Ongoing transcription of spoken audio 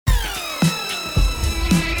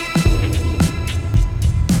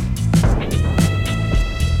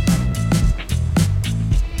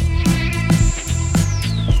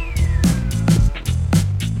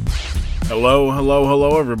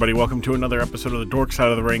Hello, everybody. Welcome to another episode of the Dork Side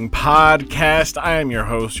of the Ring podcast. I am your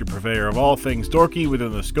host, your purveyor of all things dorky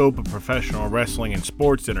within the scope of professional wrestling and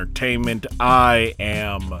sports entertainment. I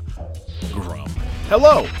am Grum.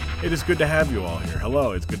 Hello. It is good to have you all here.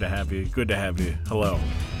 Hello. It's good to have you. Good to have you. Hello.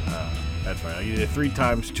 That's right. I did it 3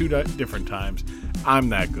 times, 2 different times. I'm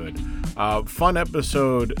that good. Fun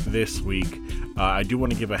episode this week. I do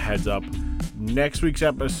want to give a heads up. Next week's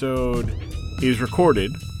episode is recorded.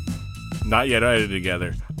 Not yet edited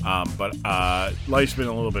together, but life's been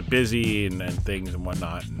a little bit busy and things and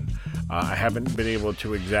whatnot, and I haven't been able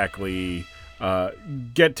to exactly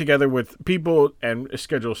get together with people and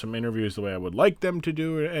schedule some interviews the way I would like them to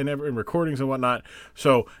do, and recordings and whatnot.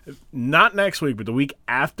 So not next week, but the week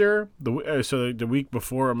after, the week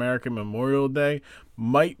before American Memorial Day,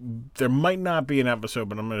 there might not be an episode,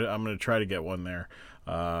 but I'm gonna try to get one there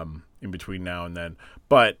in between now and then,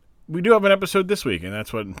 but. We do have an episode this week, and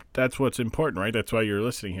that's what's important, right? That's why you're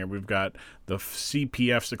listening here. We've got the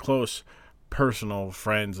CPFs, the close personal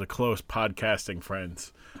friends, the close podcasting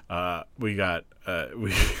friends. We got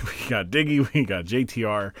Diggy, we got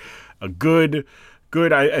JTR. A good.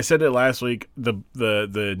 I said it last week.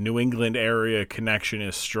 The New England area connection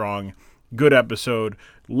is strong. Good episode.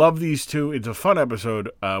 Love these two. It's a fun episode.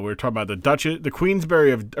 We're talking about the Duchess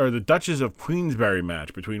of Queensberry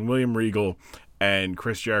match between William Regal and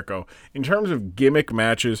Chris Jericho. In terms of gimmick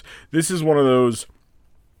matches, this is one of those,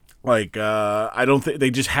 like, I don't think they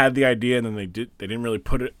just had the idea and then they didn't really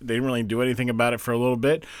do anything about it for a little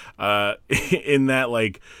bit. In that,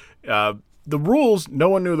 like, the rules, no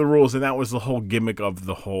one knew the rules, and that was the whole gimmick of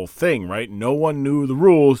the whole thing, right? No one knew the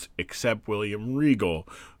rules except William Regal,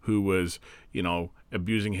 who was,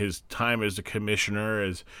 abusing his time as a commissioner,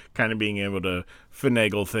 as kind of being able to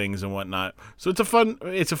finagle things and whatnot. So it's a fun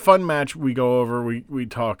match. We go over, we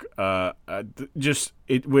talk,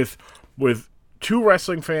 with 2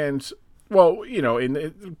 wrestling fans. Well,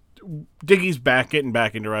 Diggy's getting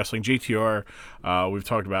back into wrestling. JTR, we've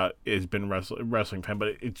talked about, has been a wrestling fan,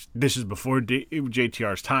 but this is before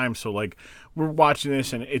JTR's time. So, like, we're watching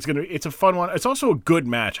this, and it's a fun one. It's also a good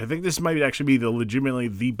match. I think this might actually be legitimately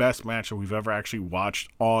the best match that we've ever actually watched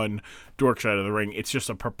on Dork Side of the Ring. It's just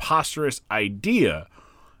a preposterous idea,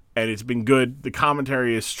 and it's been good. The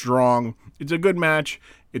commentary is strong. It's a good match.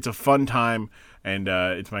 It's a fun time, and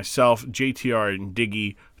it's myself, JTR, and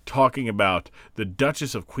Diggy talking about the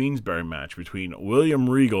Duchess of Queensberry match between William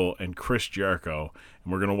Regal and Chris Jericho.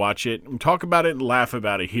 And we're going to watch it and talk about it and laugh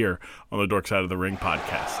about it here on the Dork Side of the Ring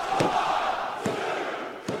podcast.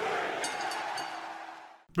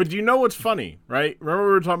 But do you know what's funny, right? Remember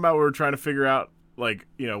we were talking about, we were trying to figure out, like,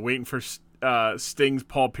 waiting for Sting's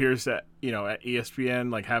Paul Pierce at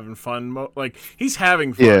ESPN, like, having fun. Like, he's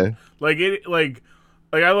having fun. Yeah. Like,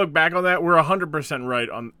 I look back on that, we're 100% right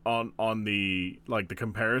on the, like, the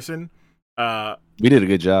comparison. We did a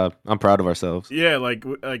good job. I'm proud of ourselves. Yeah, like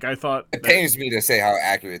I thought. It pains me to say how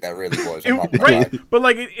accurate that really was. Right, but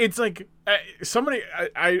like it's like somebody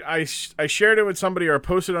I shared it with somebody or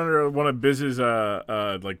posted under one of Biz's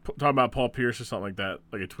like talking about Paul Pierce or something like that,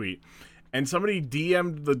 like a tweet, and somebody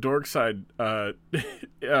DM'd the Dork Side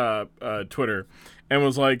Twitter. And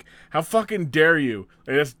was like, how fucking dare you?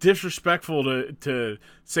 Like, that's disrespectful to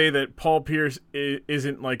say that Paul Pierce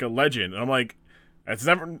isn't, like, a legend. And I'm like, we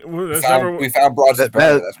found broads that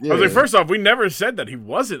better. I was like, first off, we never said that he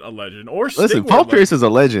wasn't a legend. Or Sting. Listen, Paul Pierce is a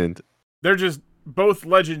legend. They're just both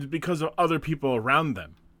legends because of other people around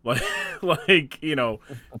them. Like,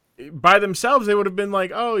 by themselves, they would have been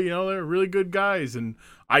like, oh, they're really good guys and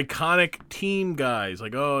iconic team guys.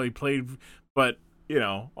 Like, oh, he played, but.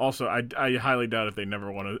 Also, I highly doubt if they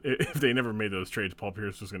never made those trades, Paul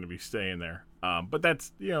Pierce was going to be staying there. But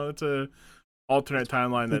that's, it's a alternate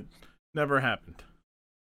timeline that never happened.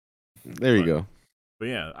 There you go. But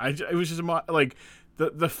yeah, it was just like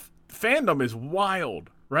the fandom is wild,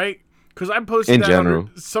 right? Because I posted in that general.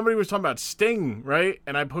 Somebody was talking about Sting, right?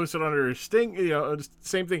 And I posted under Sting,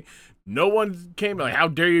 same thing. No one came like, how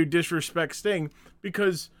dare you disrespect Sting?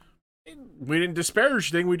 Because we didn't disparage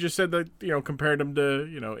Sting. We just said that, compared him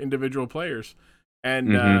to, individual players. And,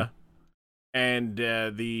 the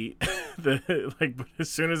like, as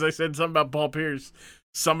soon as I said something about Paul Pierce,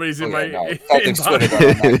 somebody's in my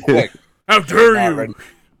inbox. How dare you? Ready.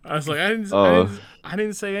 I was like, I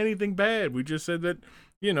didn't say anything bad. We just said that,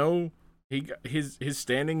 his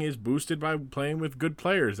standing is boosted by playing with good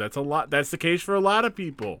players. That's a lot. That's the case for a lot of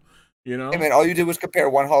people. Hey man, all you did was compare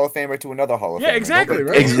one Hall of Famer to another Hall of Famer. Yeah, exactly,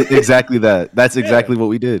 right? Exactly that. That's exactly what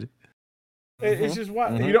we did. It's just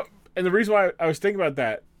wild. And the reason why I was thinking about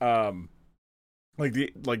that, like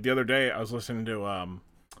the other day, I was listening to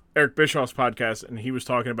Eric Bischoff's podcast, and he was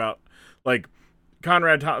talking about like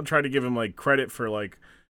Conrad tried to give him like credit for like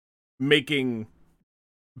making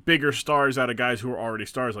bigger stars out of guys who were already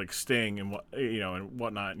stars, like Sting and and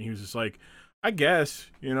whatnot. And he was just like, I guess,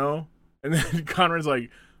 And then Conrad's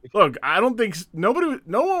like, look, I don't think no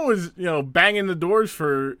one was banging the doors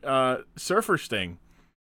for Surfer Sting,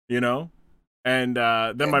 And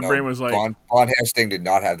then my brain was like, blonde hair Sting did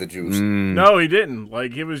not have the juice. No, he didn't.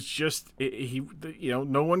 Like, it was just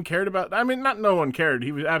no one cared about. I mean, not no one cared.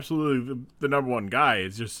 He was absolutely the number one guy.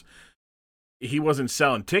 It's just he wasn't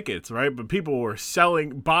selling tickets, right? But people were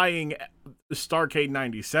buying Starrcade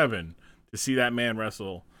 '97 to see that man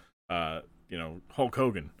wrestle, Hulk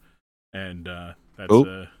Hogan, and that's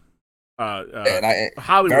and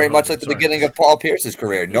Hollywood very much Hogan, like the beginning of Paul Pierce's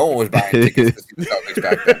career. No one was buying tickets to see the Celtics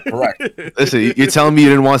back then. Correct. Listen, you're telling me you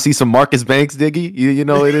didn't want to see some Marcus Banks, Diggy? You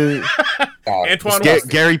know it is. Antoine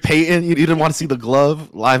Gary Payton. You didn't want to see the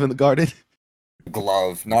Glove live in the Garden.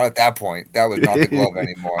 Glove, not at that point. That was not the glove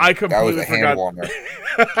anymore. I completely that was a forgot. hand warmer.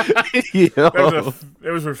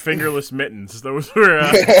 It was for fingerless mittens. Those were.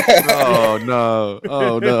 Oh no!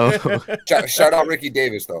 Shout out Ricky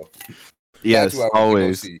Davis though. Yes,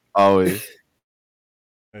 always.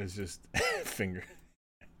 It's just finger.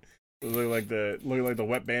 Look like the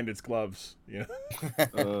Wet Bandits gloves.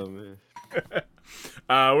 Oh man.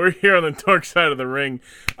 We're here on the Dork side of the ring.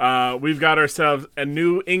 We've got ourselves a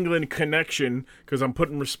New England connection because I'm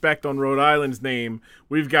putting respect on Rhode Island's name.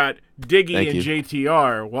 We've got Diggy and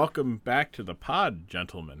JTR. Welcome back to the pod,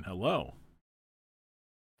 gentlemen. Hello.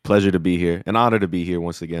 Pleasure to be here. An honor to be here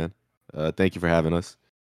once again. Thank you for having us.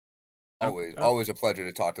 Always a pleasure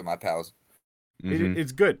to talk to my pals.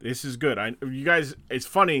 It's good. This is good. You guys. It's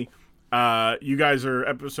funny. You guys are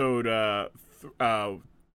episode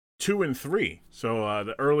 2 and 3, so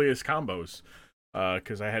the earliest combos.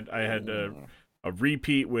 Because I had a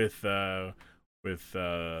repeat with the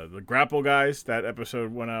Grapple guys. That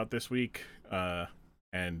episode went out this week.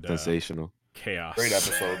 And sensational. Chaos. Great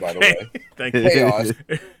episode, by the way. Thank you. Chaos.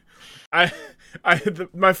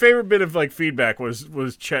 My favorite bit of like feedback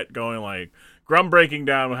was Chet going like, Grum breaking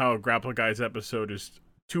down how a Grapple Guys episode is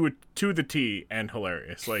to the T and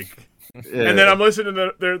hilarious. Like, yeah. And then I'm listening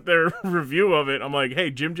to their review of it. I'm like,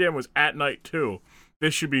 hey, Jim Jam was at night too.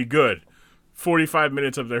 This should be good. 45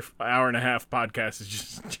 minutes of their hour and a half podcast is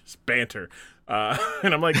just banter.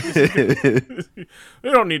 And I'm like, they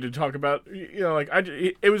don't need to talk about,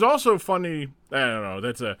 it was also funny. I don't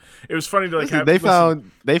know. It was funny to like have.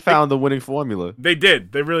 They found the winning formula. They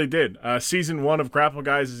did. They really did. Season 1 of Grapple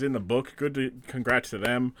Guys is in the book. Congrats to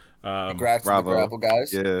them. Congrats to the Grapple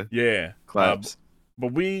Guys. Yeah. Claps.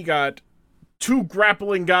 But we got 2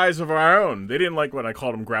 grappling guys of our own. They didn't like when I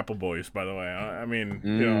called them Grapple Boys, by the way. I mean,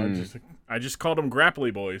 I just called them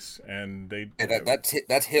Grapply Boys, and they. Yeah,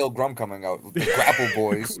 that's Hale Grum coming out. The Grapple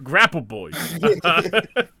Boys. Grapple Boys.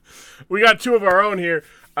 We got 2 of our own here,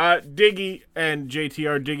 Diggy and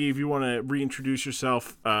JTR. Diggy, if you want to reintroduce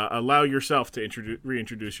yourself, allow yourself to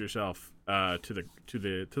reintroduce yourself to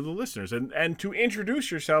the listeners, and to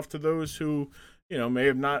introduce yourself to those who may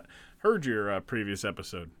have not heard your previous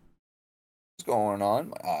episode. What's going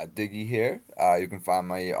on? Diggy here. You can find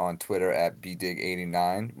me on Twitter at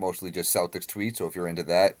bdig89, mostly just Celtics tweets, so if you're into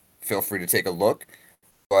that, feel free to take a look.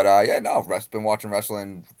 But I've been watching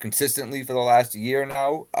wrestling consistently for the last year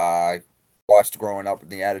now. I watched growing up in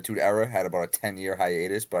the Attitude Era, had about a 10-year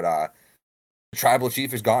hiatus, but the Tribal Chief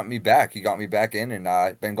has gotten me back. He got me back in,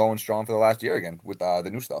 and been going strong for the last year again with the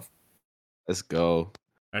new stuff. Let's go.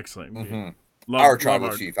 Excellent. Mm-hmm. Our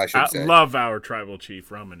Tribal Chief, I should say. Love our Tribal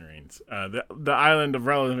Chief, Roman Reigns. The island of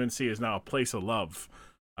relevancy is now a place of love.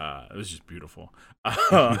 It was just beautiful.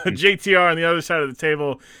 JTR on the other side of the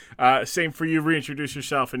table. Same for you. Reintroduce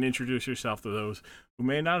yourself and introduce yourself to those who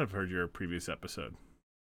may not have heard your previous episode.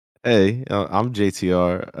 Hey, I'm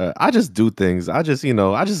JTR. I just do things. I just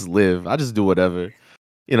live. I just do whatever.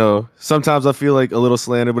 Sometimes I feel like a little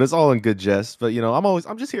slander, but it's all in good jest. But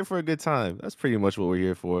I'm just here for a good time. That's pretty much what we're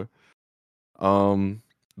here for.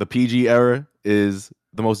 The PG era is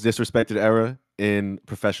the most disrespected era in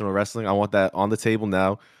professional wrestling. I want that on the table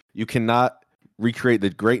now. You cannot recreate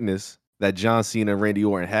the greatness that John Cena and Randy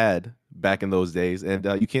Orton had back in those days, and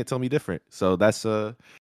you can't tell me different. So that's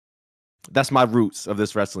my roots of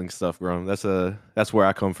this wrestling stuff, bro. That's where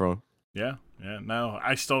I come from. Yeah. No,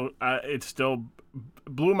 it still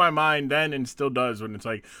blew my mind then and still does when it's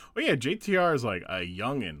like, oh yeah, JTR is like a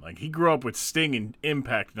youngin'. Like he grew up with Sting and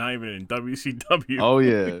Impact, not even in WCW. Oh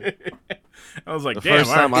yeah. I was like, the damn.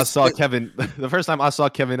 First time I saw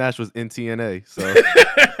Kevin Nash was in TNA.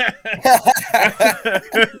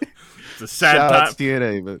 So just a sad Shout time. out to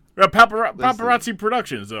TNA, but Paparazzi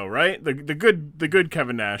Productions, though, right? The good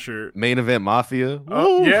Kevin Nasher. Main Event Mafia.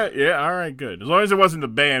 Oh yeah. All right, good. As long as it wasn't the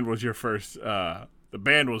band was your first. The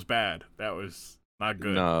band was bad. That was not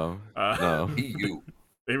good. No. EU.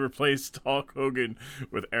 They replaced Hulk Hogan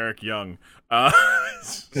with Eric Young. An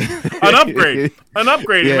upgrade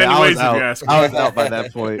in many ways, if you ask me. I was out by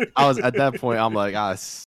that point. At that point. I'm like, I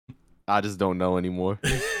just don't know anymore.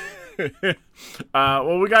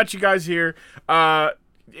 Well, we got you guys here.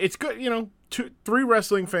 It's good, 3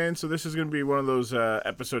 wrestling fans, so this is going to be one of those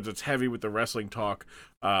episodes that's heavy with the wrestling talk.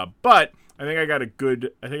 But I think I got a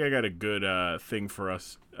good thing for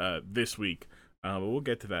us this week. But we'll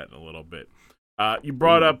get to that in a little bit. You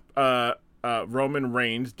brought up Roman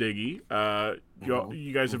Reigns, Diggy.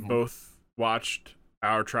 You guys have both watched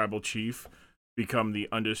our tribal chief become the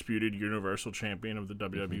undisputed Universal Champion of the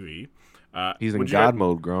WWE. He's in God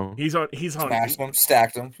mode, grown. He's on.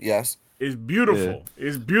 Stacked him. Yes, is beautiful. Yeah.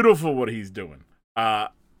 Is beautiful what he's doing.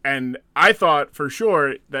 And I thought for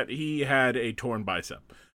sure that he had a torn bicep.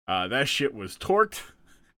 That shit was torqued,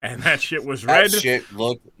 and that shit was red. That shit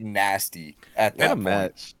looked nasty at that point.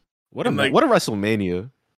 Match. What a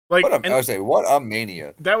WrestleMania! What a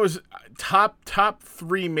mania! That was top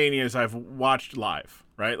 3 manias I've watched live.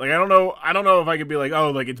 Right? Like I don't know if I could be like,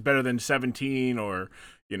 oh, like it's better than 17 or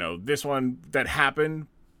this one that happened.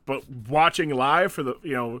 But watching live for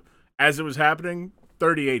the as it was happening,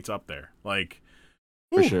 38's up there. Like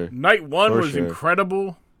for sure. Night 1 was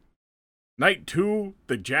incredible. Night 2,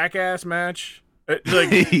 the Jackass match.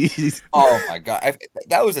 Oh my god,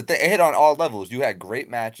 that was the thing. It hit on all levels. You had great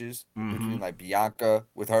matches between like Bianca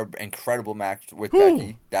with her incredible match with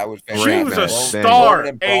Becky. That was fantastic. She was a star,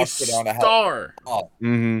 a star.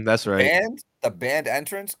 That's right. The band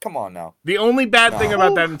entrance. Come on now. The only bad thing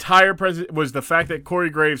about that entire was the fact that Corey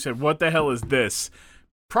Graves said, "What the hell is this?"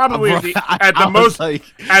 Probably at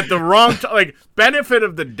the wrong time. Like benefit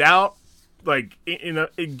of the doubt. Like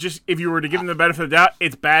if you were to give him the benefit of the doubt,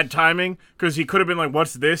 it's bad timing because he could have been like,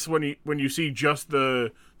 "What's this?" When you see just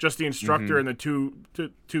the instructor and the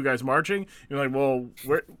two guys marching, you're like, "Well,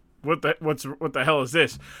 what the hell is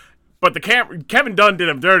this?" But Kevin Dunn did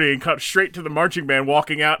him dirty and cut straight to the marching band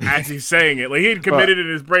walking out as he's saying it. Like he'd committed in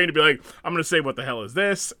his brain to be like, "I'm gonna say what the hell is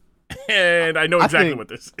this?" And I know exactly what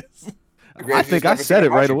this is. I think I said it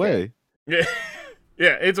right away. Yeah,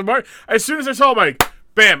 it's a march. As soon as I saw him, like.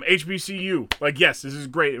 Bam, HBCU. Like, yes, this is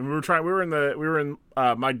great. And we were in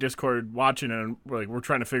my Discord watching, and we're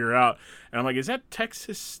trying to figure it out. And I'm like, is that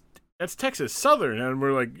Texas? That's Texas Southern. And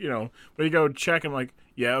we're like, when you go check, I'm like,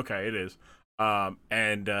 yeah, okay, it is. And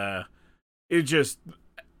it's just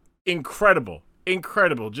incredible.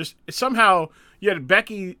 Just somehow,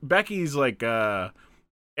 Becky's like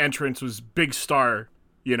entrance was big star.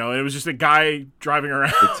 And it was just a guy driving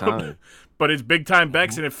around. Big time. But it's big time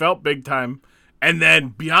Bex, and it felt big time. And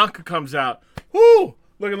then Bianca comes out,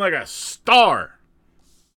 looking like a star.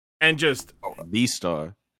 And just the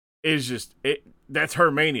star. Is just that's her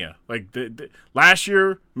mania. Like the last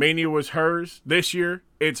year, Mania was hers. This year,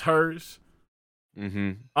 it's hers.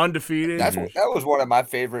 Undefeated. That was one of my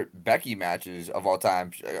favorite Becky matches of all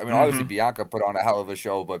time. I mean, obviously Bianca put on a hell of a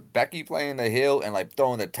show, but Becky playing the heel and like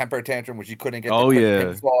throwing the temper tantrum when she couldn't get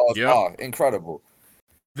pinfalls. Yep. Oh, incredible.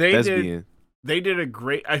 They did a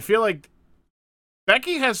great. I feel like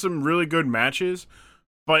Becky has some really good matches,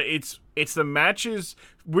 but it's the matches.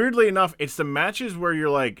 Weirdly enough, it's the matches where you're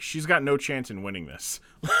like, she's got no chance in winning this.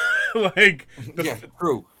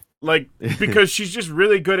 True. Like because she's just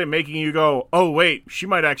really good at making you go, oh wait, she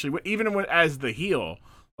might actually win. Even as the heel,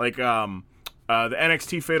 like the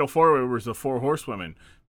NXT Fatal 4-Way was the 4 Horsewomen.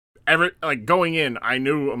 Going in,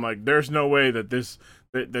 I'm like, there's no way that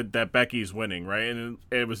that Becky's winning, right? And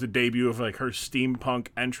it was the debut of like her steampunk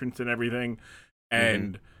entrance and everything.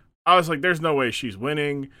 And I was like, there's no way she's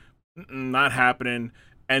winning. Not happening.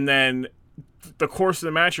 And then the course of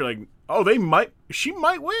the match, you're like, oh, she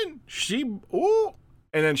might win.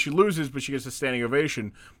 And then she loses, but she gets a standing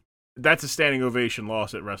ovation. That's a standing ovation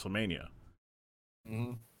loss at WrestleMania.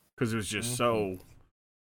 Because it was just so,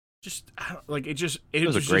 it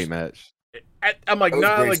was a great match. I'm like,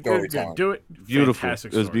 nah, like, do it. Beautiful.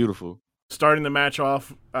 Fantastic it was beautiful. Starting the match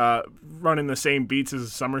off, running the same beats as a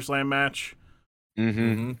SummerSlam match.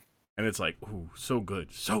 And it's like, ooh, so good.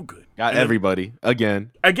 Got everybody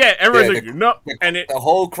again. Everyone's like, no, and the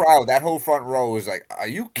whole crowd, that whole front row was like, "Are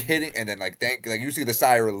you kidding?" And then you see the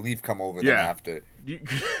sigh of relief come over them after.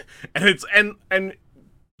 And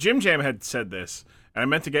Jim Jam had said this, and I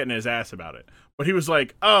meant to get in his ass about it, but he was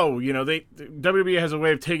like, "Oh, WWE has a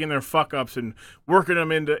way of taking their fuck ups and working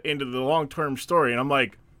them into the long term story," and I'm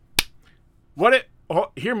like, what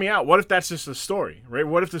hear me out. What if that's just a story, right?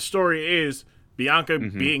 What if the story is Bianca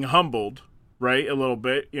being humbled, right, a little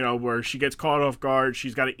bit, where she gets caught off guard,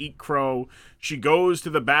 she's got to eat crow, she goes to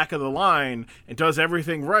the back of the line and does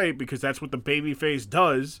everything right because that's what the babyface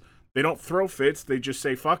does. They don't throw fits, they just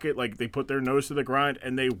say fuck it, like they put their nose to the grind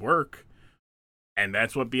and they work. And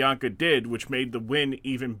that's what Bianca did, which made the win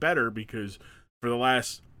even better because for the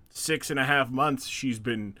last 6.5 months, she's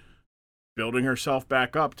been building herself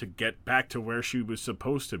back up to get back to where she was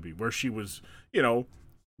supposed to be, where she was,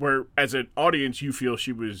 where as an audience you feel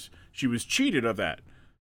she was cheated of that.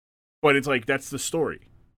 But it's like that's the story.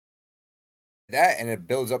 That, and it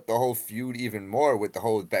builds up the whole feud even more with the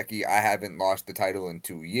whole Becky, I haven't lost the title in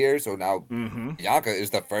 2 years, so now Bianca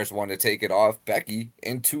is the first one to take it off Becky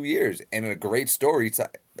in 2 years, and a great story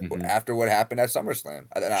after what happened at SummerSlam.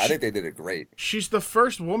 I think they did it great. She's the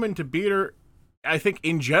first woman to beat her, I think,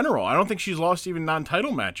 in general. I don't think she's lost even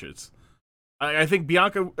non-title matches. I think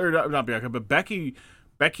Bianca, or not Bianca, but Becky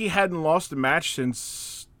hadn't lost a match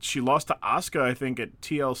since she lost to Asuka, I think, at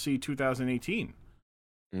TLC 2018.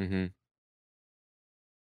 Mm-hmm.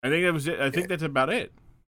 I think that was it. I think that's about it.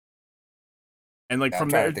 And like from I'm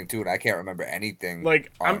trying to think too, and I can't remember anything.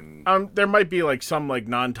 Like there might be like some like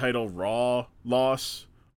non-title Raw loss,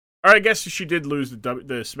 or I guess she did lose the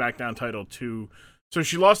SmackDown title to. So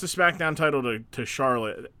she lost the SmackDown title to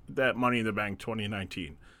Charlotte that Money in the Bank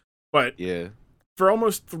 2019, but yeah, for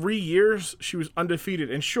almost 3 years she was undefeated.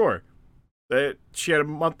 And sure, that she had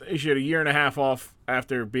a year and a half off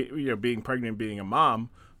after being pregnant, being a mom.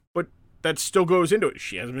 That still goes into it.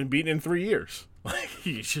 She hasn't been beaten in 3 years. Like,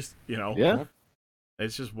 it's just, yeah.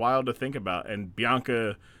 It's just wild to think about. And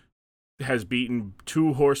Bianca has beaten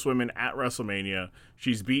 2 horsewomen at WrestleMania.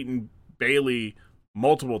 She's beaten Bayley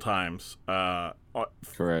multiple times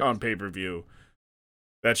Correct. on pay-per-view.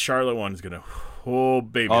 That Charlotte one's going to, oh,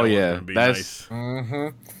 baby. Oh, yeah. Gonna be nice.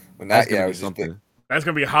 Mm-hmm. That's going to be something. That's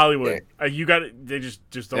going to be Hollywood. Yeah. You got it. They just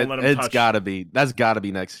don't let them touch. It's got to be. That's got to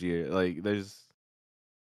be next year. Like,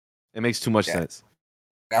 it makes too much sense.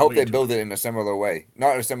 I hope they build it in a similar way.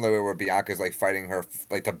 Not in a similar way where Bianca's like fighting her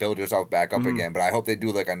like to build herself back up again, but I hope they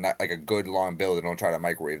do like a good long build and don't try to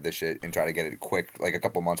microwave this shit and try to get it quick, like a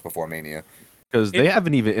couple months before Mania. Because they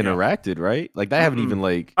haven't even interacted, right? Like they haven't even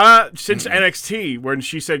like since NXT when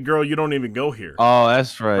she said, "Girl, you don't even go here." Oh,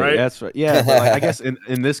 that's right. That's right. Yeah, but like, I guess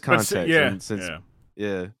in this context,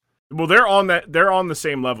 yeah. Well, they're on that. They're on the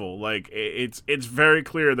same level. Like it's very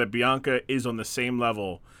clear that Bianca is on the same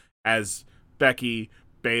level as Becky,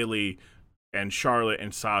 Bayley, and Charlotte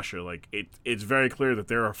and Sasha. Like it's very clear that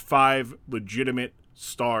there are 5 legitimate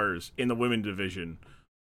stars in the women's division,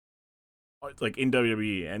 like in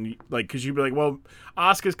WWE, and like because you'd be like, well,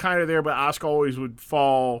 Asuka's kind of there, but Asuka always would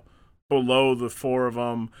fall below the 4 of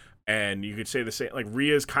them, and you could say the same. Like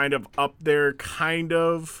Rhea's kind of up there, kind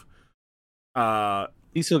of.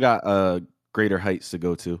 He still got greater heights to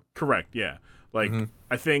go to. Correct. Yeah. Like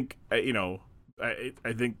I think I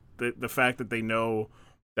think the fact that they know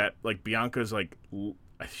that like Bianca's like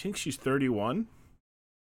I think she's 31,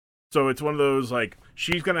 so it's one of those like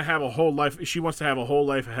she's gonna have a whole life. She wants to have a whole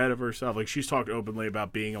life ahead of herself. Like she's talked openly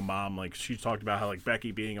about being a mom. Like she's talked about how like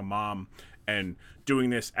Becky being a mom and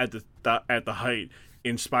doing this at the height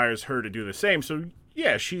inspires her to do the same. So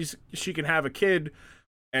yeah, she can have a kid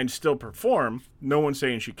and still perform. No one's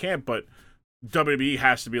saying she can't, but WWE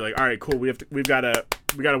has to be like, all right, cool. We got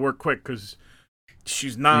to work quick because.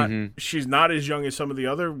 She's not as young as some of the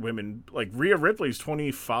other women. Like Rhea Ripley's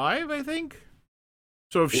 25, I think.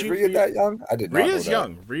 So if is Rhea that young? I did not know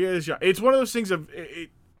that. Rhea is young. It's one of those things of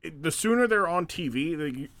the sooner they're on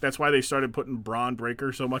TV, that's why they started putting Braun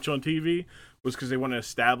Breaker so much on TV, was because they want to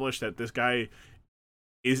establish that this guy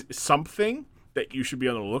is something that you should be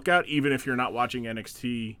on the lookout, even if you're not watching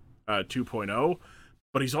NXT 2.0.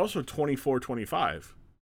 But he's also 24, 25.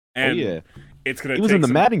 And it's gonna. He was in the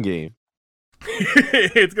Madden game.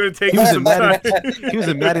 It's gonna take. He was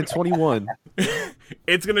in Madden 21.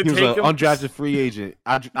 It's gonna take. He was an undrafted free agent.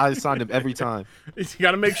 I signed him every time. You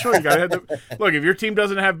got to make sure. You got to have look. If your team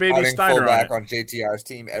doesn't have Baby Steiner on JTR's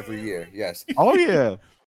team every year, yes. Oh yeah.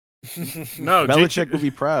 No, Belichick would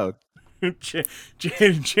be proud.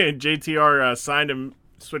 JTR signed him,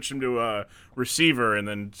 switched him to a receiver, and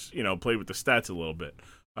then played with the stats a little bit.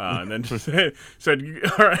 And then said,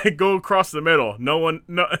 "All right, go across the middle." No,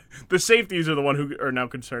 the safeties are the one who are now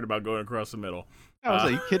concerned about going across the middle. I was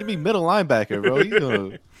like, "You kidding me? Middle linebacker, bro."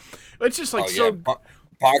 It's just like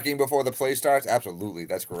parking before the play starts. Absolutely,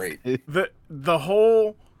 that's great. The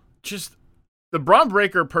whole the Braun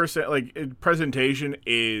Breaker presentation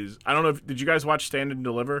is. I don't know. Did you guys watch Stand and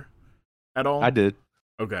Deliver at all? I did.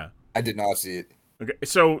 Okay. I did not see it. Okay,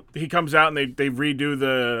 so he comes out and they redo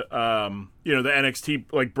the the NXT,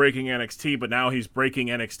 like breaking NXT, but now he's breaking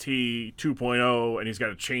NXT 2.0 and he's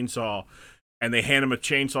got a chainsaw, and they hand him a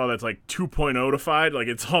chainsaw that's like 2.0-ified, like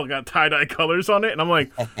it's all got tie-dye colors on it, and I'm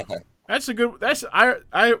like, that's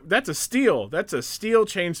a steal. That's a steel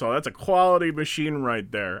chainsaw. That's a quality machine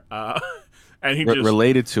right there. And he just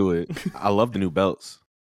related to it. I love the new belts.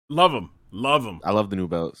 Love them. I love the new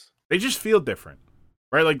belts. They just feel different,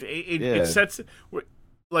 right? Like it sets,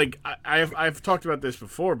 like I've talked about this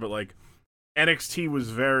before, but like NXT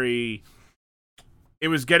was it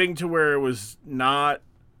was getting to where it was not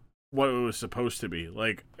what it was supposed to be.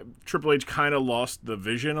 Like Triple H kind of lost the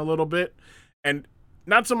vision a little bit, and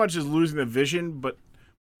not so much as losing the vision, but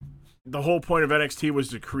the whole point of NXT was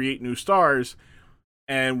to create new stars.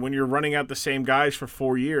 And when you're running out the same guys for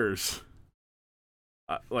 4 years,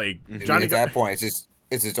 like Johnny, at that point, it's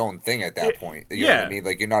its own thing. At that point, you know what I mean?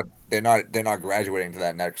 Like they're not graduating to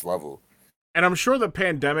that next level. And I'm sure the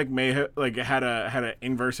pandemic may have had an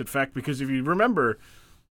inverse effect, because if you remember,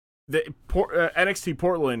 the NXT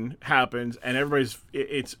Portland happens, and everybody's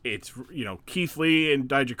it's Keith Lee and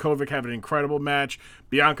Dijakovic have an incredible match.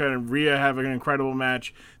 Bianca and Rhea have an incredible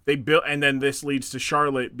match. They built, and then this leads to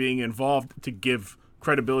Charlotte being involved to give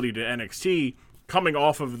credibility to NXT, coming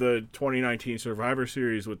off of the 2019 Survivor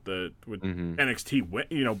Series with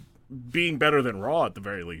NXT, being better than Raw at the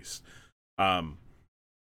very least. And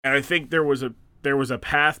I think there was a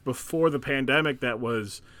path before the pandemic that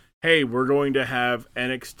was, hey, we're going to have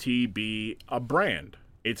NXT be a brand.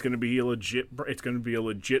 It's going to be a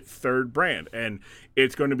legit third brand, and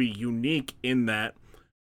it's going to be unique in that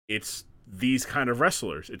it's these kind of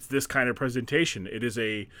wrestlers. It's this kind of presentation. It is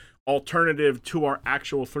a alternative to our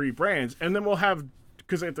actual three brands. And then we'll have,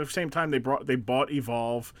 because at the same time they bought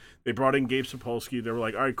Evolve, they brought in Gabe Sapolsky. They were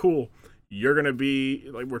like, all right, cool. You're going to be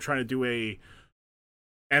like, we're trying to do a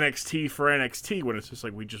NXT for NXT, when it's just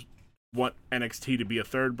like, we just want NXT to be a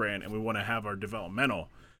third brand and we want to have our developmental.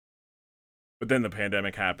 But then the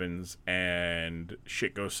pandemic happens and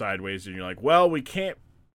shit goes sideways, and you're like, well, we can't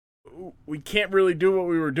really do what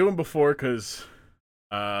we were doing before because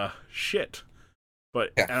shit.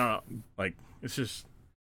 But I don't know, like, it's just,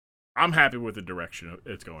 I'm happy with the direction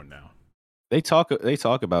it's going now. They talk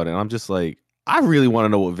about it, and I'm just like, I really want to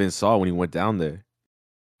know what Vince saw when he went down there,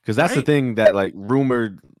 because that's the thing that, like,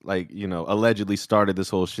 rumored, like, allegedly started this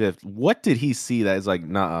whole shift. What did he see that is like,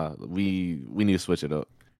 nah, we need to switch it up?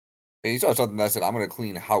 And he saw something that said, I'm gonna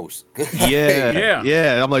clean house.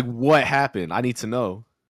 yeah. I'm like, what happened? I need to know.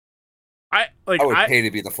 I would pay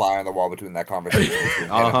to be the fly on the wall between that conversation.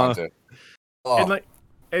 The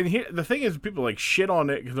thing is, people like shit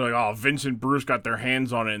on it because they're like, oh, Vince and Bruce got their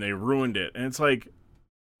hands on it and they ruined it. And it's like,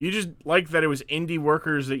 you just like that it was indie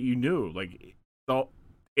workers that you knew. Like,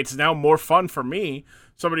 it's now more fun for me,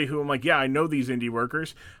 somebody who I'm like, yeah, I know these indie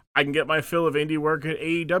workers. I can get my fill of indie work at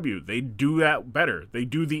AEW. They do that better. They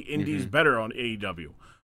do the indies better on AEW.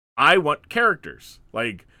 I want characters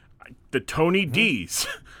like the Tony D's,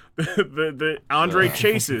 the Andre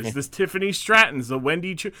Chases, the Tiffany Strattons, the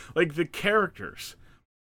Wendy like the characters.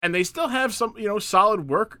 And they still have some, solid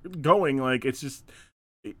work going. Like, it's just,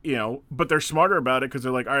 but they're smarter about it because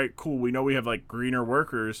they're like, all right, cool. We know we have like greener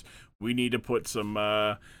workers. We need to put some,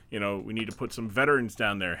 veterans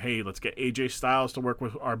down there. Hey, let's get AJ Styles to work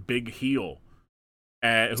with our big heel.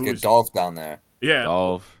 Let's get Dolph down there.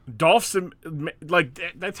 Yeah. Dolph's, like,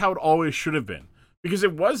 that's how it always should have been. Because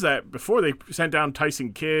it was that before. They sent down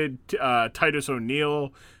Tyson Kidd, Titus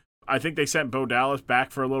O'Neil. I think they sent Bo Dallas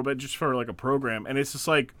back for a little bit just for like a program. And it's just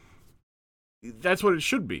like, that's what it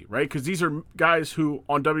should be, right? Because these are guys who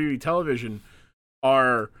on WWE television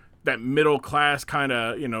are that middle class kind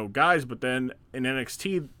of, guys. But then in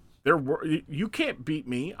NXT, you can't beat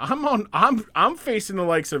me. I'm facing the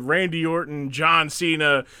likes of Randy Orton, John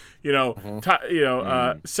Cena,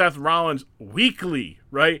 Seth Rollins weekly,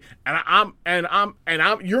 right? And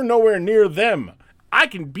you're nowhere near them. I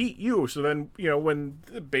can beat you. So then, when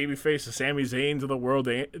the babyface, the Sami Zayns of the world,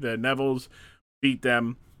 the Nevilles beat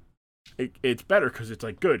them, it's better because it's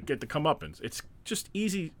like, good, get the comeuppance. It's just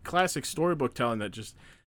easy, classic storybook telling that just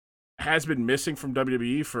has been missing from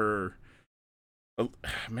WWE for,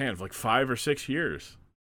 like 5 or 6 years.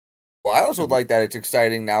 Well, I also like that it's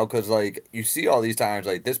exciting now because, like, you see all these times,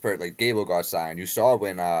 like, this part, like, Gable got signed. You saw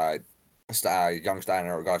when Young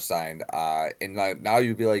Steiner got signed, and now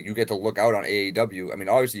you'd be like, you get to look out on AEW. I mean,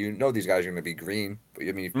 obviously, these guys are going to be green, but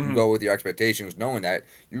I mean, if you go with your expectations, knowing that,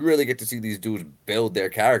 you really get to see these dudes build their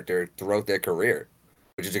character throughout their career,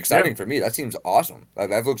 which is exciting for me. That seems awesome.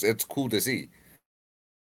 It's cool to see.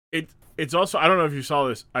 it's also, I don't know if you saw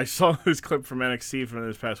this. I saw this clip from NXT from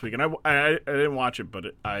this past week, and I didn't watch it, but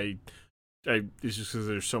it's just because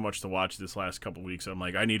there's so much to watch this last couple weeks. I'm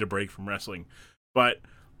like, I need a break from wrestling. But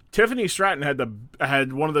Tiffany Stratton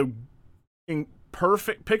had one of the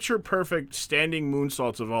picture perfect standing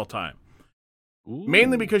moonsaults of all time. Ooh.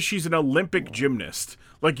 Mainly because she's an Olympic gymnast.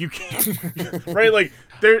 Like, you can't, right? Like,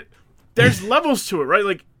 there's levels to it, right?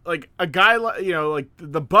 Like a guy, like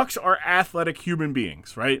the Bucks are athletic human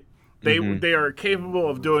beings, right? They are capable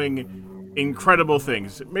of doing incredible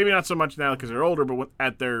things. Maybe not so much now because they're older, but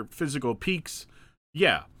at their physical peaks,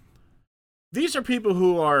 yeah. These are people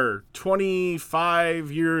who are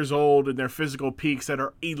 25 years old in their physical peaks that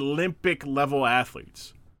are Olympic level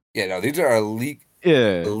athletes. Yeah, no, these are elite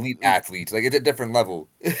athletes. Like, it's a different level.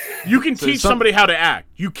 You can teach somebody how to act.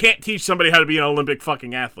 You can't teach somebody how to be an Olympic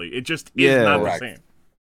fucking athlete. It just is not the same.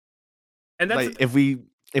 And that's like, if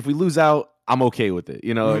we lose out, I'm okay with it.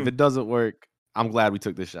 If it doesn't work, I'm glad we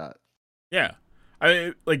took this shot. Yeah.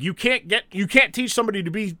 Like, you can't teach somebody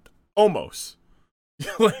to be Omos.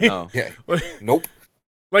 No. Yeah. Nope.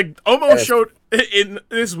 Like, Omos showed in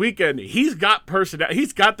this weekend, he's got personality.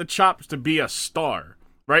 He's got the chops to be a star,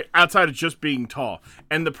 right? Outside of just being tall.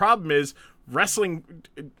 And the problem is, wrestling,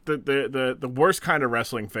 the worst kind of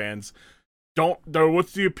wrestling fans don't know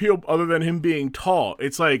what's the appeal other than him being tall.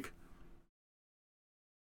 It's like,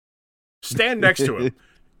 stand next to him.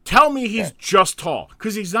 Tell me he's just tall,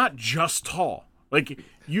 because he's not just tall. Like,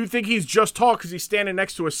 you think he's just tall because he's standing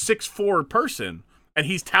next to a 6'4" person. And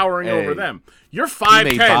he's towering over them. You're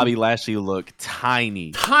 5'10". He made Bobby Lashley look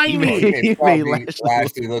tiny. He made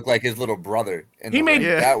Lashley look like his little brother.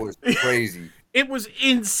 That was crazy. It was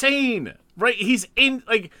insane, right? He's in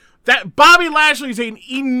like that. Bobby Lashley's an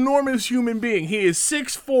enormous human being. He is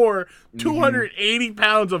 6'4", 280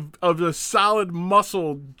 pounds of the solid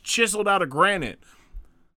muscle chiseled out of granite.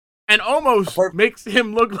 And almost makes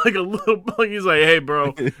him look like a little. He's like, "Hey,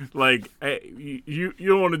 bro, like, hey, you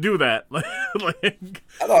don't want to do that." Like,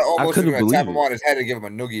 I thought almost was going to tap him on his head and give him a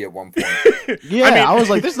noogie at one point. Yeah, I was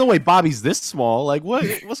like, "There's no way Bobby's this small." Like,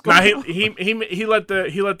 what's going on? He let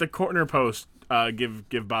the corner post give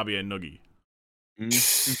Bobby a noogie.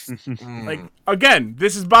 Like, again,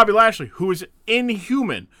 this is Bobby Lashley, who is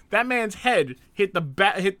inhuman. That man's head hit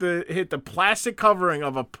the plastic covering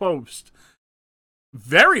of a post.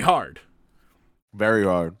 Very hard.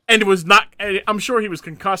 And it was not, I'm sure he was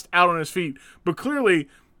concussed out on his feet, but clearly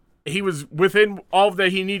he was within all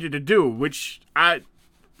that he needed to do, which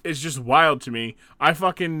is just wild to me. I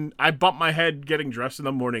bumped my head getting dressed in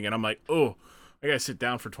the morning, and I'm like, oh, I gotta sit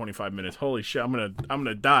down for 25 minutes. Holy shit, I'm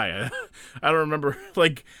gonna die. I don't remember,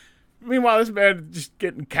 like, meanwhile, this man just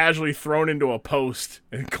getting casually thrown into a post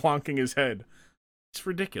and clonking his head. It's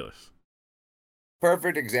ridiculous.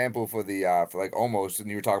 Perfect example for like almost, and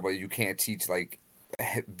you were talking about you can't teach like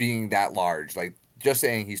being that large. Like, just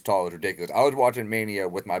saying he's tall is ridiculous. I was watching Mania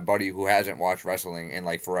with my buddy who hasn't watched wrestling in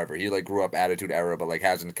like forever. He like grew up Attitude Era, but like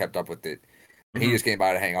hasn't kept up with it. And he just came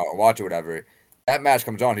by to hang out and watch it, whatever. That match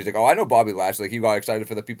comes on. He's like, "Oh, I know Bobby Lashley." Like, he got excited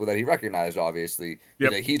for the people that he recognized. Obviously,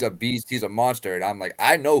 he's like, "He's a beast. He's a monster." And I'm like,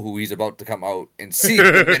 "I know who he's about to come out and see."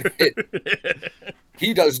 And hit.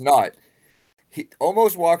 He does not. He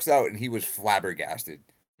almost walks out and he was flabbergasted.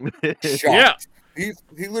 Shocked. Yeah. He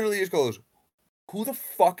literally just goes, "Who the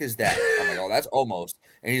fuck is that?" I'm like, "Oh, that's almost."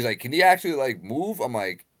 And he's like, "Can he actually like move?" I'm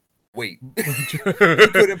like, "Wait." He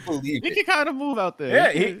couldn't believe it. He can kind of move out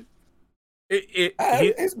there. Yeah,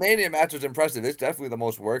 his Mania match was impressive. It's definitely the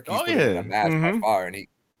most work he's put in a match by far. And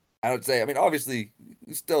I would say, I mean, obviously,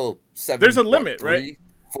 he's still 7. There's a limit, right?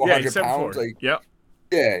 400 pounds. Like, yep.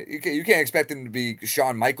 Yeah, you can't expect him to be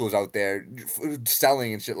Shawn Michaels out there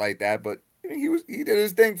selling and shit like that. But I mean, he did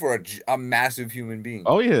his thing for a massive human being.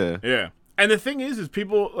 Oh yeah, yeah. And the thing is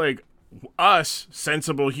people like us,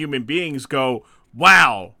 sensible human beings, go,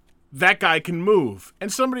 "Wow, that guy can move."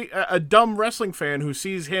 And a dumb wrestling fan who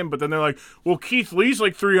sees him, but then they're like, "Well, Keith Lee's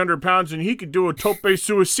like 300 pounds and he could do a tope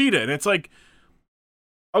suicida," and it's like,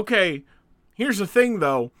 okay, here's the thing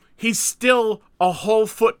though. He's still a whole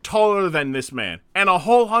foot taller than this man, and a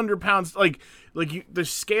whole 100 pounds. The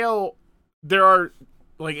scale. There are,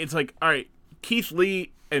 like, it's like, all right, Keith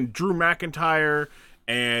Lee and Drew McIntyre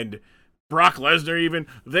and Brock Lesnar, even,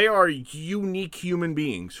 they are unique human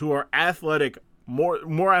beings who are athletic,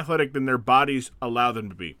 more athletic than their bodies allow them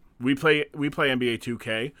to be. We play NBA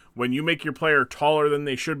 2K. When you make your player taller than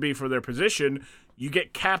they should be for their position, you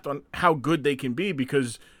get capped on how good they can be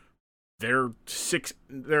because they're a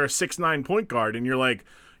 6'9" point guard, and you're like,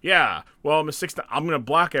 yeah, well, I'm a 6'9", I'm gonna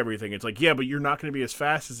block everything. It's like, yeah, but you're not gonna be as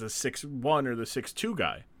fast as a 6'1" or the 6'2"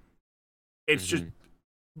 guy. It's just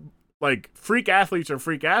like freak athletes are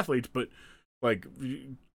freak athletes, but like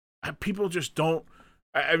people just don't.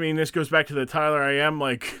 I mean, this goes back to the Tyler I am,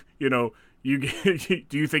 like, you know, do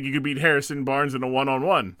you think you could beat Harrison Barnes in a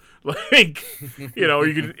 1-on-1? Like, you know, or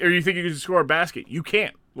you think you could score a basket? You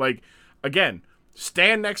can't. Like, again,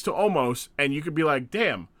 stand next to Omos and you could be like,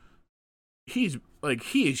 damn, he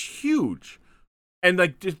is huge. And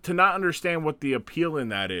like to not understand what the appeal in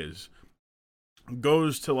that is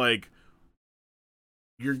goes to like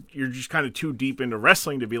you're just kind of too deep into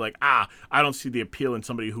wrestling to be like, I don't see the appeal in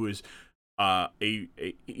somebody who is a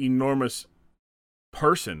enormous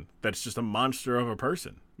person that's just a monster of a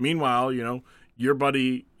person. Meanwhile, you know, your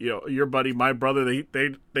buddy, my brother,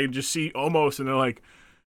 they just see Omos and they're like,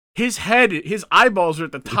 his head, his eyeballs are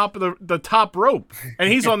at the top of the top rope,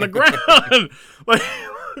 and he's on the ground.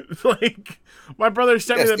 like my brother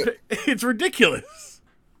sent me that. It's ridiculous.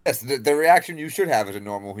 Yes, the reaction you should have as a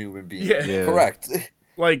normal human being. Yeah. Correct.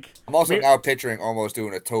 Like, I'm also now picturing almost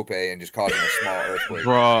doing a tope and just causing a small earthquake.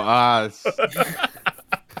 Bro,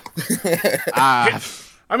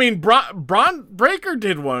 I mean, Braun Breaker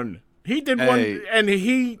did one. He did one, and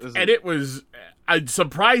it was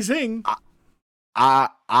surprising. I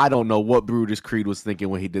don't know what Brutus Creed was thinking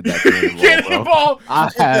when he did that cannonball.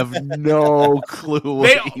 I have no clue.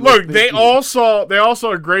 They all saw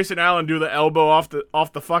Grayson Allen do the elbow off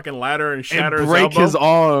the fucking ladder and shatter and break his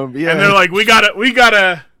arm. Yeah, and they're like, we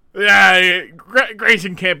gotta. Yeah,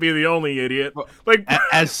 Grayson can't be the only idiot. Like,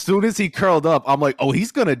 as soon as he curled up, I'm like, oh,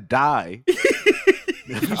 he's gonna die.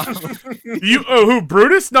 Who,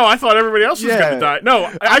 Brutus? No, I thought everybody else was gonna die.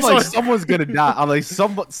 No, I saw someone's gonna die. I'm like,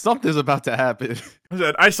 something's about to happen.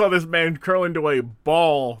 I saw this man curl into a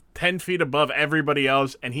ball 10 feet above everybody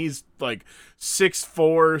else, and he's like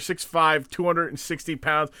 6'4", 6'5", 260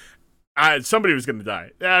 pounds. Somebody was gonna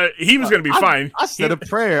die. He was gonna be fine. I said a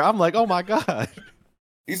prayer. I'm like, oh my God.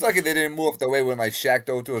 He's lucky they didn't move the way when like Shaq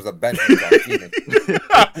dove to as a bench.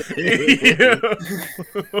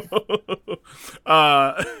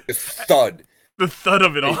 Thud. The thud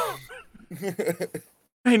of it all.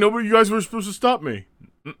 Hey, nobody, you guys were supposed to stop me.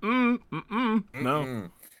 No.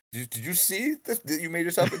 Did you see that you made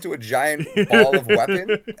yourself into a giant ball of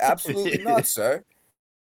weapon? Absolutely not, sir.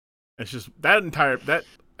 It's just that entire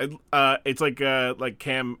it's like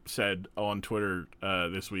Cam said on Twitter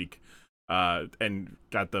this week. And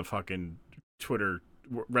got the fucking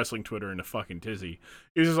wrestling Twitter in a fucking tizzy.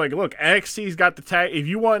 He was just like, look, NXT's got the tag. If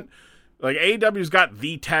you want, like, AEW's got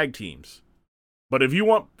the tag teams. But if you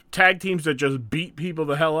want tag teams that just beat people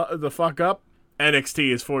the fuck up,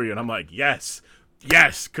 NXT is for you. And I'm like, yes,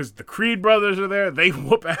 because the Creed brothers are there. They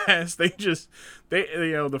whoop ass. They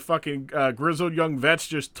the fucking grizzled young vets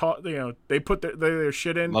just taught. They put their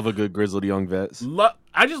shit in. Love a good grizzled young vets.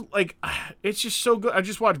 I just like, it's just so good. I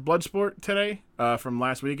just watched Bloodsport today from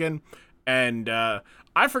last weekend, and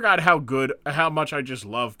I forgot how much I just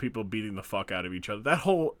love people beating the fuck out of each other. That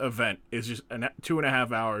whole event is just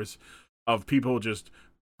 2.5 hours of people just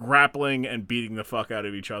grappling and beating the fuck out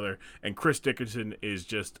of each other. And Chris Dickinson is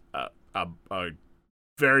just a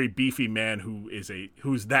very beefy man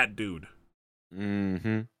who's that dude.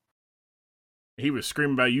 Mm-hmm. He was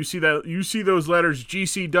screaming about, you see those letters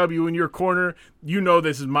GCW in your corner, you know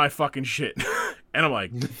this is my fucking shit. And I'm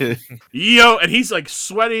like, yo, and he's like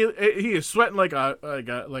sweaty. He is sweating like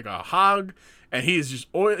a hog, and he is just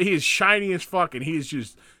he is shiny as fuck, and he is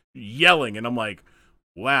just yelling. And I'm like,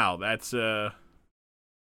 wow, that's okay,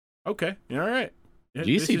 all right.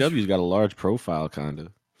 GCW's got a large profile, kind of,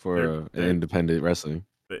 for independent wrestling.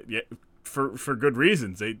 Yeah, for good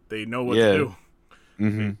reasons. They know what to do.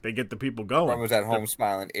 Mm-hmm. They get the people going. Ron was at home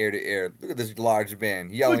smiling ear to ear. Look at this large man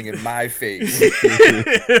yelling in my face.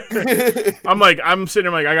 I'm sitting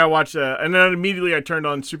there like, I gotta watch and then immediately I turned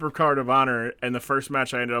on Supercard of Honor, and the first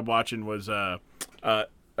match I ended up watching was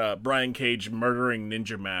Brian Cage murdering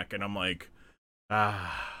Ninja Mac, and I'm like,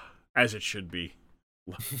 as it should be.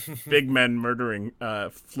 Big men murdering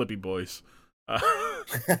flippy boys.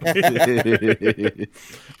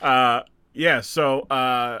 Yeah, so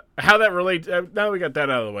how that relates, now that we got that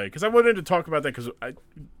out of the way, because I wanted to talk about that because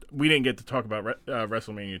we didn't get to talk about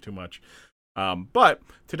WrestleMania too much. But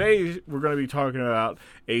today we're going to be talking about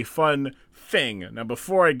a fun thing. Now,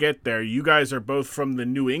 before I get there, you guys are both from the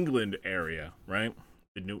New England area, right?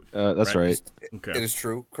 That's right. Okay. It is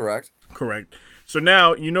true, correct. So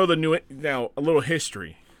now, now a little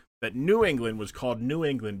history. That New England was called New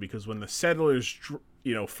England because when the settlers,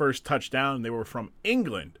 first touched down, they were from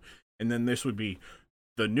England. And then this would be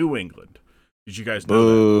the New England. Did you guys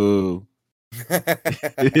know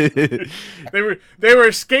that? They were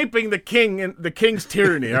escaping the king and the king's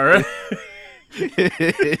tyranny. All right.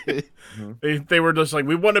 They were just like,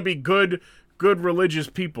 we want to be good religious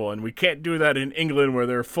people, and we can't do that in England where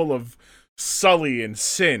they're full of sully and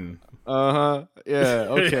sin. Yeah.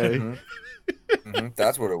 Okay.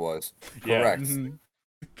 That's what it was. Yeah. Correct.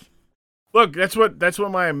 Look, that's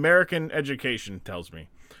what my American education tells me,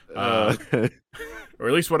 or at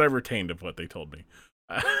least what I retained of what they told me.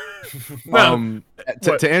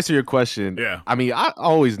 To answer your question, yeah. I mean, I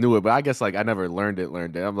always knew it, but I guess like I never learned it.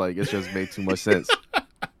 I'm like, it's just made too much sense.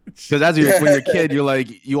 Because when you're a kid, you're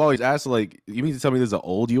like, you always ask like, you mean to tell me there's an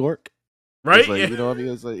old York, right? Like, yeah. You know what I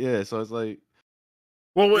mean? It's like, yeah. So it's like,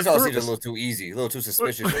 well, this all seems a little too easy, a little too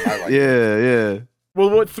suspicious. Yeah. Well,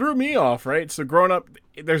 what threw me off, right? So growing up,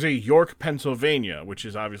 there's a York, Pennsylvania, which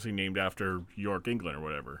is obviously named after York, England, or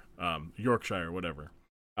whatever, Yorkshire, or whatever.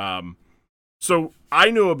 So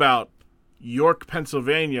I knew about York,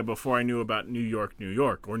 Pennsylvania before I knew about New York, New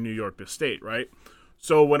York, or New York, the state, right?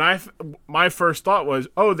 So when my first thought was,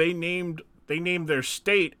 oh, they named their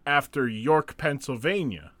state after York,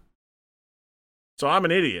 Pennsylvania. So I'm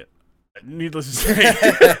an idiot. Needless to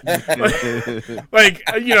say, like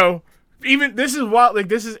you know, even this is wild. Like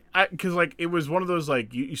this is because like it was one of those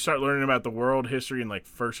like you start learning about the world history in like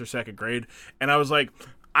first or second grade, and I was like,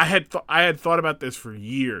 I had thought about this for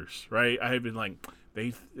years, right? I had been like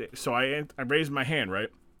so I raised my hand, right,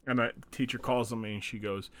 and the teacher calls on me and she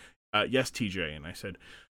goes, "Yes, TJ," and I said,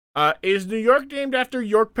 "Is New York named after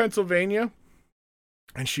York, Pennsylvania?"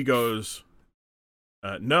 And she goes,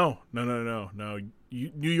 "No.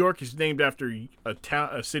 New York is named after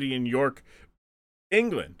a city in York,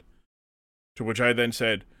 England." To which I then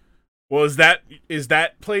said, "Well, is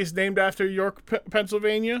that place named after York,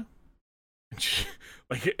 Pennsylvania?"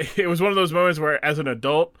 Like it was one of those moments where, as an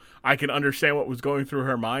adult, I can understand what was going through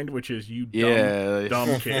her mind, which is you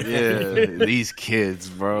dumb kid. Yeah, these kids,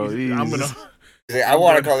 bro. I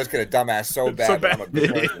want to call this kid a dumbass so bad.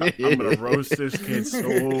 I'm gonna roast this kid so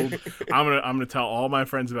old. I'm gonna tell all my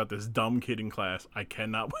friends about this dumb kid in class. I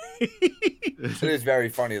cannot wait. It is very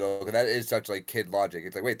funny though, because that is such like kid logic.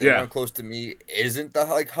 It's like, wait, the one close to me isn't the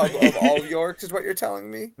like hub of all of Yorks, is what you're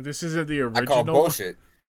telling me? This isn't the original. I call bullshit.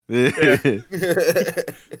 Yeah.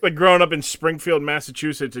 Like growing up in Springfield,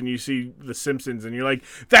 Massachusetts, and you see The Simpsons, and you're like,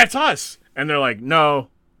 "That's us," and they're like, "No."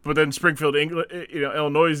 But then Springfield, England,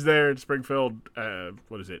 Illinois is there. Springfield,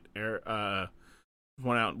 what is it?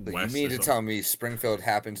 One out west. You mean to tell me Springfield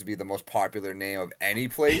happens to be the most popular name of any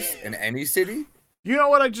place in any city? You know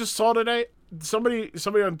what I just saw today? Somebody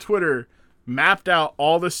on Twitter mapped out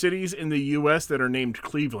all the cities in the U.S. that are named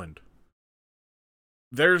Cleveland.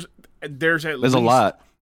 There's a lot.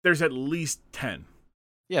 There's at least 10.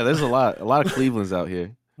 Yeah, there's a lot of Clevelands out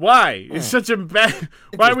here. Why? It's such a bad.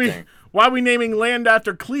 Why are we naming land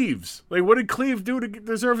after Cleves? Like, what did Cleve do to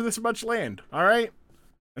deserve this much land? All right,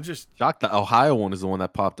 I'm just shocked. The Ohio one is the one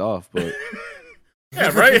that popped off, but yeah,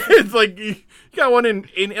 right. It's like you got one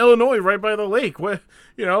in Illinois, right by the lake. What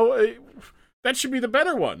that should be the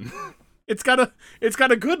better one. It's got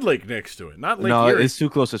a good lake next to it, not Lake Erie. It's too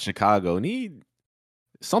close to Chicago. Need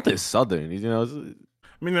something southern,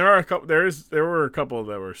 I mean, there were a couple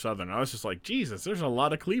that were southern. I was just like, Jesus, there's a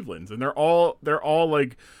lot of Clevelands, and they're all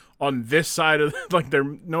like on this side of like they're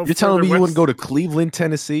no. You're telling me you wouldn't go to Cleveland,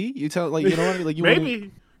 Tennessee? You know what I mean? Like you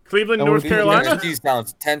maybe Cleveland, North Carolina. These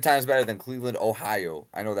sounds 10 times better than Cleveland, Ohio.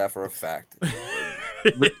 I know that for a fact. I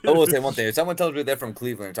will say one thing: if someone tells me they're from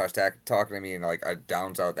Cleveland and starts talking to me in like a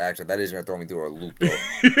down south accent, that is gonna throw me through a loop,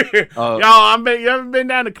 though. You haven't been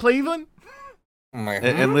down to Cleveland?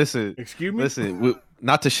 And listen, excuse me. Listen,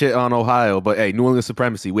 not to shit on Ohio, but hey, New England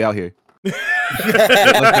supremacy, we out here. Let's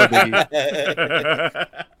go,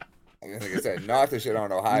 like I said, not to shit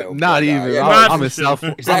on Ohio. Not even. I'm in South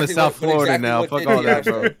Florida now. Fuck all that,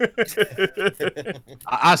 bro.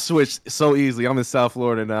 I switched so easily. I'm in South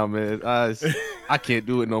Florida now, man. I can't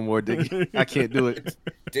do it no more, Diggy. I can't do it.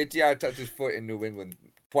 JTR touches foot in New England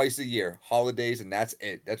twice a year, holidays, and that's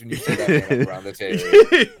it. That's when you say that man up around the table.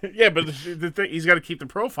 Yeah, but the thing, he's got to keep the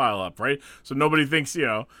profile up, right? So nobody thinks,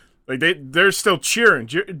 like they're still cheering.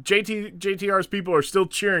 JTR's people are still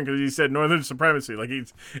cheering because he said Northern supremacy. Like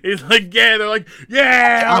he's like, yeah, they're like,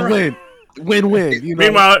 yeah, I win. Win.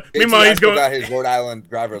 Meanwhile, he's got his Rhode Island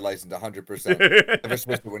driver license 100%. Never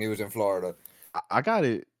switched it when he was in Florida. I got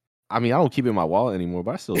it. I mean, I don't keep it in my wallet anymore,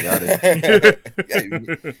 but I still got it. Yeah, you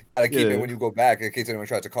gotta keep it when you go back in case anyone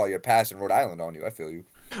tries to call your pass in Rhode Island on you. I feel you.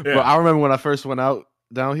 Yeah. But I remember when I first went out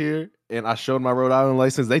down here and I showed my Rhode Island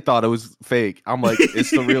license, they thought it was fake. I'm like,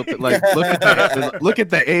 it's the real thing. Like, look at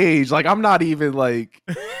the age. Like, I'm not even like,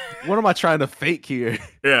 what am I trying to fake here?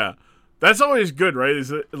 Yeah. That's always good, right?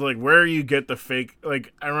 Is it like where you get the fake?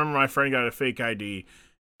 Like, I remember my friend got a fake ID,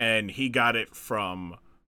 and he got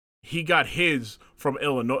his from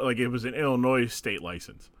Illinois, like it was an Illinois state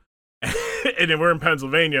license. And then we're in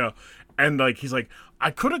Pennsylvania, and like he's like,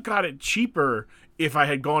 I could have got it cheaper if I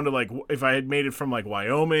had gone to if I had made it from like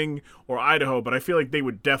Wyoming or Idaho, but I feel like they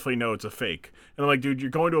would definitely know it's a fake. And I'm like, dude,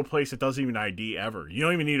 you're going to a place that doesn't even ID ever. You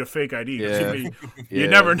don't even need a fake ID. Yeah. You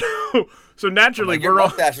never know. So naturally, your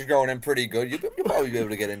mustache is growing in pretty good. You'll probably be able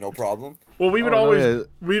to get in, no problem. Well, we'd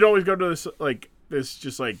always go to this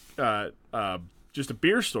just a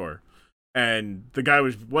beer store, and the guy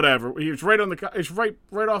was whatever. He was right on it's right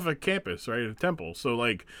off of campus, right at Temple. So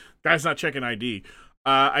like, guy's not checking ID.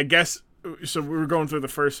 I guess. So we were going through the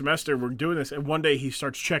first semester. We're doing this, and one day he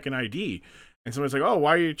starts checking ID, and someone's like, "Oh,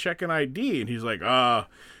 why are you checking ID?" And he's like,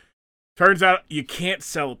 turns out you can't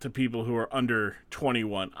sell it to people who are under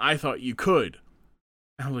 21. I thought you could."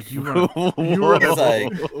 And I was like, I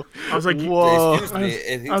was like, whoa. Excuse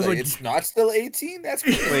me. I was like, it's not still 18? That's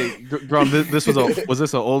crazy. Wait, Grum, was this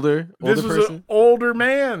an older this was person? an older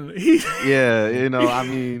man. Yeah, I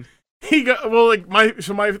mean, he got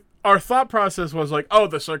our thought process was like, oh,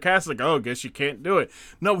 the sarcastic, oh, guess you can't do it.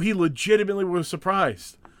 No, he legitimately was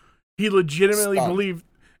surprised. He legitimately believed,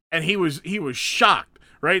 and he was shocked,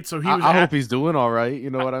 right? So I hope he's doing all right.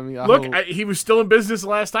 You know what I mean? He was still in business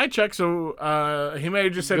last I checked, so he may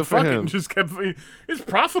have just said, fuck it, and just kept. It's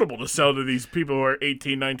profitable to sell to these people who are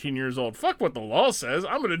 18, 19 years old. Fuck what the law says.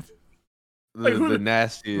 I'm going to.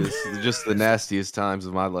 The nastiest times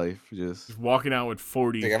of my life. Just walking out with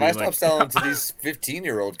 40. If I stop selling to these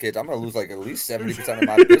 15-year-old kids, I'm gonna lose like at least 70% of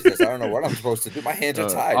my business. I don't know what I'm supposed to do. My hands are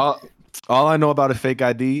tied. All I know about a fake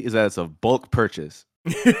ID is that it's a bulk purchase.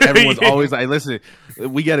 Everyone's always like, "Listen,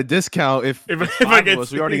 we get a discount if I get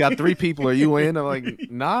us. We already got 3 people. Are you in?" I'm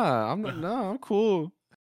like, "Nah, I'm cool."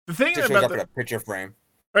 The thing just shows up in a picture frame.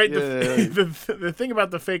 Right, yeah. The thing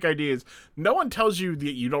about the fake ID is no one tells you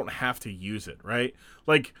that you don't have to use it, right?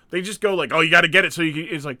 Like they just go like, "Oh, you got to get it," so you can.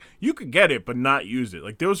 It's like you could get it but not use it.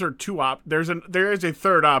 Like those are two there is a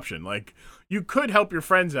third option. Like you could help your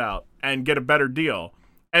friends out and get a better deal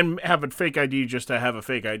and have a fake ID just to have a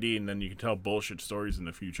fake ID, and then you can tell bullshit stories in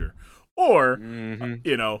the future. Or you'd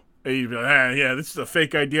be like, yeah, this is a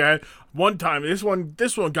fake ID. One time, this one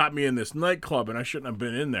got me in this nightclub, and I shouldn't have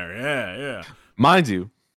been in there. Yeah. Mind you.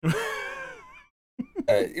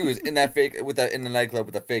 He was in that in the nightclub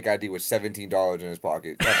with a fake ID with $17 in his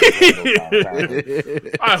pocket.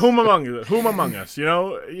 Whom among us?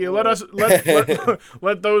 You let us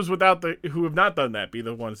let those who have not done that be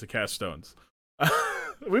the ones to cast stones.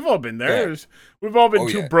 We've all been there. Yeah. We've all been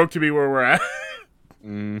too broke to be where we're at.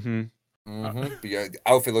 Your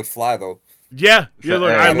outfit looks fly though. Yeah.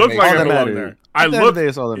 I look like I belong there.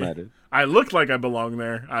 That's all that mattered. I looked like I belong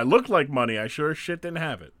there. I looked like money. I sure as shit didn't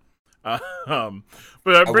have it. But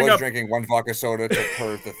I was drinking 1 vodka soda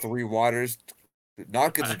for the 3 waters,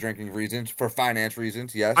 not because of drinking reasons, for finance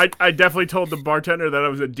reasons. Yes, I definitely told the bartender that I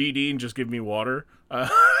was a DD and just give me water. Like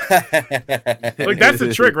that's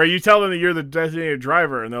the trick, right? You tell them that you're the designated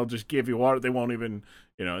driver, and they'll just give you water. They won't even,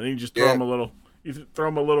 and then you just throw them a little. You throw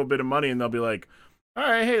them a little bit of money, and they'll be like, "All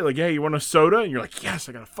right, hey, you want a soda?" And you're like, "Yes,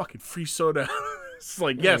 I got a fucking free soda." It's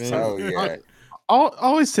like, yes. Oh yeah.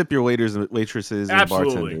 Always tip your waiters and waitresses and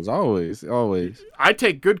bartenders. Always. I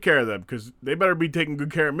take good care of them because they better be taking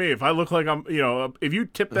good care of me. If I look like I'm, if you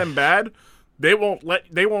tip them bad, they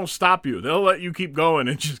won't stop you. They'll let you keep going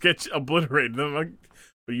and just get obliterated.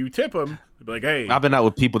 But you tip them, they'll be like, "Hey." I've been out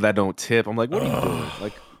with people that don't tip. I'm like, what are you doing?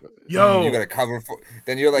 Like, yo, you got to cover for.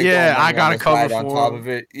 Then you're like, yeah, I got to cover for on top of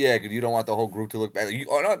it. Yeah, because you don't want the whole group to look bad.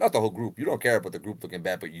 Not the whole group. You don't care about the group looking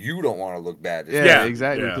bad, but you don't want to look bad. Yeah,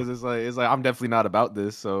 exactly. Because it's like I'm definitely not about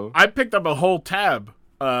this. So I picked up a whole tab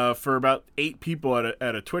for about 8 people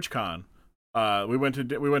at a TwitchCon. We went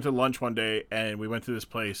to lunch one day, and we went to this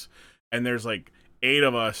place, and there's like 8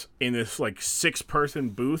 of us in this like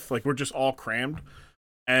 6-person booth. Like we're just all crammed.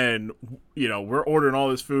 And, we're ordering all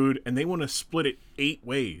this food, and they want to split it 8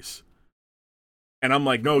 ways. And I'm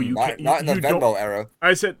like, no, you can't. Not in the Venmo era.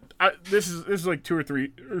 I said, this is like 2 or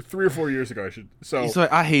 3 or 4 years ago. So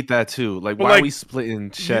I hate that too. Like, why are we splitting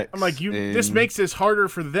checks? I'm like, this makes this harder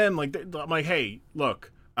for them. Like, I'm like, hey,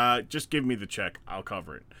 look, just give me the check. I'll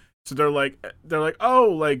cover it. So they're like, oh,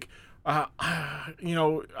 like, rather,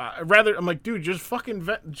 I'm like, dude, just fucking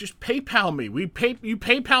just PayPal me. You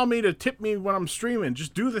PayPal me to tip me when I'm streaming.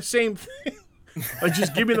 Just do the same thing. Like,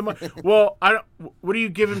 just give me the money. Well, what are you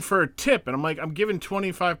giving for a tip? And I'm like, I'm giving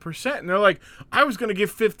 25%. And they're like, I was going to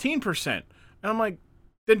give 15%. And I'm like,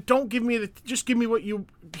 then don't give me just give me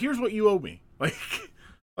here's what you owe me. Like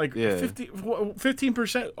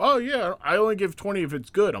 15%. Oh yeah, I only give 20 if it's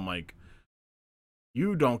good. I'm like,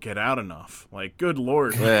 you don't get out enough. Like, good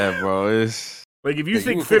lord. Yeah, bro, it's Like, if you So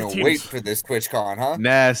think you couldn't 15 wait for this TwitchCon, huh?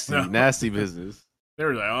 nasty business. They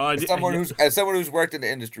were like, oh, As someone who's worked in the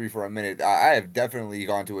industry for a minute, I have definitely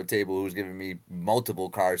gone to a table who's given me multiple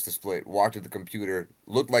cards to split, walked to the computer,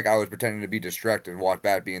 looked like I was pretending to be distracted, and walked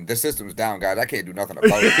back being, "This system's down, guys. I can't do nothing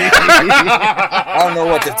about it. I don't know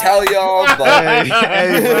what to tell y'all, but hey,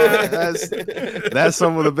 that's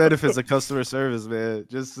some of the benefits of customer service, man.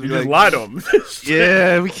 Just lie to them.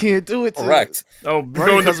 Yeah, we can't do it. Correct. Oh,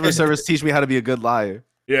 Running customer service teach me how to be a good liar.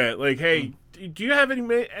 Yeah, like, hey, do you have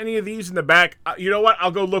any of these in the back? You know what?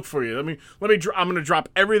 I'll go look for you. I'm gonna drop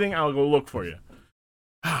everything. I'll go look for you.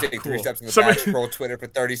 Take 3 steps in the Somebody- back, scroll Twitter for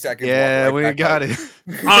 30 seconds. Yeah, walk we right back got out. it.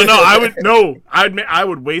 Oh no, I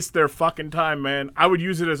would waste their fucking time, man. I would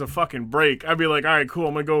use it as a fucking break. I'd be like, all right, cool,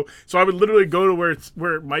 I'm gonna go. So I would literally go to where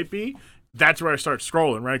it might be. That's where I start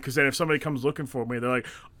scrolling, right? Because then if somebody comes looking for me, they're like,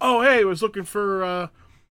 oh, hey, I was looking for.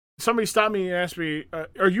 Somebody stopped me and asked me,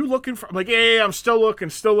 are you looking for? I'm like, yeah, I'm still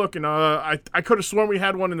looking. I could have sworn we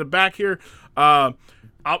had one in the back here. You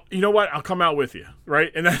know what? I'll come out with you,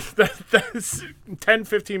 right? And that's 10,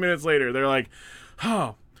 15 minutes later. They're like,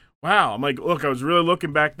 oh, wow. I'm like, look, I was really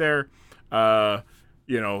looking back there. What are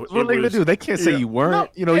they gonna do? They can't say you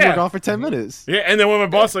weren't. You were gone for 10 minutes. Yeah, and then when my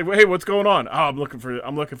boss like, well, hey, what's going on? Oh, I'm looking for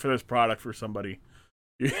this product for somebody.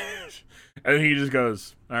 And he just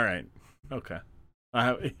goes, all right, okay.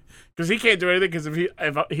 Because he can't do anything. Because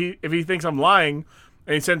if he thinks I'm lying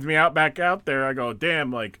and he sends me back out there, I go,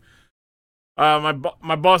 damn, like, my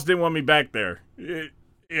boss didn't want me back there, and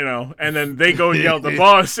then they go and yell at the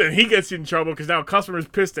boss, and he gets in trouble because now customers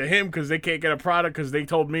pissed at him because they can't get a product because they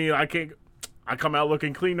told me I can't. I come out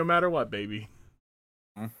looking clean no matter what, baby.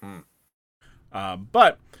 Mm-hmm.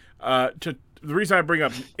 But the reason I bring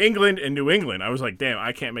up England and New England, I was like, damn,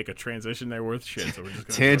 I can't make a transition there worth shit. So we're just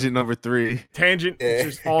gonna Tangent number 3. Tangent,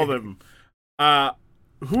 it's just all of them.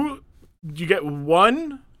 Who you get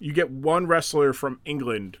one? You get one wrestler from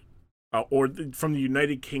England, or from the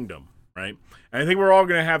United Kingdom, right? And I think we're all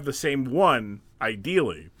gonna have the same one,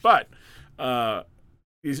 ideally. But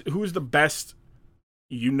who's the best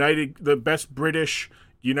British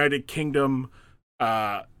United Kingdom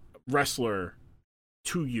wrestler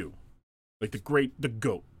to you? Like the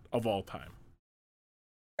GOAT of all time.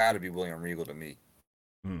 Gotta be William Regal to me.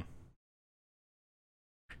 That's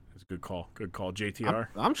a good call. Good call, JTR.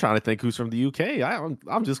 I'm trying to think who's from the UK.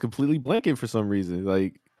 I'm just completely blanking for some reason.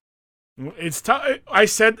 Like, it's tough. I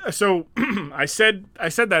said so. I said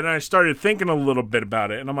that, and I started thinking a little bit about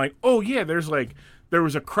it, and I'm like, oh yeah, there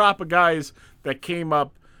was a crop of guys that came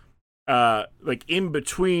up, like in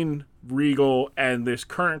between Regal and this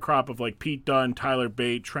current crop of like Pete Dunne, Tyler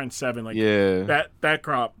Bate, Trent Seven, like that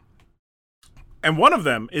crop. And one of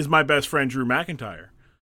them is my best friend Drew McIntyre.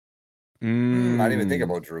 I didn't even think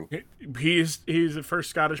about Drew. He's the first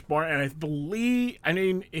Scottish born, and I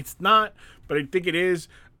mean it's not, but I think it is.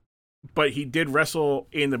 But he did wrestle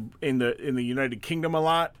in the United Kingdom a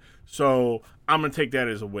lot, so I'm gonna take that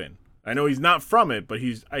as a win. I know he's not from it, but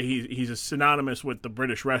he's a synonymous with the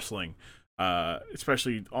British wrestling,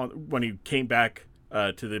 especially when he came back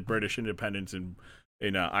to the British independence in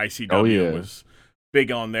ICW was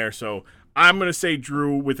big on there. So I'm gonna say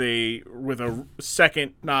Drew with a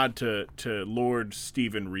second nod to Lord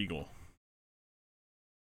Steven Regal.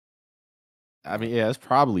 I mean, yeah, it's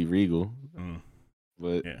probably Regal,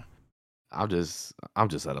 but yeah, I'm just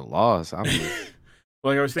at a loss.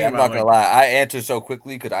 Like I was Yeah, thinking, I'm not gonna lie. I answered so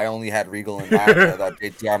quickly because I only had Regal in mind. I thought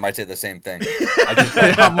JTR might say the same thing. I just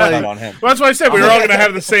I'm like, on him. Well, that's why I said we were all gonna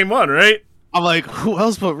have the same one, right? I'm like, who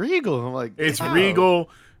else but Regal? I'm like, It's wow. Regal.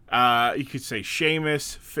 You could say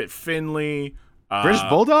Sheamus, Fit Finlay. British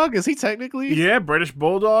Bulldog? Is he technically? Yeah, British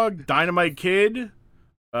Bulldog, Dynamite Kid.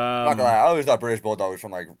 I'm not gonna lie. I always thought British Bulldog was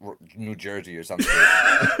from like New Jersey or something.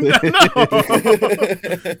 No,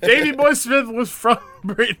 Davey Boy Smith was from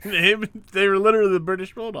Britain. They were literally the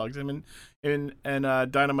British Bulldogs. Him and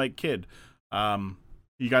Dynamite Kid.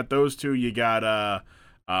 You got those two. You got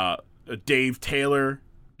Dave Taylor,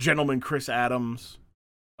 Gentleman Chris Adams,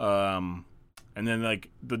 and then like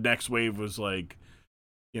the next wave was like,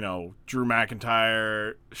 Drew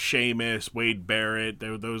McIntyre, Sheamus, Wade Barrett.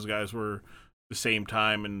 Those guys were the same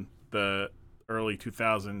time in the early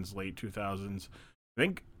 2000s, late 2000s.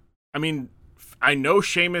 I know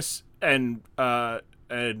Sheamus and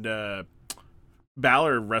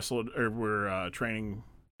Balor wrestled or were training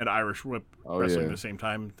at Irish Whip wrestling at the same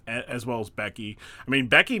time, as well as Becky. I mean,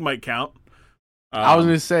 Becky might count. I was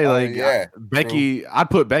gonna say Becky. True. I'd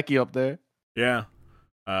put Becky up there. Yeah.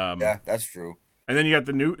 Yeah, that's true. And then you got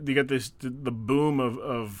the boom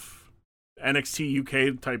of NXT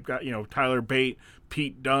UK type guy, Tyler Bate,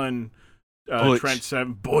 Pete Dunne, Trent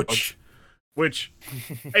Seven, Butch, which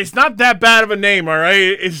it's not that bad of a name, all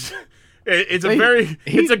right? It's a guttural.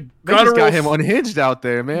 They just got him unhinged out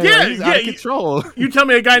there, man. Yeah, like, he's out of control. You tell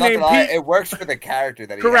me a guy named Pete. It works for the character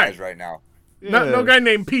that he has right now. Yeah. No guy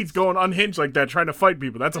named Pete's going unhinged like that trying to fight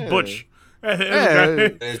people. That's a Butch.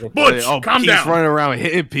 Butch, calm Pete's down. Running around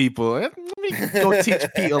hitting people. Let me go teach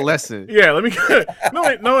Pete a lesson. Yeah, let me.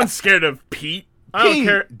 No one's scared of Pete. I don't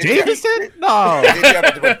care. Davidson? No. JTR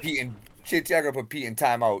going to put Pete in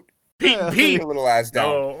timeout. Pete. A little ass down.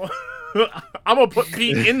 No. I'm gonna put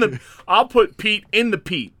Pete in the. I'll put Pete in the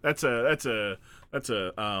Pete. That's a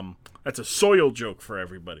soil joke for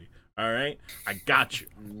everybody. All right, I got you.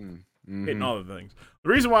 Hitting all the things. The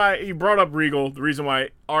reason why you brought up Regal, the reason why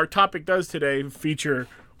our topic does today feature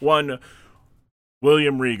one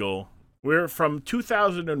William Regal. We're from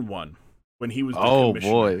 2001 when he was the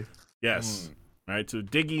commissioner. Boy. Yes. All right, so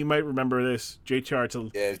Diggy, you might remember this.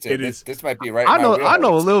 JTR, this might be right. I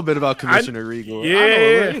know a little bit about Commissioner Regal.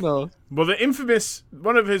 Yeah, Well,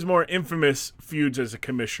 one of his more infamous feuds as a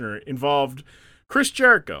commissioner involved Chris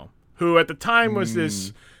Jericho, who at the time was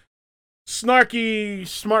this snarky,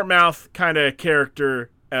 smart mouth kind of character.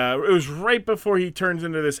 It was right before he turns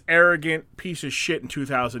into this arrogant piece of shit in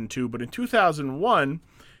 2002. But in 2001,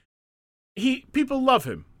 people love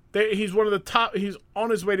him. He's one of the top. He's on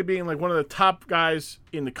his way to being like one of the top guys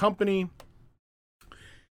in the company,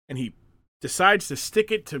 and he decides to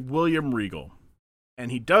stick it to William Regal,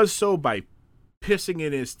 and he does so by pissing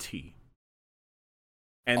in his tea,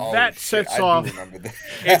 and that sets off.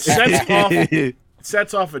 It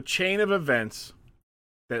sets off a chain of events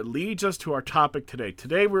that leads us to our topic today.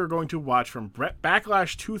 Today we're going to watch from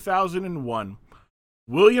Backlash 2001,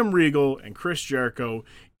 William Regal and Chris Jericho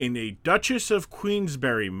in a Duchess of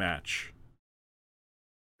Queensberry match.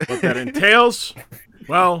 What that entails,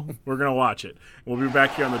 well, we're going to watch it. We'll be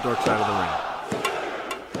back here on the Dork Side of the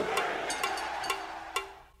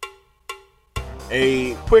Ring.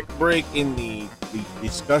 A quick break in the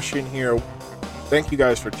discussion here. Thank you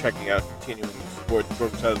guys for checking out, continuing to support the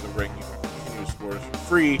Dork Side of the Ring. You can continue to support us for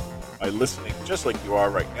free by listening just like you are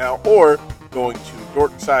right now, or going to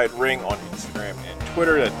Dorkside Ring on Instagram and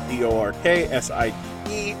Twitter. That's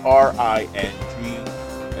DORKSIDERING,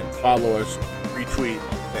 and follow us, retweet,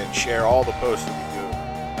 and share all the posts that we do.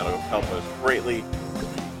 That'll help us greatly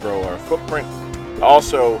grow our footprint.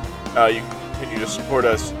 Also, you can continue to support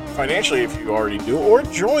us financially if you already do, or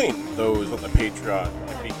join those on the Patreon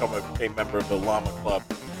and become a member of the Llama Club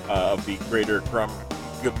of the Greater Grum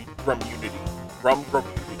Unity. Grum Unity.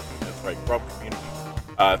 That's right, Grum Community.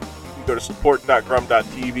 You can go to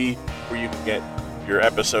support.grum.tv where you can get your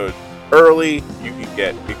episode early. You can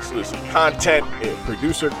get exclusive content,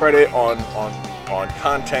 producer credit on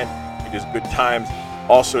content. It is good times.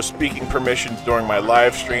 Also, speaking permissions during my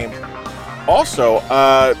live streams. Also,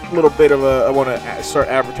 a little bit of I want to start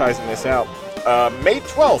advertising this out. May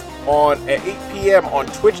 12th at 8 p.m. on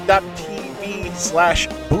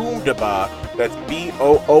twitch.tv/boomdabah. That's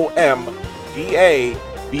BOOMDABAH.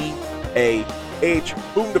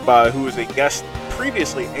 Boomdabah, who is a guest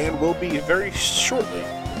previously and will be very shortly.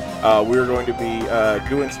 We're going to be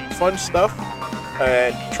doing some fun stuff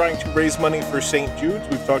and trying to raise money for St. Jude's.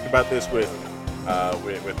 We've talked about this with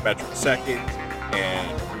Metric Seconds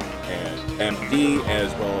and MD,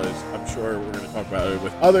 as well as I'm sure we're going to talk about it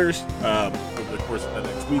with others over the course of the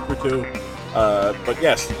next week or two. But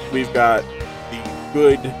yes, we've got the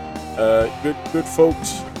good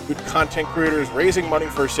folks, good content creators raising money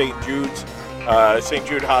for St. Jude's. St.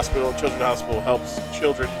 Jude Hospital, Children's Hospital, helps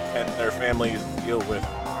children and their families deal with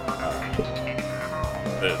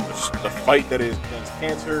the fight that is against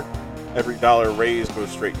cancer. Every dollar raised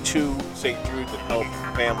goes straight to St. Jude's and help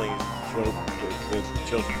families,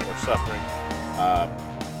 children who are suffering,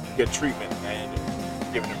 get treatment and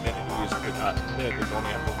given amenities. They don't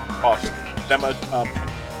have to cost them a penny.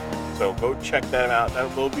 So go check that out.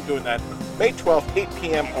 We'll be doing that May 12th, 8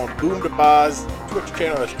 p.m. on Boomdabah's Twitch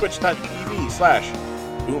channel. That's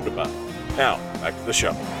twitch.tv/Boomdabah. Now, back to the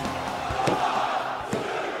show.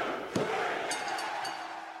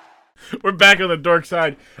 We're back on the dork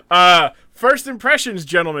side. First impressions,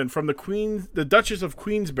 gentlemen, from the Duchess of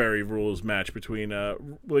Queensberry rules match between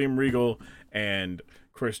William Regal and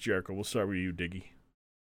Chris Jericho. We'll start with you, Diggy.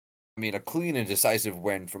 I mean, a clean and decisive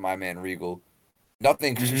win for my man Regal.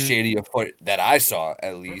 Nothing shady afoot that I saw,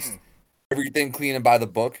 at least. Everything clean and by the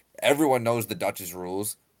book. Everyone knows the Duchess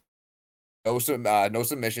rules. No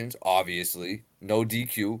submissions, obviously. No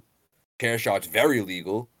DQ. Chair shots, very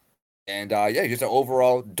legal. And, just an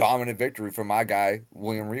overall dominant victory for my guy,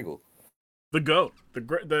 William Regal. The goat.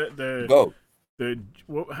 The Go.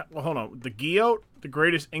 well, hold on. The Geote, the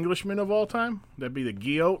greatest Englishman of all time. That'd be the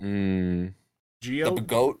Geote. The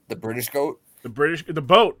goat, the British goat. The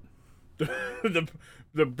boat. the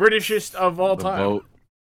Britishest of all time. Boat.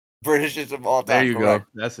 Britishest of all time. There you correct.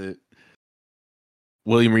 go. That's it.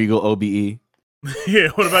 William Regal, OBE. Yeah.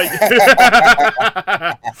 What about you?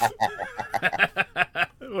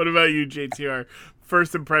 What about you, JTR?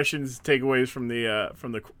 First impressions, takeaways from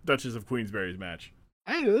the Duchess of Queensberry's match.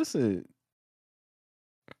 Hey, listen.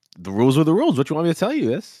 The rules are the rules. What you want me to tell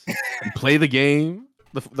you? You play the game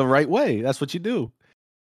the right way. That's what you do.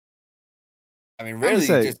 I mean, really,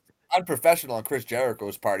 just unprofessional on Chris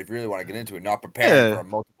Jericho's part if you really want to get into it, not preparing for a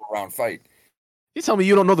multiple round fight. You tell me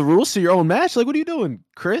you don't know the rules to your own match? Like, what are you doing,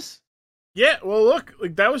 Chris? Yeah, well, look,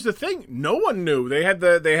 like that was the thing. No one knew. They had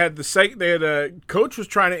a coach was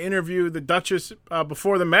trying to interview the Duchess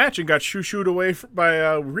before the match and got shooed away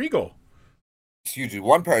by Regal. Excuse me,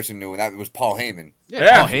 one person knew, and that was Paul Heyman.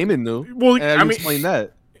 Yeah. Paul Heyman knew. Well, I mean, explain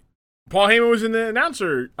that. Paul Heyman was in the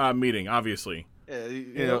announcer meeting, obviously. Yeah,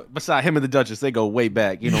 you know, beside him and the Duchess, they go way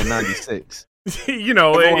back. 96.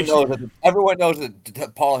 Everyone knows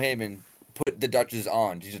that Paul Heyman put the Duchess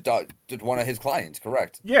on. She's one of his clients,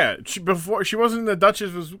 correct? Yeah, before she wasn't the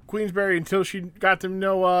Duchess was Queensberry until she got to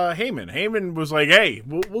know Heyman. Heyman was like, "Hey,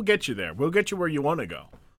 we'll get you there. We'll get you where you want to go."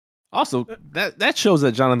 Also, that shows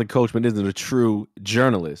that Jonathan Coachman isn't a true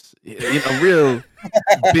journalist. A real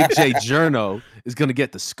Big J journo is gonna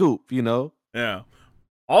get the scoop. Yeah.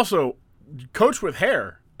 Also, coach with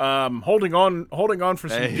hair, holding on for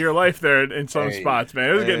some dear life there in some spots, man.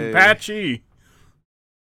 It was getting patchy.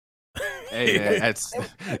 Hey, man, that's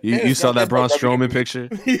you saw that Braun Strowman picture?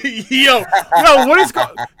 Yo, what is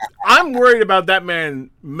going? I'm worried about that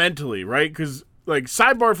man mentally, right? Because like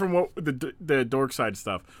sidebar from what the dork side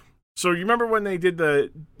stuff. So you remember when they did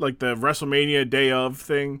the WrestleMania day of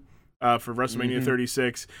thing for WrestleMania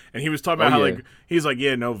 36, and he was talking about how he's like,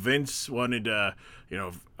 yeah, no, Vince wanted I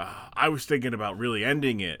was thinking about really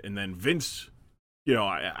ending it, and then Vince,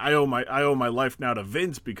 I owe my life now to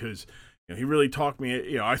Vince because he really talked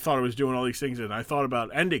me. I thought I was doing all these things, and I thought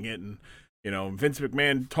about ending it, and Vince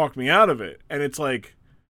McMahon talked me out of it, and it's like,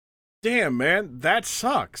 damn, man, that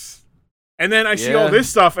sucks. And then I see all this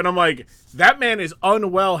stuff, and I'm like, that man is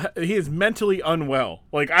unwell. He is mentally unwell.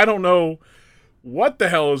 Like, I don't know what the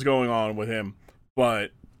hell is going on with him,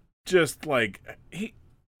 but just like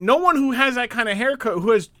no one who has that kind of haircut, who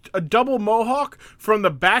has a double mohawk from the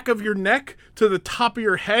back of your neck to the top of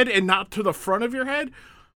your head and not to the front of your head,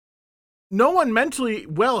 no one mentally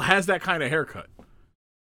well has that kind of haircut.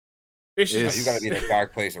 You got to be in a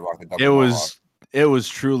dark place to rock the double mohawk. It was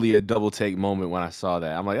truly a double take moment when I saw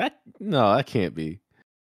that. I'm like, that can't be.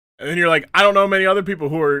 And then you're like, I don't know many other people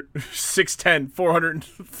who are 6'10",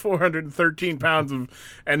 413 pounds and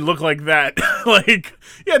look like that. Like,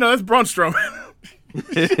 yeah, no, that's Braun Strowman.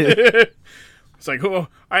 It's like,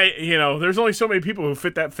 there's only so many people who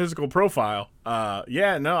fit that physical profile. And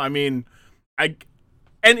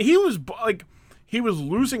he was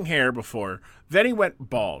losing hair before, then he went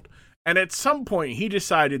bald. And at some point he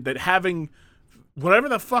decided that having whatever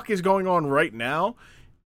the fuck is going on right now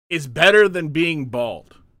is better than being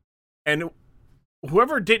bald. And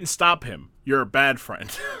whoever didn't stop him, you're a bad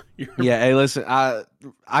friend. Hey, listen, I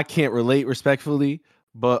can't relate respectfully,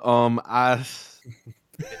 but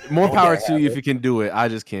more power to you if you can do it. I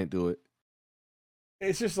just can't do it.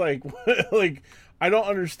 It's just like I don't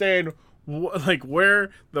understand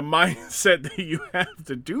where the mindset that you have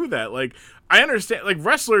to do that. Like, I understand, like,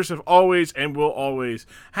 wrestlers have always and will always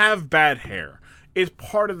have bad hair. It's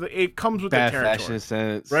part of it comes with bad the territory. Fashion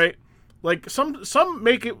sense, right? Like some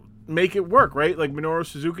make it work, right? Like Minoru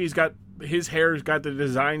Suzuki's got his hair's got the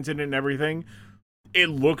designs in it and everything. It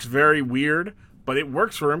looks very weird, but it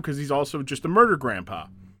works for him because he's also just a murder grandpa.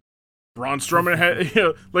 Braun Strowman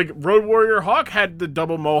had, like Road Warrior Hawk had the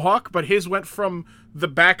double mohawk, but his went from the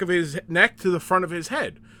back of his neck to the front of his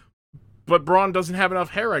head. But Braun doesn't have enough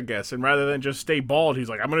hair, I guess, and rather than just stay bald, he's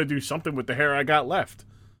like, I'm going to do something with the hair I got left.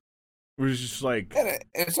 It was just like... And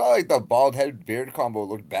it's not like the bald head beard combo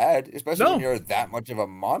looked bad, especially when you're that much of a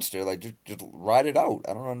monster. Like, just ride it out.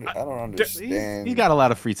 I don't understand. He got a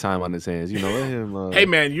lot of free time on his hands. Let him... Hey,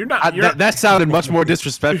 man, you're not... That sounded much more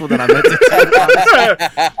disrespectful than I meant to say.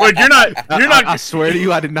 Like, you're not... I swear to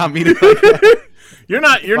you, I did not mean it like that. You're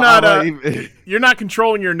not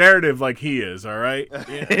controlling your narrative like he is, all right?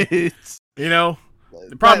 The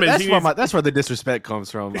problem is that's where the disrespect comes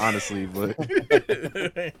from, honestly. But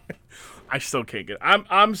I still can't get.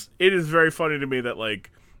 It is very funny to me that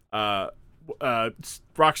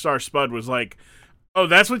Rockstar Spud was like, Oh,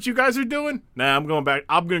 that's what you guys are doing? Nah, I'm going back.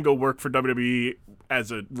 I'm gonna go work for WWE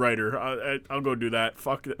as a writer. I'll go do that.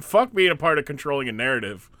 Fuck being a part of controlling a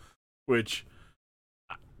narrative, which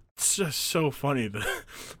it's just so funny.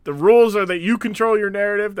 The rules are that you control your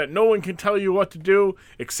narrative, that no one can tell you what to do,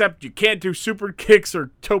 except you can't do super kicks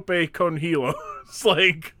or tope con hilo. It's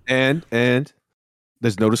like and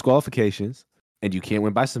there's no disqualifications, and you can't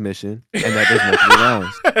win by submission, and that there's multiple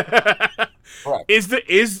rounds. Right.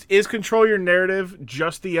 Is control your narrative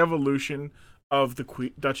just the evolution of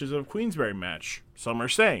the Duchess of Queensberry match? Some are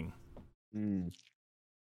saying.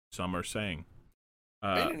 Some are saying.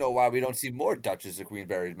 I don't know why we don't see more Duchess of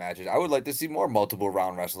Queensberry matches. I would like to see more multiple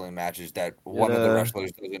round wrestling matches that one of the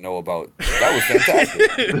wrestlers doesn't know about. That was fantastic.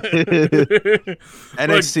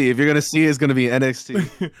 NXT, if you're gonna see it, it's gonna be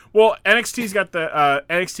NXT. Well, NXT's got the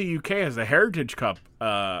NXT UK has the Heritage Cup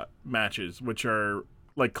matches, which are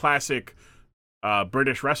like classic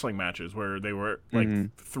British wrestling matches where they were like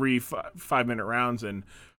 3-5 minute rounds, and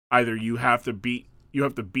either you have to beat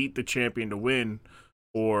the champion to win,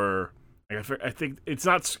 or I think it's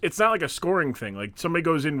not like a scoring thing. Like somebody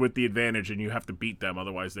goes in with the advantage and you have to beat them,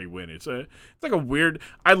 otherwise they win. It's like a weird.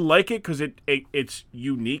 I like it because it's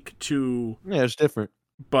unique to. Yeah, it's different.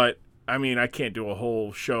 But I mean, I can't do a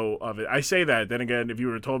whole show of it. I say that. Then again, if you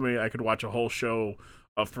would have told me I could watch a whole show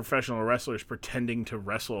of professional wrestlers pretending to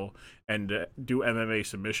wrestle and do MMA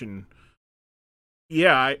submission.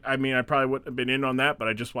 Yeah, I mean, I probably wouldn't have been in on that, but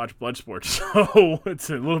I just watched Bloodsport, so it's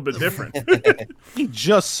a little bit different. He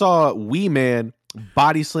just saw Wee Man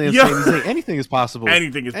body slam Sami Zayn. Anything is possible.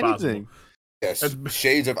 Anything is possible. Yes,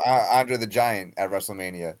 shades of Andre the Giant at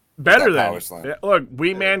WrestleMania. Better than look,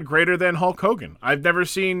 Wee Man greater than Hulk Hogan. I've never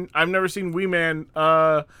seen Wee Man,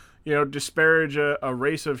 disparage a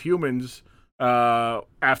race of humans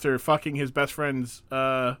after fucking his best friend's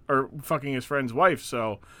or fucking his friend's wife.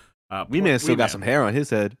 So. Wee Man still got some hair on his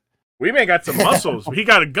head. Wee Man got some muscles. He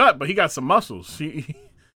got a gut, but he got some muscles. Wee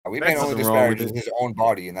Man only disparages his own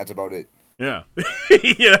body, and that's about it. Yeah.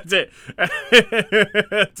 Yeah, that's it.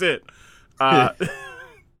 That's it. That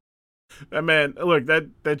man, look,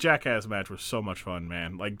 that Jackass match was so much fun,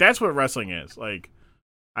 man. Like, that's what wrestling is. Like,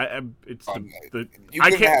 it's you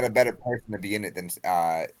couldn't have had a better person to be in it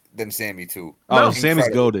than Sammy too. Oh, no, Sammy's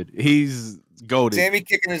goated. He's goated. Sammy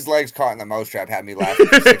kicking his legs caught in the mousetrap had me laughing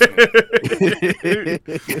for 6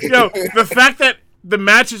 minutes. Yo, the fact that the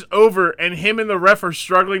match is over and him and the ref are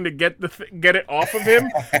struggling to get it off of him,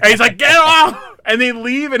 and he's like, "Get off!" and they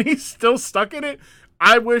leave, and he's still stuck in it.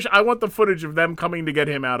 I want the footage of them coming to get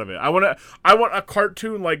him out of it. I want a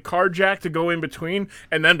cartoon like Carjack to go in between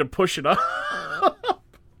and then to push it up.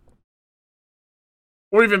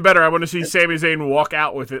 Or even better, I want to see Sami Zayn walk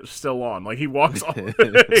out with it still on. Like, he walks on.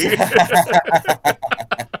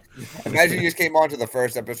 Imagine you just came on to the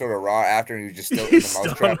first episode of Raw after and you just still in the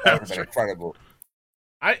mousetrap. That would have been incredible.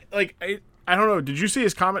 I don't know. Did you see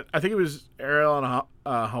his comment? I think it was Ariel and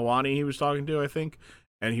Hawani he was talking to, I think.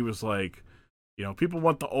 And he was like, people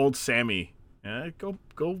want the old Sammy. Go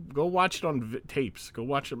watch it on tapes. Go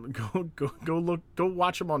watch him. Go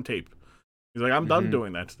watch him on tape. He's like, I'm done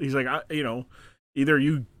doing that. He's like, either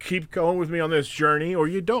you keep going with me on this journey or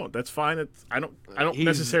you don't. That's fine. I don't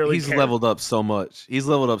necessarily He's care. leveled up so much. He's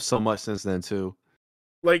leveled up so much since then too.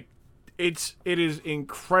 Like, it is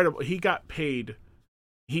incredible. He got paid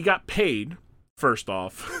first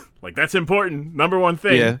off. Like, that's important. Number one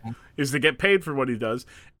thing is to get paid for what he does.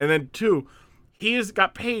 And then two, he has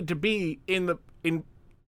got paid to be in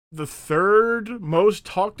the third most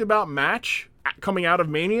talked about match coming out of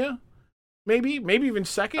Mania. Maybe even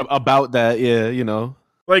second. About that, yeah,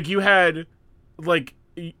 Like you had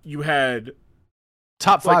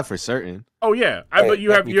top five for certain. Oh yeah, but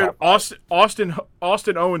you have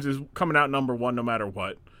Austin Owens is coming out number one no matter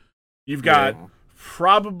what. You've got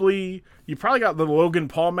probably got the Logan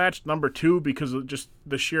Paul match number two because of just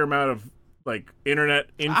the sheer amount of like internet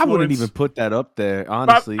influence. I wouldn't even put that up there,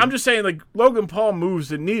 honestly. But I'm just saying, like, Logan Paul moves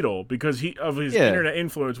the needle because of his internet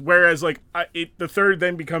influence. Whereas, like, the third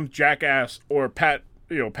then becomes Jackass or Pat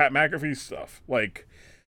McAfee stuff. Like,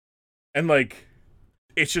 and like,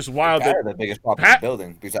 it's just wild. Pat the biggest pop in the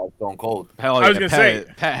building besides Stone Cold. Hell, I was gonna say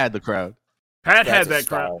Pat had the crowd. Pat had that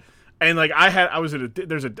crowd, and like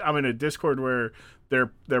I'm in a Discord where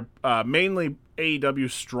they're mainly AEW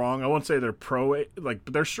strong. I won't say they're pro, like,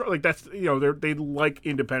 but they're strong. Like, that's, they like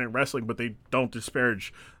independent wrestling, but they don't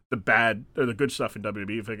disparage the bad or the good stuff in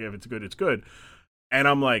WWE. If it's good, it's good. And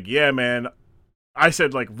I'm like, yeah, man. I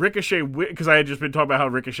said, like, Ricochet, because I had just been talking about how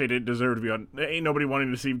Ricochet didn't deserve to be on. Ain't nobody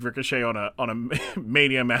wanting to see Ricochet on a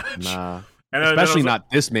Mania match. Nah. And especially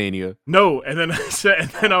not this Mania. No, and then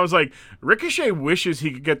I was like, Ricochet wishes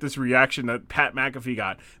he could get this reaction that Pat McAfee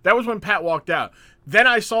got. That was when Pat walked out. Then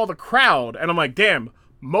I saw the crowd, and I'm like, damn,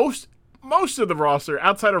 most of the roster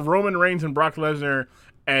outside of Roman Reigns and Brock Lesnar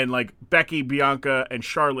and like Becky, Bianca, and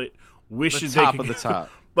Charlotte wishes they could the top.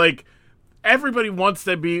 Like everybody wants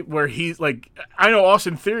to be where he's like. I know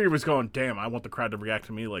Austin Theory was going, damn, I want the crowd to react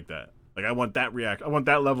to me like that. Like I want that I want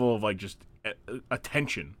that level of like just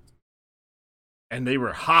attention. And they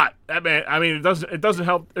were hot. That man. I mean, it doesn't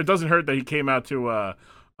help. It doesn't hurt that he came out to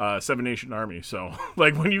Seven Nation Army. So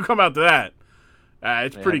like when you come out to that,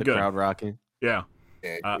 it's pretty good. Crowd rocking. Yeah.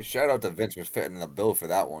 Shout out to Vince for fitting the bill for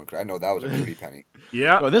that one, because I know that was a pretty penny.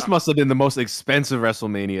 Yeah. Well, this must have been the most expensive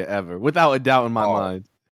WrestleMania ever, without a doubt in my mind.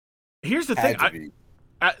 Here's the thing.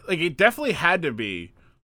 Like it definitely had to be,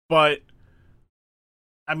 but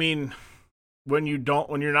I mean, when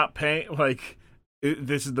you're not paying, like.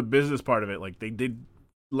 This is the business part of it. Like they did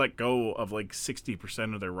let go of like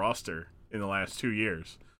 60% of their roster in the last 2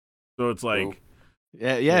 years, so it's like,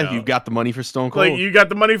 you got the money for Stone Cold. Like you got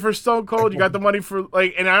the money for Stone Cold, you got the money for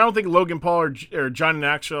like, and I don't think Logan Paul or Johnny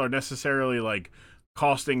Knoxville are necessarily like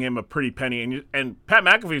costing him a pretty penny, and Pat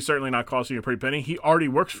McAfee is certainly not costing you a pretty penny. He already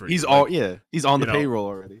works for you. He's he's on the payroll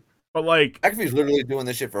already. But like, McAfee's literally doing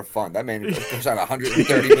this shit for fun. That man signed a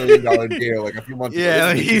 $130 million deal like a few months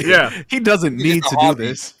ago. He doesn't need to do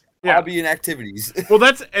this. Hobby and activities. Well,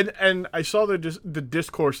 that's and I saw the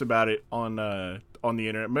discourse about it on the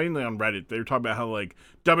internet, mainly on Reddit. They were talking about how like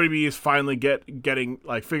WWE is finally getting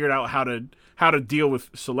like figured out how to deal with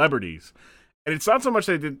celebrities, and it's not so much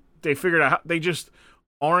that they figured out they just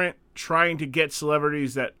aren't trying to get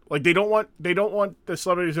celebrities that like they don't want the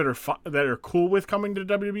celebrities that are cool with coming to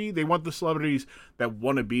WWE. They want the celebrities that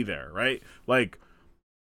want to be there, right? Like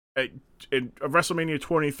in WrestleMania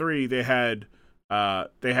 23, they had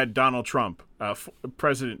Donald Trump,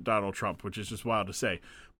 President Donald Trump, which is just wild to say,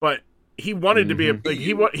 but he wanted to be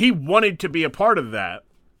he wanted to be a part of that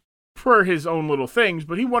for his own little things,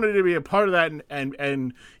 but he wanted to be a part of that,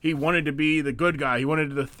 and he wanted to be the good guy. He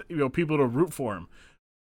wanted people to root for him.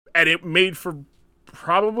 And it made for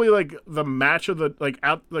probably like the match of the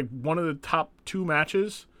one of the top 2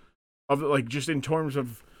 matches of like just in terms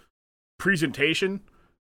of presentation,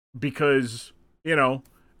 because Vince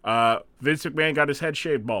McMahon got his head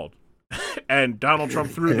shaved bald, and Donald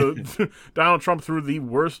Trump threw the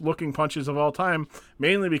worst looking punches of all time,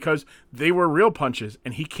 mainly because they were real punches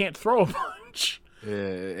and he can't throw a punch.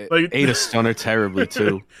 Yeah, ate a stunner terribly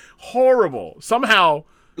too. Horrible. Somehow.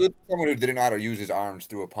 Someone who didn't know how to use his arms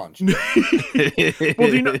threw a punch. Well,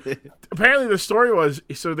 apparently the story was,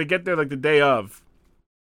 so they get there like the day of,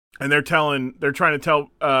 and they're trying to tell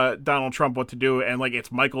Donald Trump what to do, and like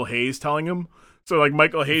it's Michael Hayes telling him. So like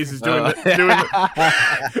Michael Hayes is Michael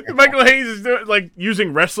Hayes is doing like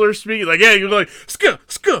using wrestler speak, like you're like ska,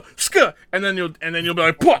 and then you'll be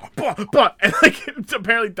like bah, bah, bah. And like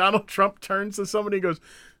apparently Donald Trump turns to somebody and goes,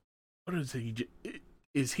 "What is he?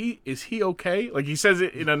 Is he okay?" Like he says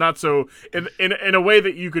it in a not so in a way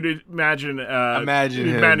that you could imagine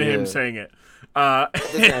him saying it.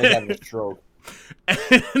 This man's having a stroke.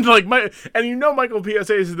 And like Michael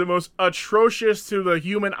PSA is the most atrocious to the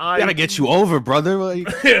human eye. Gotta get you over, brother. Like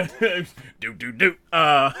do.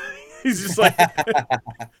 He's just like, he's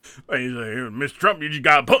like, Mr. Trump, you just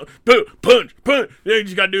gotta punch. You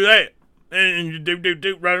just gotta do that, and you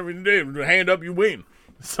do right over the hand up, you win.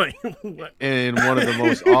 It's like, in one of the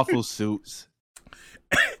most awful suits.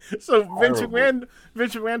 So Vince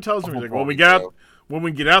McMahon tells him, he's like, when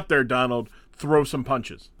we get out there, Donald, throw some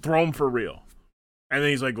punches, throw them for real. And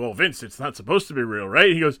then he's like, well, Vince, it's not supposed to be real,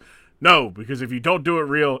 right? He goes, no, because if you don't do it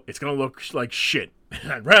real, it's gonna look like shit.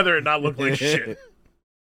 I'd rather it not look like shit.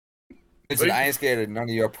 Listen, I ain't scared of none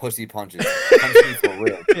of your pussy punches. Punch me for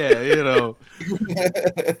real. Yeah,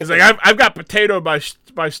 It's like, I've got Potato by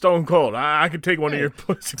Stone Cold. I could take one of your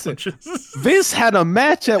pussy punches. Vince had a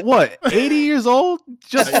match at what, 80 years old?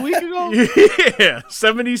 Just a week ago? Yeah,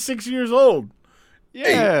 76 years old.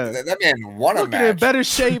 Yeah. Hey, that man won a match. In better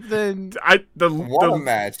shape than... won a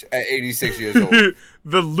match at 86 years old.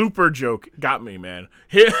 The Looper joke got me, man.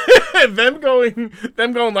 them going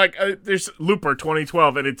like, there's Looper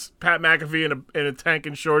 2012, and it's Pat McAfee in a tank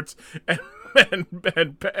and shorts, and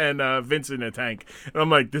Vince in a tank. And I'm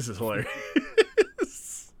like, this is hilarious.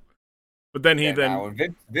 But then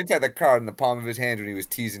when Vince had the card in the palm of his hand when he was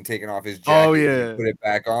teasing taking off his jacket. Oh yeah, put it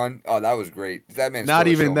back on. Oh, that was great. That man. Not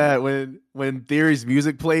even that. When Theory's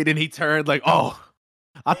music played and he turned like, oh,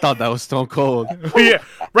 I thought that was Stone Cold. Yeah,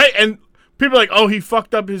 right. And people are like, oh, he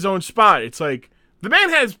fucked up his own spot. It's like the man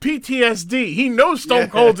has PTSD. He knows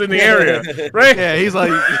Stone Cold's in the area, right? Yeah, he's like,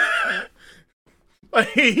 Like,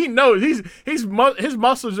 he knows his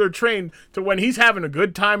muscles are trained to when he's having a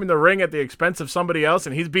good time in the ring at the expense of somebody else,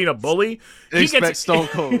 and he's being a bully. He gets Stone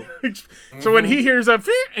Cold. So when he hears that, and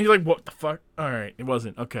he's like, "What the fuck?" All right, it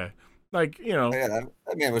wasn't okay. Like, Yeah, that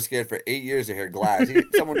man was scared for 8 years to hear glass.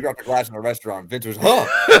 Someone dropped a glass in a restaurant. Vince was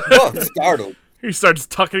startled. He starts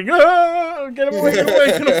tucking. Get him away! Get away!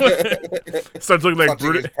 Get away! Starts looking like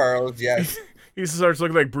Brutus. Pearls, yes. He starts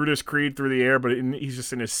looking like Brutus Creed through the air, but he's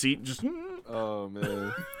just in his seat, just. Oh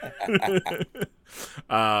man.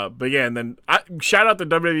 But yeah, and then shout out the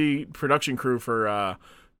WWE production crew for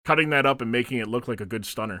cutting that up and making it look like a good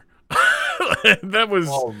stunner. That was.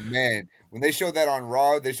 Oh man, when they showed that on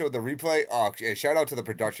Raw, they showed the replay. Oh, yeah, shout out to the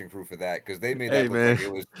production crew for that because they made that look like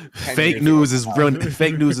it was. Fake news is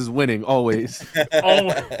fake news is winning always.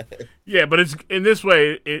 Yeah, but it's in this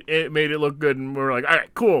way. It made it look good, and we're like, all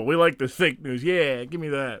right, cool. We like this fake news. Yeah, give me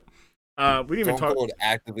that. We didn't even talk. Cold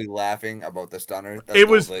actively laughing about the stunner. It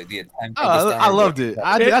was the attempt. I loved it.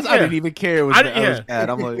 I didn't even care. It was bad.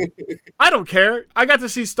 I'm like, I don't care. I got to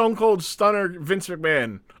see Stone Cold stunner Vince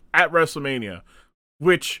McMahon at WrestleMania,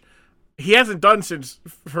 which he hasn't done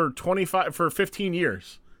for 15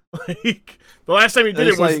 years. Like the last time he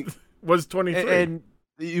did was 23. And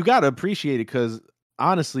you gotta appreciate it because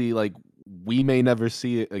honestly, like we may never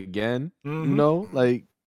see it again. Mm-hmm. You know, like.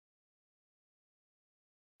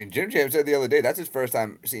 And Jim Jam said the other day that's his first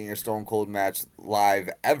time seeing a Stone Cold match live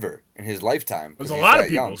ever in his lifetime. It's a lot of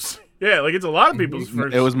people's. Yeah, like it's a lot of people's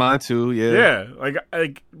first. It was mine too. Yeah. Yeah,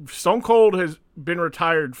 like Stone Cold has been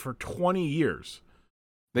retired for 20 years.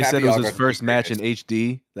 They said it was his first match in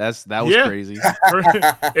HD. That was crazy.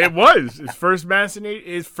 It was his first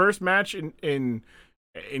match in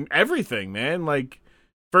everything, man. Like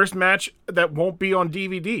first match that won't be on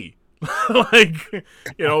DVD. Like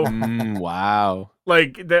wow.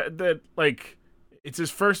 Like that like it's his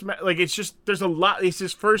first match. Like it's just there's a lot. It's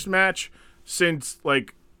his first match since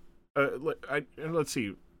like let's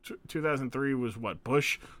see, 2003 was what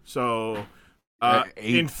Bush. So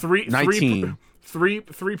in three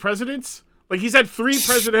presidents. Like he's had 3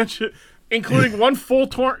 presidential, including one full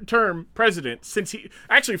term president since he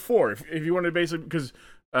actually 4 if you want to basically because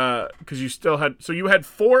you still had you had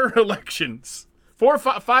 4 elections.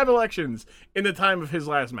 5 elections in the time of his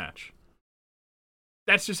last match.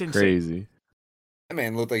 That's just insane. Crazy. That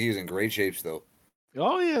man looked like he was in great shape still.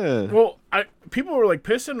 Oh yeah. Well, people were like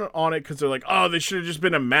pissing on it because they're like, "Oh, this should have just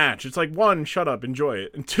been a match." It's like 1, shut up, enjoy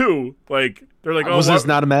it, and 2, like they're like, "Oh, was this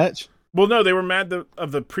not a match?" Well, no, they were mad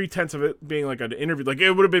of the pretense of it being like an interview. Like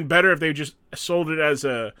it would have been better if they just sold it as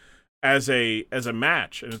a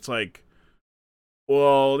match, and it's like,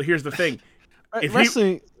 well, here's the thing.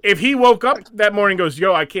 If he woke up that morning and goes,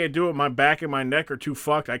 "Yo, I can't do it. My back and my neck are too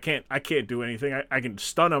fucked. I can't do anything. I can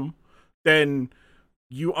stun him," then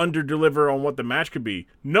you underdeliver on what the match could be.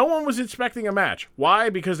 No one was expecting a match. Why?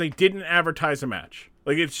 Because they didn't advertise a match.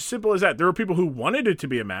 Like it's as simple as that. There were people who wanted it to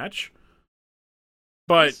be a match,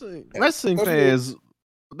 but wrestling fans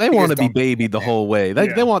they want to be babied the whole way.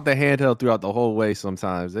 They want the handheld throughout the whole way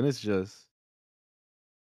sometimes, and it's just.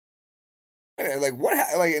 Like what?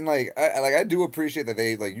 I do appreciate that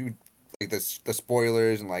they the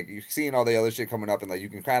spoilers and like you seeing all the other shit coming up and like you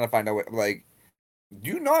can kind of find out what like.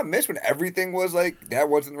 Do you not miss when everything was like that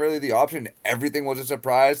wasn't really the option? Everything was a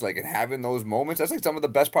surprise, like and having those moments. That's like some of the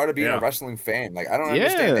best part of being a wrestling fan. Like I don't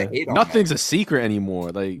understand the hate on nothing's that. A secret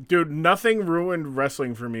anymore. Like dude, nothing ruined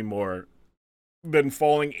wrestling for me more than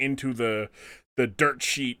falling into the dirt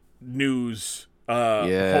sheet news.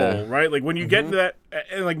 Hole, right? Like when you get into that,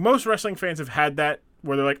 and like most wrestling fans have had that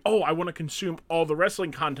where they're like, "Oh, I want to consume all the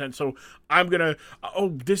wrestling content, so I'm gonna. Oh,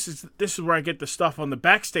 this is where I get the stuff on the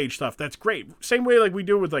backstage stuff. That's great." Same way like we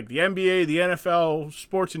do with like the NBA, the NFL,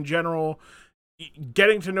 sports in general,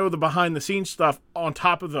 getting to know the behind the scenes stuff on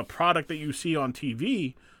top of the product that you see on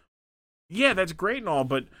TV. Yeah, that's great and all,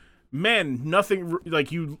 but man, nothing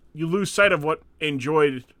like you lose sight of what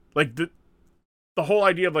enjoyed like the whole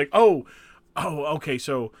idea of like okay,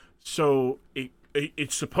 so it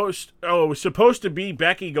was supposed to be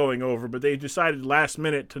Becky going over, but they decided last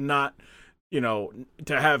minute to not, to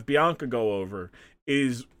have Bianca go over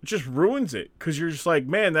is just ruins it because you're just like,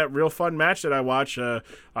 man, that real fun match that I watched. Now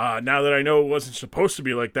that I know it wasn't supposed to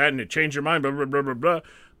be like that and it changed your mind, blah blah blah blah blah.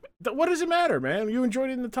 What does it matter, man? You enjoyed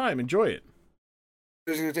it in the time. Enjoy it.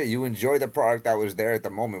 I was gonna say you enjoy the product that was there at the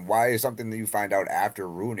moment. Why is something that you find out after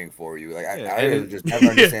ruining for you? Like I just never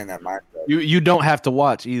understand that mindset. You don't have to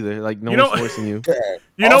watch either. Like no one's forcing you.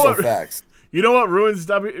 You know what? Facts. You know what ruins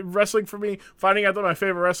wrestling for me? Finding out that my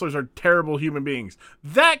favorite wrestlers are terrible human beings.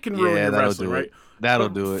 That can ruin your wrestling, right? That'll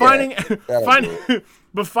do it.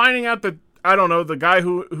 But finding out that I don't know, the guy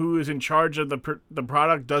who is in charge of the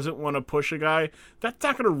product doesn't want to push a guy, that's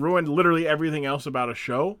not going to ruin literally everything else about a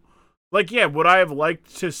show. Like, yeah, would I have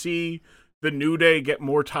liked to see the New Day get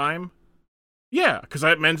more time? Yeah, because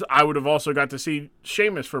that meant I would have also got to see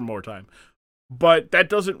Sheamus for more time. But that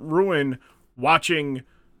doesn't ruin watching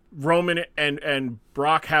Roman and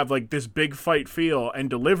Brock have like this big fight feel and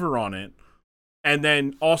deliver on it, and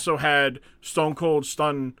then also had Stone Cold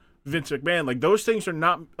stun Vince McMahon. Like, those things are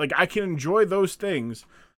not, like, I can enjoy those things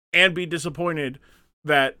and be disappointed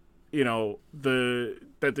that, you know, the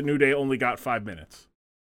New Day only got 5 minutes.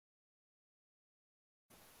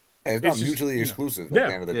 Yeah, it's not mutually exclusive at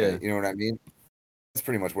the end of the day. You know what I mean? That's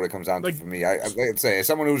pretty much what it comes down to for me. I'd say, as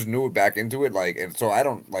someone who's new back into it, like, and so I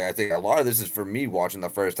don't, like, I think a lot of this is for me watching the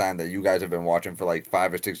first time that you guys have been watching for like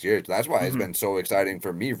 5 or 6 years. That's why it's been so exciting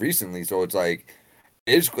for me recently. So it's like,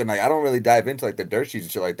 it's good. Like, I don't really dive into like the dirt sheets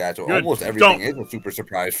and shit like that. So almost everything is a super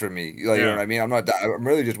surprise for me. Like, you know what I mean? I'm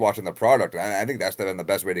really just watching the product. I think that's the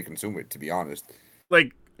best way to consume it, to be honest.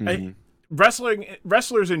 Like,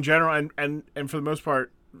 wrestlers in general, and for the most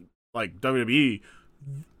part, like WWE,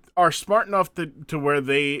 are smart enough to where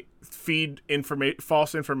they feed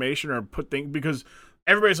false information or put things, because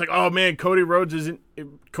everybody's like, oh man, Cody Rhodes isn't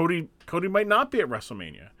Cody might not be at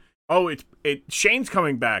WrestleMania. Oh, Shane's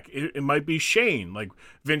coming back. It might be Shane, like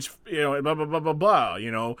Vince, you know, blah blah blah blah blah,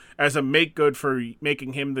 you know, as a make good for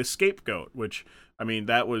making him the scapegoat, which, I mean,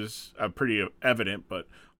 that was pretty evident, but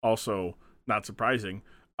also not surprising.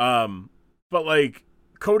 But like,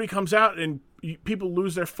 Cody comes out and people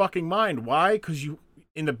lose their fucking mind. Why? Because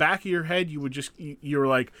in the back of your head, you're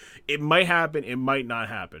like, it might happen, it might not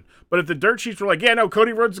happen. But if the dirt sheets were like, yeah, no,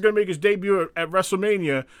 Cody Rhodes is going to make his debut at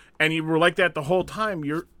WrestleMania, and you were like that the whole time,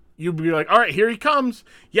 you'd be like, all right, here he comes.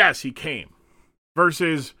 Yes, he came.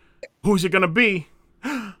 Versus, who's it going to be?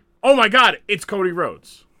 Oh my God, it's Cody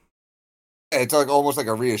Rhodes. It's like almost like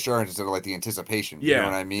a reassurance instead of like the anticipation. You know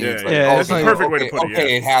what I mean? Yeah, it's like, that's the perfect way to put it.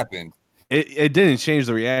 Okay, it happened. It didn't change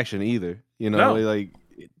the reaction either. You know, like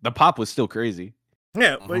the pop was still crazy.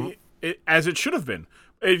 Yeah, like as it should have been.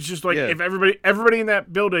 It's just like if everybody in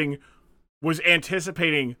that building was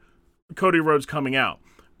anticipating Cody Rhodes coming out,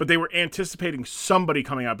 but they were anticipating somebody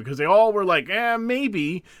coming out because they all were like,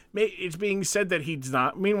 maybe it's being said that he's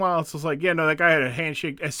not. Meanwhile, it's just like, yeah, no, that guy had a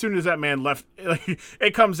handshake. As soon as that man left, like,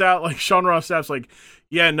 it comes out like Sean Ross Sapp's like,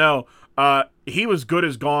 yeah, no, he was good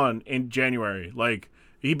as gone in January. Like,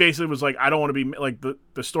 he basically was like, I don't want to be, like,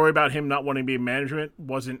 the story about him not wanting to be in management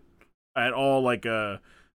wasn't at all like that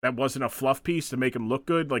wasn't a fluff piece to make him look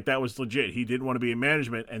good. Like, that was legit. He didn't want to be in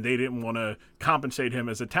management, and they didn't want to compensate him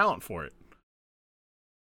as a talent for it.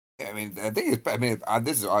 I mean,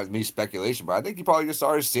 this is me speculation, but I think he probably just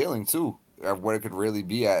saw his ceiling too of what it could really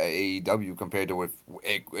be at AEW compared to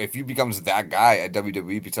if he becomes that guy at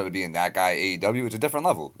WWE instead of being that guy at AEW. It's a different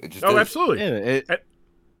level. It just absolutely. Yeah,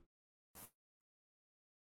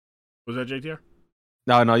 was that JTR?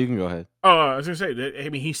 No, you can go ahead. Oh, I was gonna say. I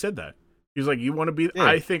mean, he said that. He's like, you want to be? Yeah.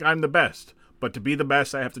 I think I'm the best, but to be the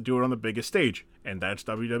best, I have to do it on the biggest stage, and that's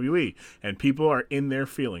WWE. And people are in their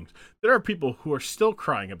feelings. There are people who are still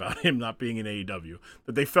crying about him not being in AEW,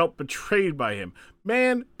 that they felt betrayed by him.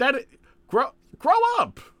 Man, grow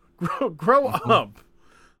up, grow up.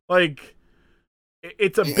 Like,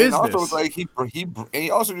 it's a business. And also, like, he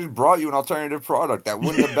also just brought you an alternative product that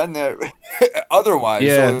wouldn't have been there otherwise.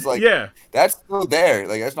 Yeah. So it's like, that's still there.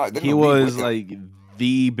 Like, that's not. He was like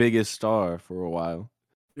the biggest star for a while.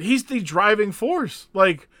 He's the driving force.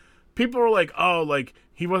 Like, people are like, oh, like,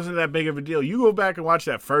 he wasn't that big of a deal. You go back and watch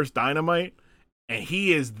that first Dynamite, and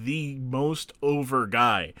he is the most over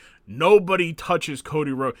guy. Nobody touches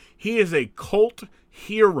Cody Rhodes. He is a cult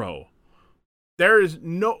hero. There is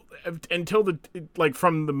no, until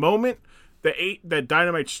from the moment that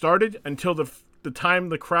Dynamite started until the time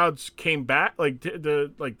the crowds came back,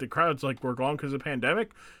 the crowds were gone because of the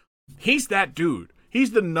pandemic. He's that dude.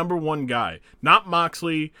 He's the number one guy. Not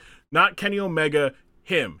Moxley, not Kenny Omega,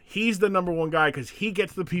 him. He's the number one guy because he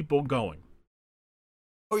gets the people going.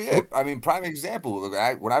 Oh, yeah. I mean, prime example.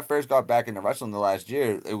 When I first got back into wrestling the last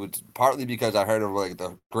year, it was partly because I heard of like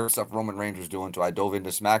the great stuff Roman Reigns was doing, so I dove into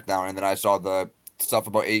SmackDown, and then I saw the stuff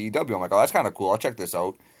about AEW. I'm like, oh, that's kind of cool. I'll check this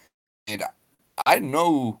out. And I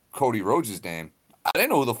know Cody Rhodes' name. I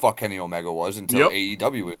didn't know who the fuck Kenny Omega was until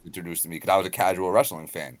AEW was introduced to me because I was a casual wrestling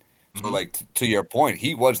fan. So, like, to your point,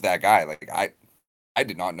 he was that guy. Like, I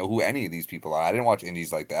did not know who any of these people are. I didn't watch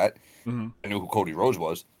indies like that. I knew who Cody Rhodes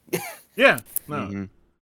was. Yeah. No.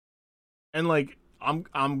 And like,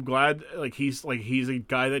 I'm glad he's a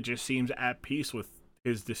guy that just seems at peace with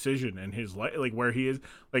his decision and his life, like where he is.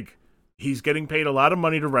 Like, he's getting paid a lot of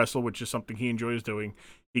money to wrestle, which is something he enjoys doing.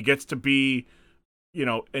 He gets to be,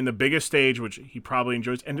 in the biggest stage, which he probably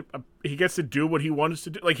enjoys, and he gets to do what he wants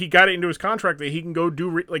to do. Like, he got it into his contract that he can go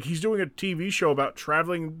do, he's doing a TV show about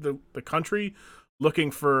traveling the country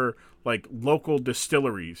looking for, like, local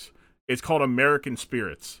distilleries. It's called American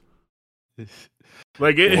Spirits.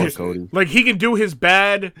 Like, he can do his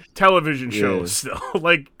bad television shows still.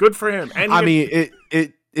 Like, good for him. And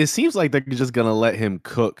it seems like they're just gonna let him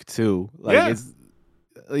cook too. Like, it's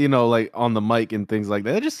like on the mic and things like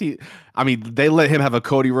that. They let him have a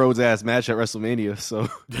Cody Rhodes ass match at WrestleMania. So,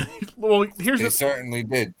 well, they certainly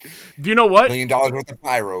did. Do you know what? $1 million worth of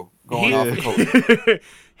pyro going off of Cody.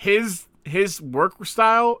 His work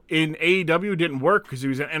style in AEW didn't work because he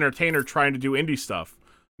was an entertainer trying to do indie stuff.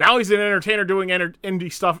 Now he's an entertainer doing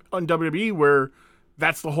indie stuff on WWE, where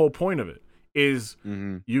that's the whole point of it. Is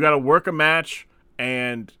you got to work a match.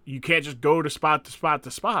 And you can't just go to spot to spot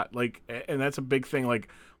to spot. Like, and that's a big thing. Like,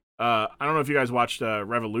 I don't know if you guys watched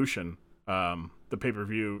Revolution, the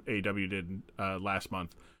pay-per-view AEW did last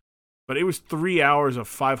month, but it was 3 hours of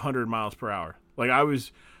 500 miles per hour. Like,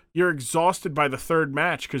 you're exhausted by the third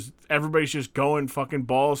match because everybody's just going fucking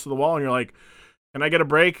balls to the wall, and you're like, can I get a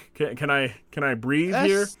break? Can I breathe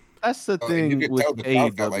here? That's the thing with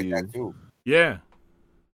AEW. Like that too. Yeah,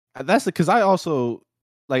 that's because I also.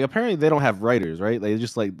 Like, apparently they don't have writers, right? They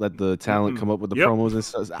just like let the talent come up with the promos and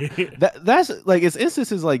stuff. That's like, it's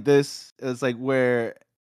instances like this. It's like where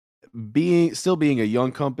still being a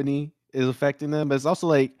young company is affecting them, but it's also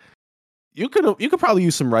like you could probably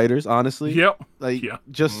use some writers, honestly. Yep. Like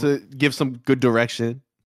just to give some good direction.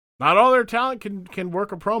 Not all their talent can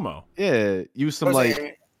work a promo. Yeah, use some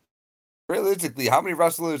realistically, how many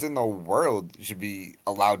wrestlers in the world should be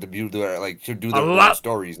allowed to do their own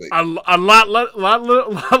stories? Like, a lot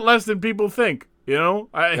less than people think. Like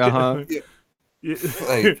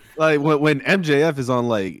when MJF is on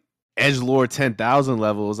like Edgelord 10,000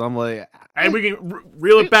 levels, I'm like, and we can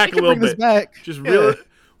reel it back a little bit. Just reel it.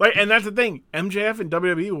 Like, and that's the thing. MJF and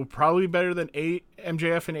WWE will probably be better than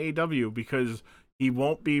MJF and AEW because he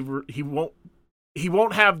won't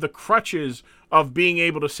have the crutches of being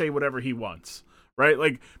able to say whatever he wants, right?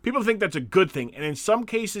 Like, people think that's a good thing, and in some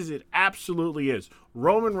cases it absolutely is.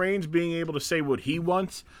 Roman Reigns being able to say what he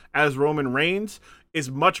wants as Roman Reigns is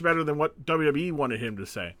much better than what WWE wanted him to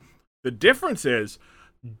say. The difference is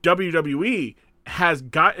WWE has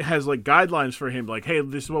like guidelines for him, like, hey,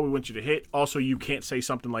 this is what we want you to hit. Also, you can't say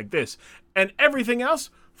something like this. And everything else,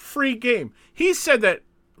 free game. He said that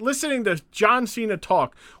listening to John Cena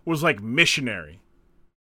talk was like missionary.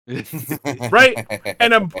 Right?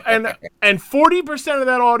 And 40% of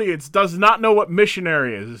that audience does not know what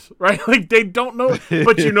missionary is, right? Like, they don't know.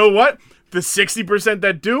 But you know what? The 60%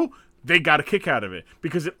 that do, they got a kick out of it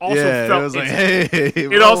because it also felt. It was like, hey,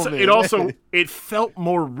 it felt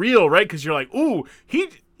more real, right? Because you're like, ooh,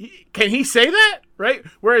 can he say that, right?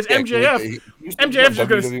 Whereas MJF just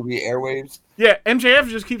goes WWE airwaves. Yeah, MJF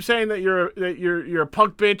just keeps saying that you're a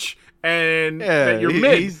punk bitch and that you're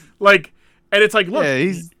mid. And it's like, look,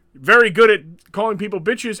 he's very good at calling people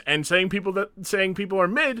bitches and saying people are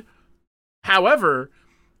mid. However,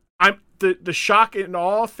 the shock in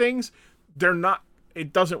all things, they're not.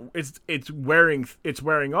 It doesn't. It's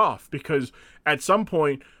wearing off because at some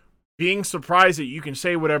point, being surprised that you can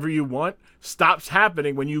say whatever you want stops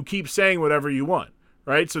happening when you keep saying whatever you want.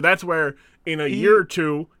 Right. So that's where in a year or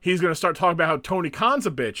two he's going to start talking about how Tony Khan's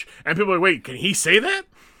a bitch, and people are like, wait, can he say that?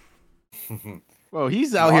 Bro,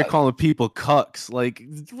 he's out here calling people cucks. Like,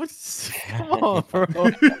 come on, bro.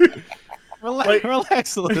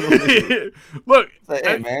 Relax a little bit. Look,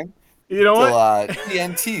 hey, man. You know what?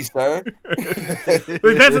 TNT, sir.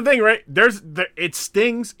 Like, that's the thing, right? It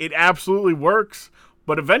stings. It absolutely works.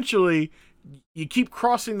 But eventually, you keep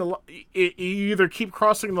crossing the line. You either keep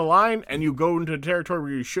crossing the line and you go into a territory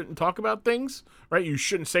where you shouldn't talk about things, right? You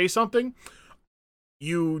shouldn't say something.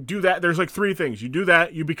 You do that. There's like three things. You do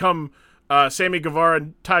that. You become Sammy Guevara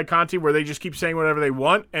and Ty Conti, where they just keep saying whatever they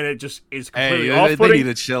want, and it just is completely off-putting. They need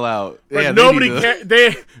to chill out. Like,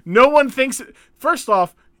 no one thinks. First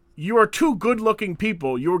off, you are two good-looking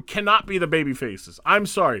people. You cannot be the baby faces. I'm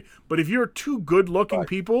sorry, but if you're two good-looking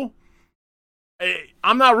people,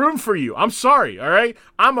 I'm not rooting for you. I'm sorry. All right,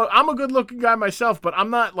 I'm a good-looking guy myself, but I'm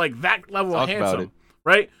not like that level of handsome,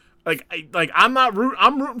 right? I'm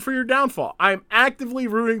rooting for your downfall. I'm actively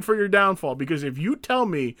rooting for your downfall because if you tell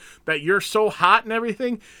me that you're so hot and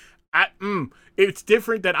everything, it's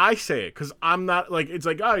different that I say it because I'm not like, it's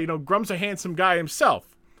like, oh, Grum's a handsome guy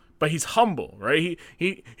himself, but he's humble, right?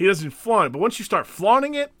 He doesn't flaunt it. But once you start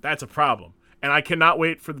flaunting it, that's a problem. And I cannot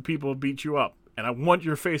wait for the people to beat you up. And I want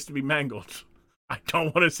your face to be mangled. I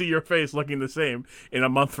don't want to see your face looking the same in a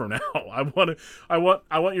month from now. I want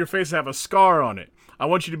your face to have a scar on it. I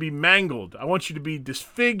want you to be mangled. I want you to be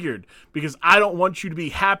disfigured because I don't want you to be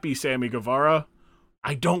happy, Sammy Guevara.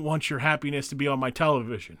 I don't want your happiness to be on my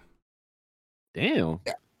television. Damn.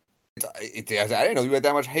 I didn't know you had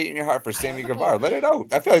that much hate in your heart for Sammy Guevara. Let it out.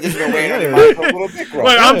 I feel like this has been weighing on your mind for a little bit, bro.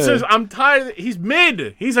 Look, I'm tired. He's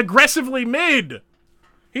mid. He's aggressively mid.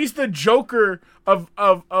 He's the Joker of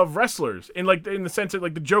wrestlers in the sense that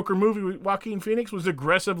like the Joker movie with Joaquin Phoenix was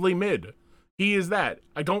aggressively mid. He is that.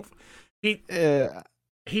 He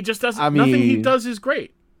just doesn't. Nothing he does is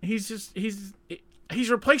great. He's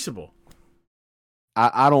replaceable.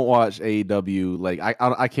 I don't watch AEW. Like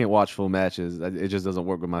I can't watch full matches. It just doesn't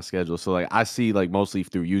work with my schedule. So like I see like mostly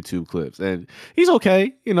through YouTube clips, and he's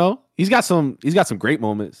okay. You know, he's got some great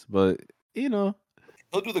moments, but you know,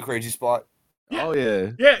 he'll do the crazy spot. Yeah. Oh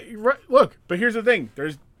yeah, yeah. Right. Look, but here's the thing: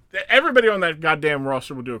 everybody on that goddamn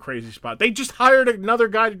roster will do a crazy spot. They just hired another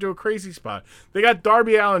guy to do a crazy spot. They got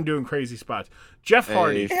Darby Allin doing crazy spots. Jeff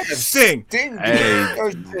Hardy, Sting. I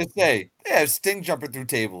was gonna say, they have Sting jumping through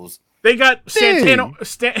tables. They got Sting.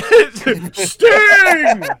 Sting.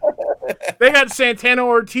 They got Santana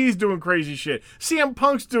Ortiz doing crazy shit. CM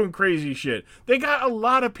Punk's doing crazy shit. They got a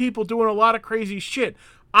lot of people doing a lot of crazy shit.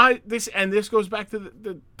 This goes back to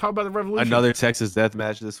the talk about the Revolution. Another Texas death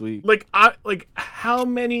match this week. How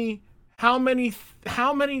many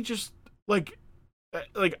just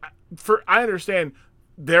I understand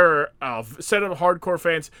there are a set of hardcore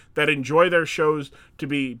fans that enjoy their shows to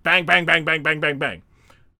be bang bang bang bang bang bang bang.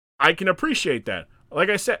 I can appreciate that.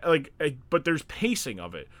 Like I said, but there's pacing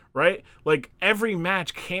of it, right? Like every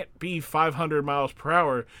match can't be 500 miles per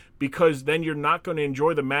hour because then you're not going to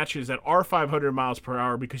enjoy the matches that are 500 miles per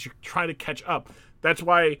hour because you're trying to catch up. That's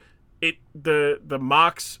why the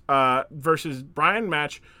Mox versus Bryan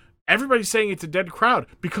match, everybody's saying it's a dead crowd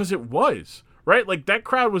because it was, right? Like that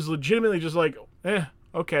crowd was legitimately just like,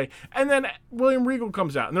 okay. And then William Regal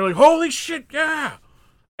comes out and they're like, holy shit, yeah.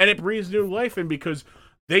 And it breathes new life in because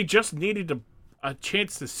they just needed a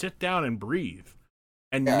chance to sit down and breathe.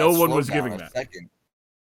 And no one was giving that.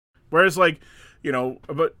 Whereas, the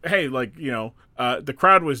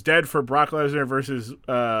crowd was dead for Brock Lesnar versus,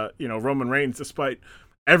 Roman Reigns, despite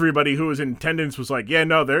everybody who was in attendance was like, yeah,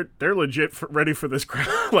 no, they're legit ready for this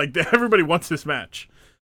crowd. Like, everybody wants this match.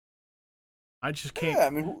 I just can't. Yeah, I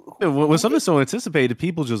mean, when something's so anticipated,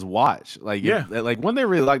 people just watch. Like, when they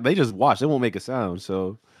really like, they just watch. They won't make a sound,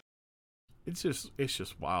 so... It's just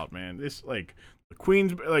wild, man. This the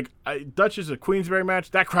Queens Duchess of Queensberry match.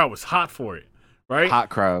 That crowd was hot for it, right? Hot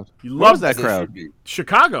crowd. You love that crowd.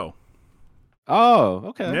 Chicago. Oh,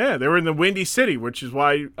 okay. Yeah, they were in the Windy City, which is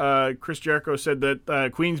why Chris Jericho said that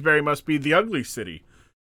Queensberry must be the ugly city,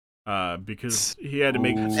 because he had to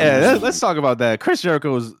make. Yeah, let's talk about that. Chris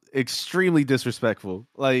Jericho was extremely disrespectful.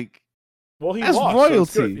 Well, that's lost,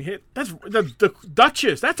 royalty. So that's the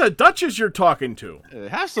Duchess. That's a Duchess you're talking to.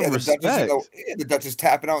 Have some respect. The Duchess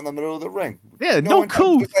tapping out in the middle of the ring. Yeah, no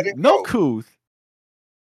couth. No couth.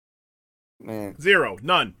 Man. Zero.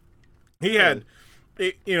 None. He had,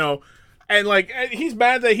 and he's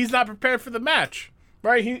mad that he's not prepared for the match.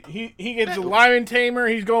 Right? He gets a lion tamer.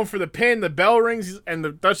 He's going for the pin. The bell rings, and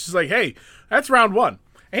the Duchess is like, hey, that's round one.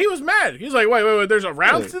 And he was mad. He's like, wait. There's a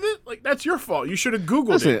round to this? Like, that's your fault. You should have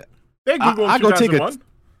Googled it. They Googled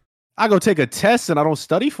I go take a test and I don't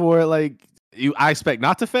study for it. I expect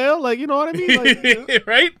not to fail. You know what I mean?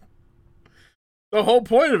 Right? The whole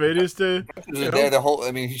point of it is to.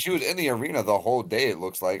 She was in the arena the whole day. It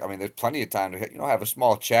looks like. I mean, there's plenty of time to have a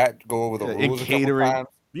small chat, go over the rules a couple times.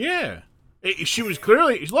 Yeah, she was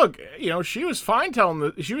clearly she was fine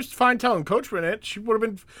telling Coach Burnett. She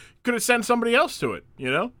could have sent somebody else to it.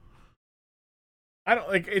 I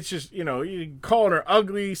don't it's just, you calling her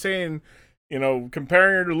ugly, saying,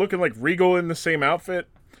 comparing her to looking like Regal in the same outfit.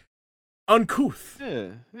 Uncouth.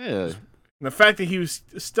 Yeah. And the fact that he was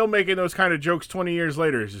still making those kind of jokes 20 years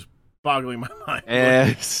later is just boggling my mind.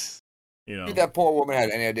 Yes. Think that poor woman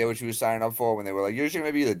had any idea what she was signing up for when they were like, you're just going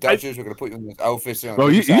to be the Duchess, we're going to put you in this outfit. Bro,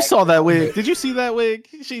 you saw that wig. Did you see that wig?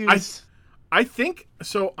 I think,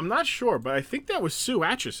 so I'm not sure, but I think that was Sue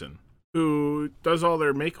Atchison, who does all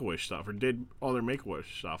their Make-A-Wish stuff, or did all their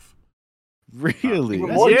Make-A-Wish stuff. Really?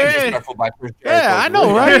 Yeah, I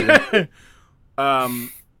know, right?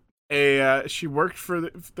 She worked for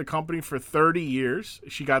the company for 30 years.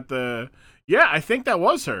 She got I think that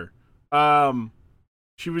was her.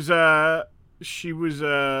 She was blah,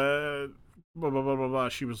 blah, blah, blah, blah.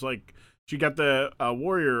 She was she got the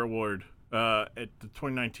Warrior Award at the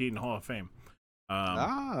 2019 Hall of Fame.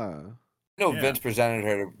 I Vince presented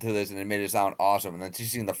her to this and it made it sound awesome, and then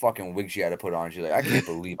she's seen the fucking wig she had to put on. She's like, I can't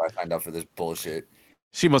believe I signed up for this bullshit.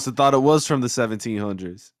 She must have thought it was from the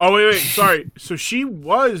 1700s. Oh, wait, sorry. So she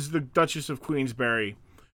was the Duchess of Queensberry,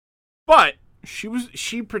 but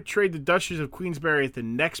she portrayed the Duchess of Queensberry at the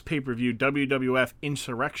next pay-per-view, WWF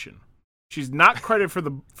Insurrection. She's not credited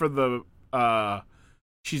for the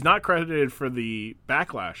she's not credited for the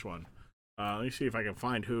Backlash one. Let me see if I can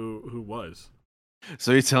find who was.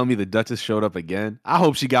 So you're telling me the Duchess showed up again? I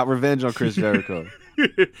hope she got revenge on Chris Jericho.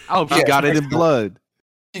 I hope she got it in blood.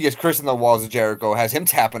 She gets Chris in the walls of Jericho, has him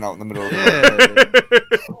tapping out in the middle of the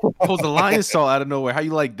ring. Pulls the lion saw out of nowhere. How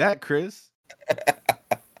you like that, Chris? I'm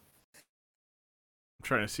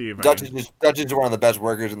trying to see if Duchess is one of the best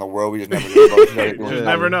workers in the world. We just never knew about it.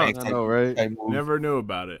 Never know. I know, right? Never knew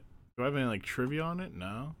about it. Do I have any like trivia on it?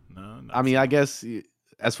 No. I mean, I guess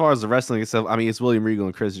as far as the wrestling itself, I mean, it's William Regal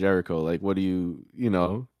and Chris Jericho. Like, what do you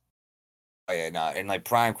know? Oh yeah, nah, and like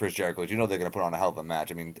prime Chris Jericho, you know they're gonna put on a hell of a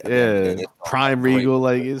match. I mean, prime Regal,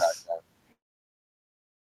 like it's.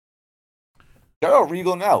 Shout out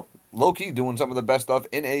Regal now, low key doing some of the best stuff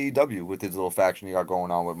in AEW with his little faction he got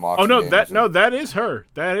going on with Mox. Oh no, that is her.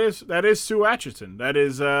 That is Sue Atchison. That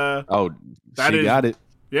is she got it.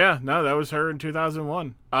 Yeah, no, that was her in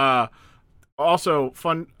 2001. Also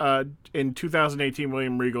fun. In 2018,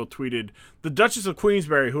 William Regal tweeted, "The Duchess of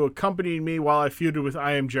Queensberry, who accompanied me while I feuded with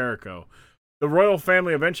I Am Jericho. The royal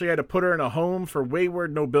family eventually had to put her in a home for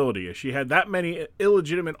wayward nobility, as she had that many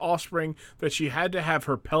illegitimate offspring that she had to have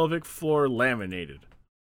her pelvic floor laminated."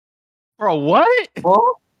 Bro, what?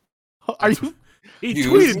 Well, are you? He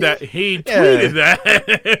tweeted that. He tweeted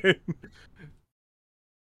that.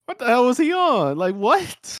 What the hell was he on? Like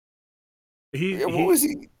what? What was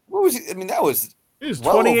he? I mean, that was. It was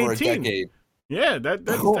well 2018. over a decade. Yeah, that's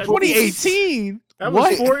 2018. That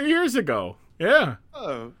was 4 years ago. Yeah.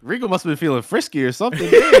 Regal must have been feeling frisky or something.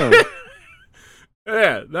 Damn.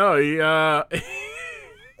 Yeah. No, he.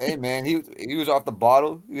 Hey man, he was off the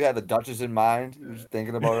bottle. He had the Duchess in mind. He was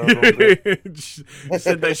thinking about her a little bit. She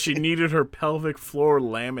said that she needed her pelvic floor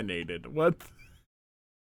laminated. What?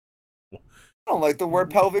 I don't like the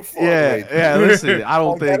word pelvic floor. Yeah. Listen, I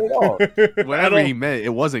don't think whatever he meant, it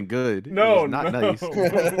wasn't good. No, it was not nice.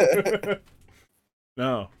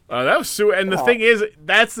 No, that was Sue. And the thing is,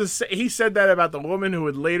 he said that about the woman who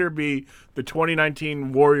would later be the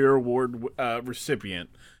 2019 Warrior Award recipient.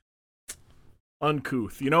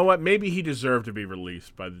 Uncouth. You know what? Maybe he deserved to be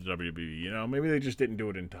released by the WWE. You know, maybe they just didn't do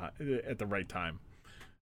it in time at the right time.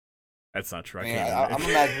 That's not true. I'm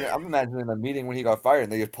imagining a meeting when he got fired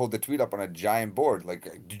and they just pulled the tweet up on a giant board.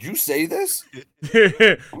 Like, did you say this?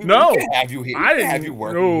 No, we can't have you here. I didn't have you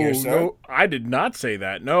working here, sir. No, I did not say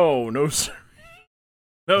that. No, sir.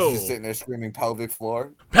 No. He's just sitting there screaming pelvic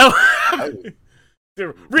floor.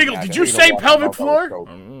 Regal, did you say pelvic floor?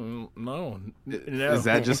 No. Is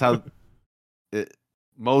that just how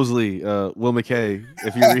Mosley, Will McKay?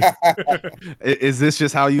 If you is this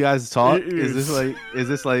just how you guys talk? Is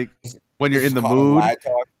this like when you're in the mood?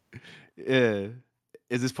 Yeah.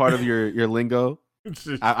 Is this part of your lingo?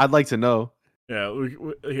 I'd like to know. Yeah.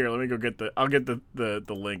 Here, let me go get I'll get the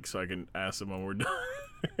link so I can ask them when we're done.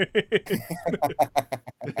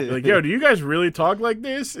 Like, yo, do you guys really talk like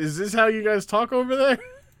this? Is this how you guys talk over there?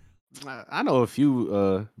 I know a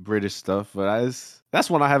few British stuff, but that's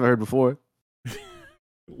one I haven't heard before.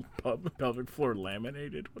 Pelvic floor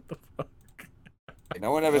laminated? What the fuck?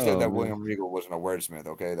 No one ever said that William Regal wasn't a wordsmith,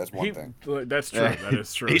 okay? That's one thing. That's true. That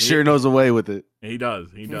is true. He sure knows a way with it. He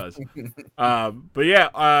does. But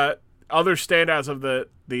yeah, other standouts of the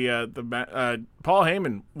Paul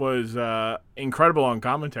Heyman was incredible on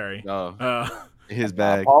commentary. His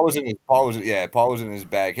bag. Paul was in his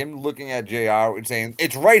bag. Him looking at JR and saying,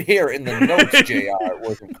 "It's right here in the notes."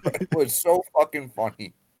 JR was so fucking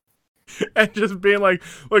funny. And just being like,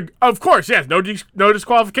 of course, yes, no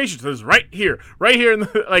disqualifications. This is right here. In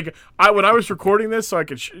the, when I was recording this so I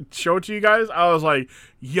could show it to you guys, I was like,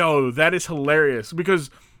 yo, that is hilarious. Because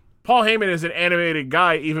Paul Heyman is an animated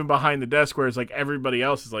guy even behind the desk, whereas like everybody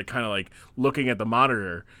else is like kind of like looking at the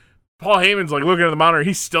monitor. Paul Heyman's like looking at the monitor.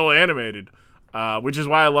 He's still animated, which is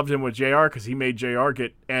why I loved him with JR, because he made JR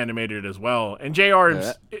get animated as well. And JR,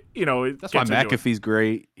 that's why McAfee's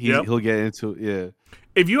great. He'll get into it. Yeah.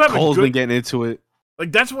 If you have Cole's been getting into it,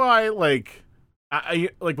 like that's why I like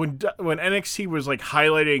when NXT was like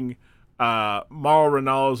highlighting Mauro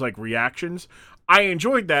Ranallo's like reactions, I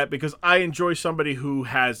enjoyed that because I enjoy somebody who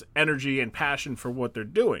has energy and passion for what they're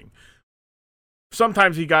doing.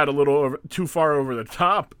 sometimes he got a little too far over the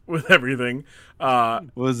top with everything.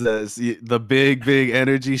 What was this? The big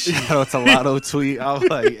energy shout out to Lotto tweet. I was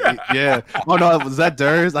like, yeah. Oh no, was that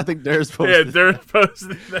Durs? I think Durs posted. Yeah, Durs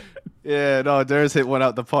posted that. Yeah, no, Durs hit one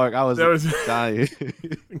out the park. I was dying.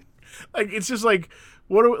 Like, it's just like,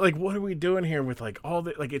 what are we doing here with like all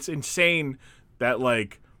the, like, it's insane that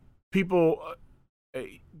like people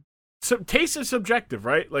taste is subjective,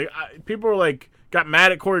 right? Like people are like got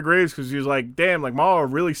mad at Corey Graves because he was like, damn, like Mahler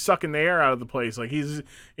really sucking the air out of the place. Like he's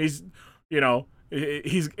you know,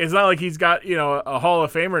 it's not like he's got, you know, a Hall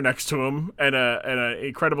of Famer next to him and a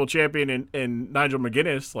incredible champion in Nigel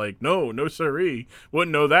McGuinness. Like, no siree,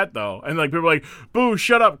 wouldn't know that though. And like people are like, boo,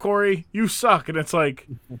 shut up, Corey, you suck. And it's like,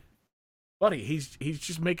 buddy, he's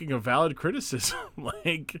just making a valid criticism.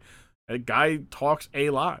 Like, a guy talks a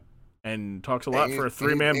lot and talks a lot for a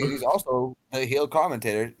three-man booth. He's also a heel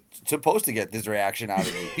commentator, supposed to get this reaction out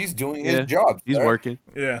of you. He's doing his job. He's working.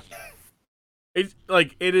 Yeah. It's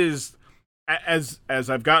like, it is, as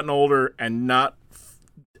I've gotten older and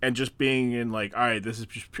just being in like, all right, this is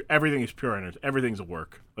just everything is pure energy. Everything's a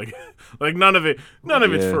work. Like none of it's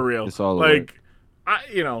for real. It's all like,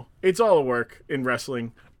 it's all a work in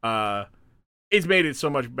wrestling. It's made it so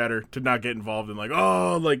much better to not get involved in like,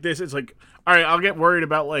 oh, like this. It's like, all right, I'll get worried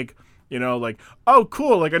about like, you know, like, oh,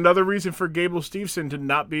 cool, like another reason for Gable Steveson to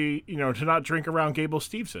not be, you know, to not drink around Gable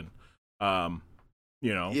Steveson.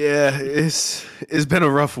 You know. Yeah, it's been a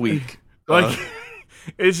rough week. Like,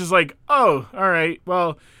 it's just like, oh, all right,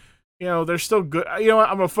 well, you know, they're still good. You know what?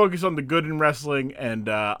 I'm gonna focus on the good in wrestling, and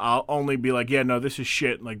I'll only be like, yeah, no, this is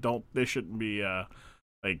shit. Like, this shouldn't be.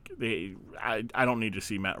 Like, I don't need to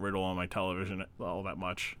see Matt Riddle on my television all that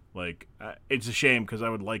much. Like, it's a shame because I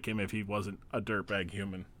would like him if he wasn't a dirtbag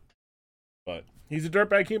human. But he's a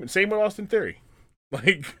dirtbag human. Same with Austin Theory.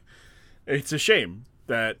 Like, it's a shame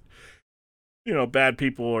that, you know, bad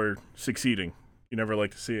people are succeeding. You never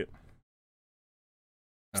like to see it.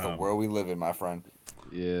 It's the world we live in, my friend.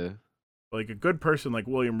 Yeah. Like, a good person like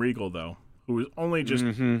William Regal, though, who was only just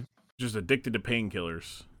addicted to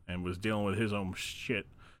painkillers and was dealing with his own shit.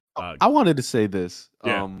 I wanted to say this.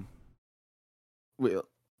 Yeah.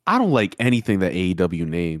 I don't like anything that AEW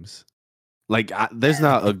names. Like, there's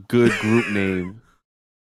not a good group name.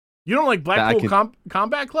 You don't like Blackpool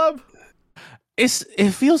Combat Club?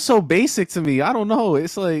 It feels so basic to me. I don't know.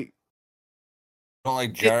 It's like, you don't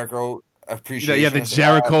like Jericho appreciation. Yeah, the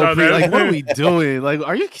Jericho. Like, what are we doing? Like,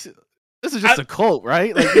 are you? This is just a cult,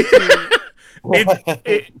 right? Like,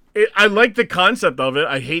 I like the concept of it.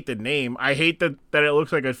 I hate the name. I hate that it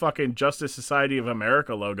looks like a fucking Justice Society of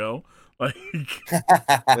America logo. Like,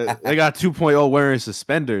 they got 2.0 wearing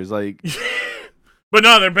suspenders. Like, but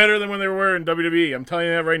no, they're better than when they were in WWE. I'm telling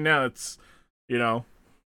you that right now. It's, you know,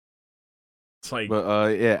 it's like.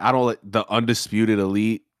 But yeah, I don't like the Undisputed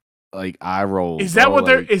Elite. Like, eye roll. Is that what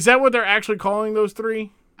they're actually calling those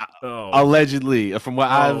three? Allegedly, from what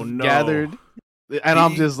I've gathered, and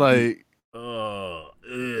I'm just like.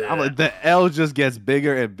 I'm like, the L just gets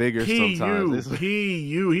bigger and bigger sometimes.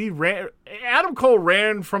 He ran. Adam Cole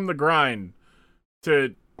ran from the grind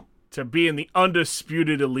to be in the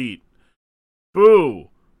Undisputed Elite. Boo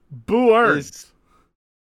earned.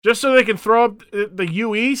 Just so they can throw up the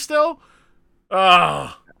UE still. Bro,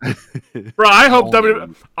 I hope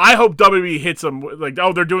WWE hits them like,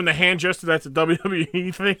 oh, they're doing the hand gesture. That's a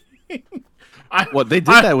WWE thing. They did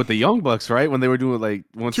that with the Young Bucks, right? When they were doing like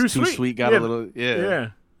once Too Sweet got a little, yeah.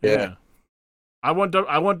 I want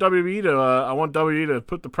WWE to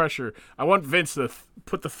put the pressure. I want Vince to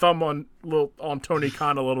put the thumb on Tony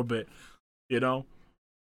Khan a little bit, you know.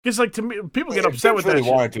 Because like, to me, people get upset with that. If he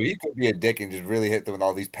wanted to, he could be a dick and just really hit them with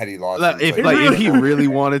all these petty lawsuits. If he really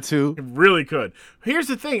wanted to, he really could. Here's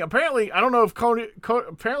the thing. Apparently, I don't know if Cody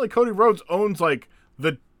Rhodes owns like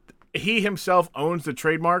he himself owns the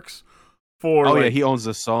trademarks. He owns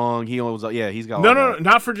the song. He owns. He's got. No,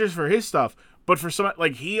 not for his stuff, but for some,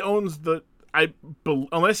 like, he owns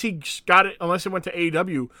unless he got it, unless it went to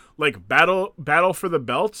AEW. Like, Battle for the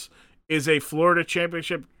Belts is a Florida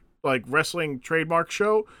Championship like wrestling trademark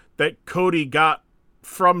show that Cody got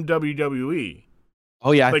from WWE.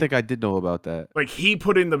 Oh yeah, I think I did know about that. Like, he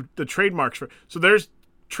put in the trademarks for. So there's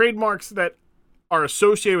trademarks that are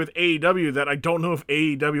associated with AEW that I don't know if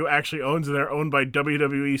AEW actually owns, and they're owned by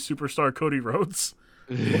WWE superstar Cody Rhodes.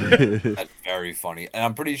 That's very funny, and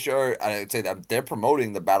I'm pretty sure I'd say that they're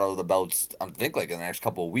promoting the Battle of the Belts. I think like in the next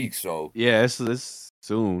couple of weeks. So yeah, it's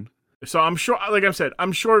soon. So I'm sure, like I said,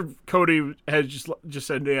 I'm sure Cody has just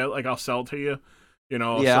said, yeah, like, I'll sell it to you. You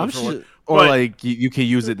know, I'm sure, or like you can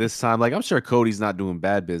use it this time. Like, I'm sure Cody's not doing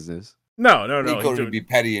bad business. No. Cody would be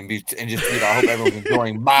petty and just I hope everyone's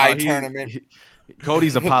enjoying my tournament.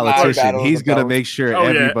 Cody's a Live politician. battle of He's the gonna bells. make sure Oh,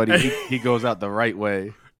 yeah. everybody he goes out the right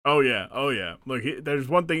way. Oh yeah. Look, there's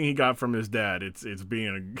one thing he got from his dad. It's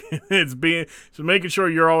being so making sure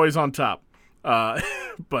you're always on top.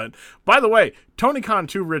 But by the way, Tony Khan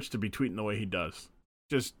too rich to be tweeting the way he does.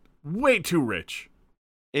 Just way too rich.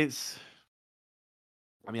 I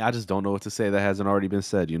mean, I just don't know what to say that hasn't already been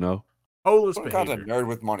said. Holeless Tony Khan's a behavior. nerd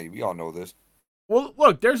with money. We all know this. Well,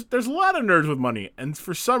 look, there's a lot of nerds with money, and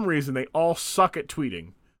for some reason they all suck at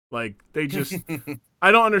tweeting. Like they just,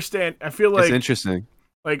 I don't understand. I feel like It's interesting.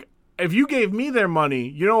 Like, if you gave me their money,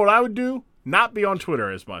 you know what I would do? Not be on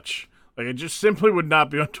Twitter as much. Like, I just simply would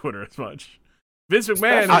not be on Twitter as much. Vince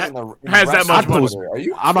McMahon has that much money. Are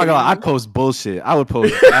you I'm not gonna lie, I'd post bullshit. I would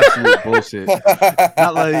post absolute bullshit.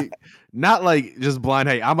 Not like just blind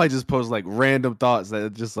hate. I might just post like random thoughts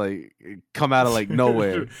that just like come out of like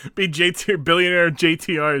nowhere. Be billionaire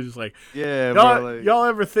JTR is just like, Yeah, y'all, bro. Like, y'all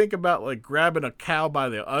ever think about like grabbing a cow by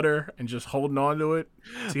the udder and just holding on to it?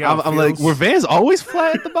 See how I'm like, were vans always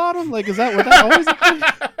flat at the bottom? Like, is that what that always?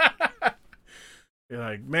 You're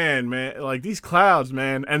like, man, like these clouds,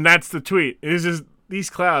 man, and that's the tweet. It's just these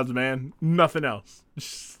clouds, man, nothing else.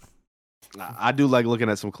 I do like looking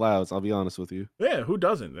at some clouds. I'll be honest with you. Yeah, who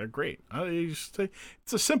doesn't? They're great. It's the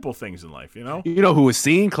simple things in life, you know. You know who was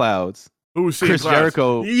seeing clouds? Who was seeing Chris clouds?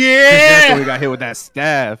 Jericho. Yeah, Chris Jericho got hit with that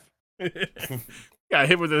staff. Got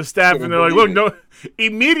hit with the staff, and they're like, look, no.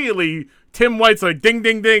 Immediately, Tim White's like, ding,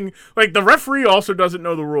 ding, ding. Like, the referee also doesn't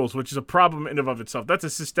know the rules, which is a problem in and of itself. That's a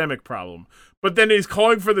systemic problem. But then he's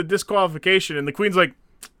calling for the disqualification, and the Queen's like,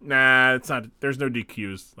 nah, it's not. There's no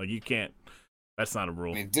DQs. Like, you can't. That's not a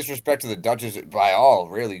rule. I mean, disrespect to the Duchess by all,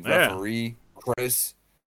 really. Yeah. Referee, Chris,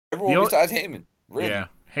 everyone besides Heyman. Really. Yeah,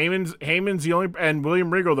 Heyman's the only, and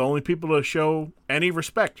William Regal the only people to show any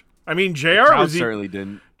respect. I mean, JR certainly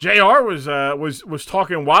didn't. JR was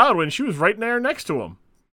talking wild when she was right there next to him.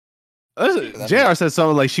 JR said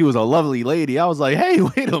something like she was a lovely lady. I was like, hey,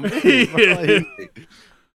 wait a minute.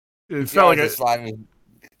 It felt like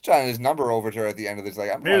trying his number over to her at the end of this.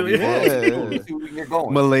 Like, I'm Really? you're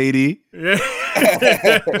going. Milady. Yeah.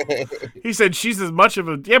 He said she's as much of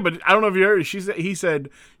a but I don't know if you heard. He said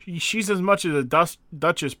she's as much of a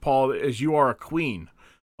Duchess, Paul, as you are a queen.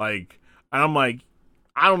 Like, and I'm like,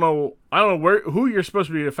 I don't know who you're supposed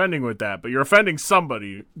to be offending with that, but you're offending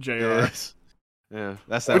somebody, JR. Yes. Yeah,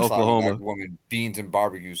 that's that Oklahoma woman, beans and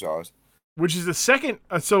barbecue sauce. Which is the second.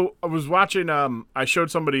 So I was watching. I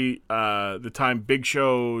showed somebody the time Big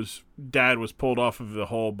Show's dad was pulled off of the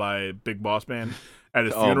hole by Big Boss Man at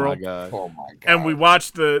his funeral. Oh my god! And we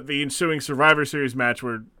watched the ensuing Survivor Series match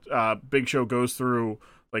where Big Show goes through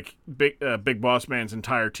like Big Boss Man's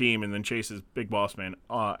entire team and then chases Big Boss Man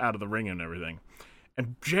out of the ring and everything.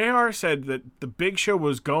 And JR said that the Big Show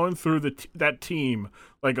was going through that team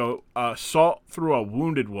like a salt through a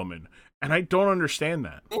wounded woman, and I don't understand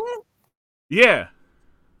that. Yeah,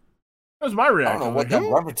 that was my reaction. I don't know what that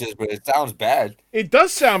reference is, but it sounds bad. It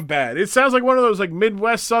does sound bad. It sounds like one of those like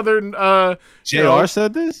Midwest Southern. JR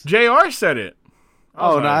said this. JR said it.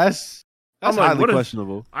 Oh, nice. That's highly what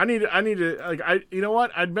questionable. I need to like you know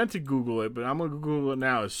what? I'd meant to Google it, but I'm gonna Google it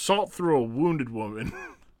now. Is salt through a wounded woman?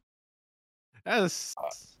 That's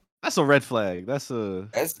a red flag.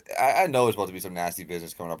 I know it's supposed to be some nasty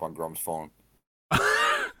business coming up on Grum's phone.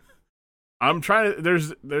 I'm trying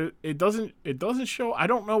to. It doesn't show. I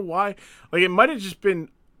don't know why. Like, it might have just been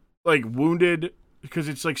like wounded because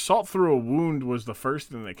it's like salt through a wound was the first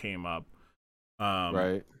thing that came up.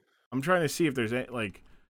 Right. I'm trying to see if there's any like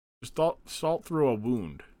just salt through a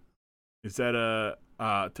wound. Is that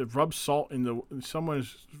to rub salt in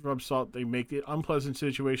someone's rub salt? They make the unpleasant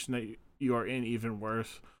situation that you are in even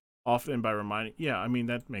worse. Often by reminding. Yeah, I mean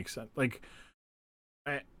that makes sense. Like,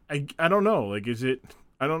 I don't know. Like, is it?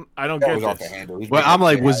 I don't get this. Well, I'm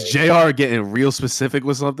like, was JR getting real specific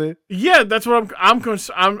with something? Yeah, that's what I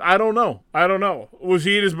don't know. Was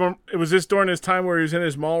this during his time where he was in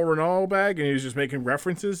his Mall Renault bag and he was just making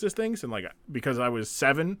references to things? And like, because I was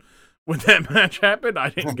 7 when that match happened, I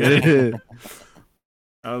didn't get it.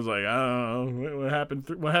 I was like, I don't know what happened.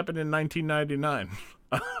 What happened in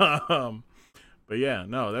 1999? But yeah,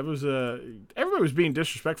 no, that was everybody was being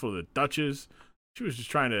disrespectful to the Duchess. She was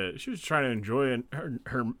just trying to enjoy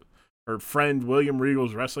her friend William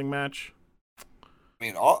Regal's wrestling match. I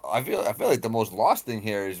mean, I feel like the most lost thing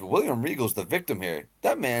here is William Regal's the victim here.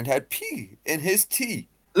 That man had pee in his tea.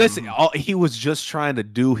 Listen, he was just trying to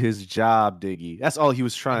do his job, Diggy. That's all he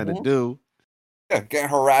was trying to do. Yeah, getting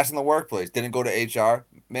harassed in the workplace. Didn't go to HR.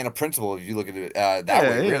 Man, a principal. If you look at it that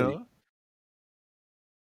way, really. Know.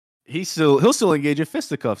 He'll still engage in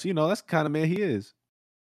fisticuffs. You know, that's the kind of man he is.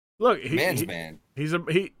 Look, man.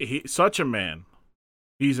 He's such a man.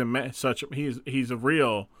 He's he's a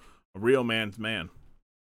real man's man.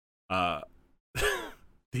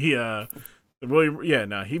 He won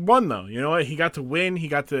though. You know what? He got to win. He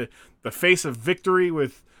got the face of victory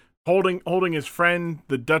with holding his friend,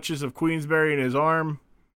 the Duchess of Queensberry, in his arm,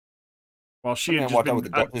 while she had just been with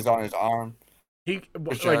the Duchess on his arm. Laid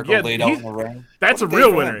out in the ring. That's a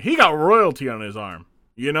real winner. He got royalty on his arm.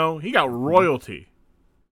 You know, he got royalty.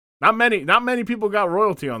 Not many people got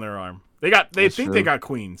royalty on their arm. They got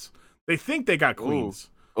queens. They think they got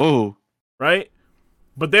queens. Oh, right.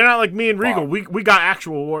 But they're not like me and Regal. We got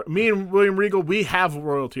actual. Me and William Regal, we have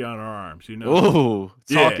royalty on our arms. You know. Oh,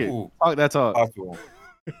 talk that talk.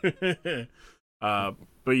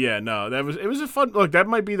 But yeah, no, it was a fun look. That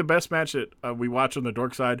might be the best match that we watched on the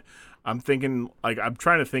Dork side. I'm thinking I'm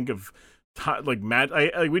trying to think of match.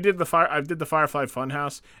 I did the Firefly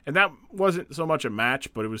Funhouse, and that wasn't so much a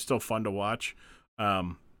match, but it was still fun to watch. Yeah,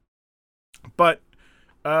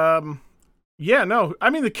 no, I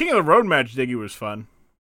mean the King of the Road match, Diggy, was fun.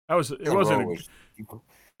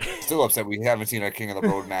 Still upset we haven't seen a King of the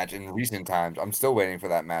Road match in recent times. I'm still waiting for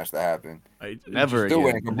that match to happen. Never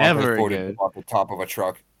waiting for Marcus Ford to off the top of a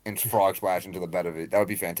truck and frog splash into the bed of it. That would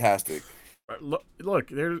be fantastic. Look,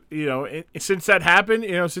 there's since that happened,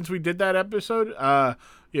 since we did that episode,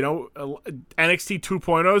 NXT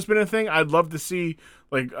 2.0 has been a thing. I'd love to see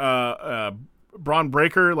Braun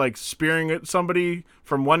Breaker spearing at somebody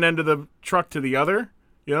from one end of the truck to the other.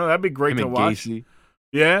 That'd be great to watch. Gacy.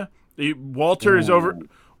 Yeah, Walter's over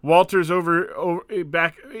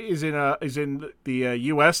back is in the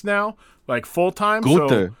U.S. now, full time.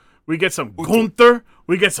 So we get some Gunther.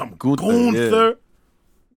 We get some Gunther. Yeah.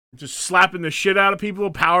 Just slapping the shit out of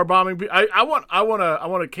people, power bombing people. I want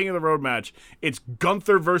a King of the Road match. It's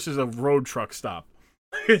Gunther versus a road truck stop.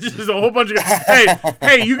 It's just a whole bunch of hey,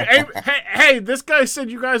 this guy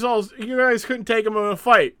said you guys couldn't take him in a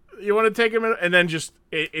fight. You want to take him in, and then just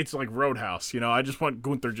it's like Roadhouse. I just want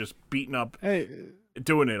Gunther just beating up,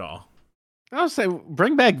 doing it all. I would say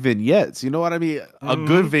bring back vignettes. You know what I mean? A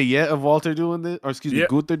good vignette of Walter doing this, or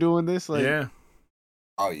Gunther doing this. Yeah.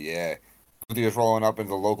 Oh yeah. Gunther is rolling up in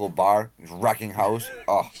the local bar, he's wrecking house.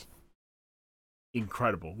 Oh,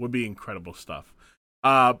 incredible! Would be incredible stuff.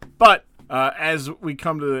 But as we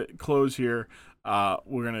come to the close here,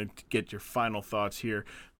 we're gonna get your final thoughts here.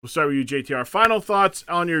 We'll start with you, JTR. Final thoughts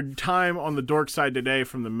on your time on the Dork side today,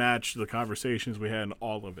 from the match, the conversations we had, and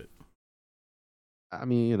all of it. I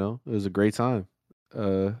mean, it was a great time.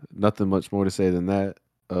 Nothing much more to say than that.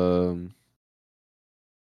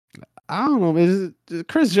 I don't know, man.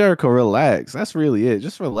 Chris Jericho, relax. That's really it.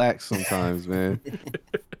 Just relax sometimes, man.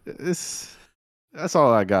 That's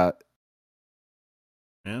all I got.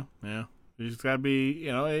 Yeah. You just gotta be,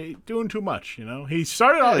 doing too much. He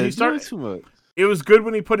started too much. It was good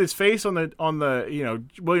when he put his face on the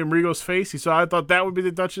William Regal's face. I thought that would be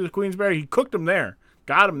the Duchess of Queensberry. He cooked him there,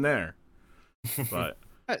 got him there. But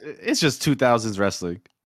it's just 2000s wrestling.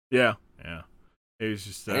 Yeah. It was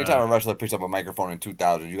just anytime a wrestler picks up a microphone in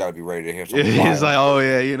 2000, you got to be ready to hear something. It's like, oh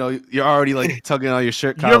yeah, you're already tugging on your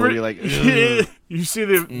shirt collar. You're like, you see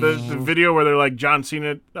the video where they're like John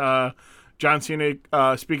Cena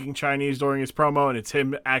speaking Chinese during his promo, and it's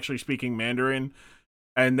him actually speaking Mandarin.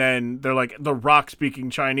 And then they're like The Rock speaking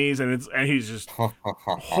Chinese, and he's just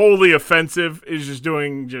wholly offensive. He's just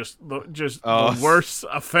doing just the worst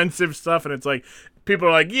offensive stuff, and it's like people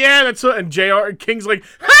are like, yeah, that's what. And JR King's like,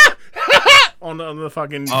 ha! on the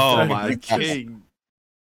fucking my King.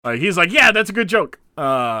 He's like, yeah, that's a good joke.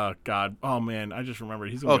 God, oh man, I just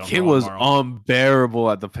remembered he's. King was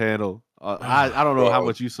unbearable at the panel. I don't know how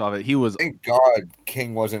much you saw it. He was. Thank God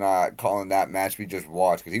King wasn't calling that match we just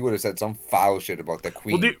watched, because he would have said some foul shit about the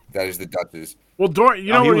queen that is the Duchess. Well,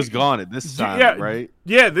 he was gone at this time, right?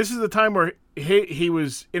 Yeah, this is the time where he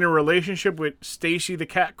was in a relationship with Stacy the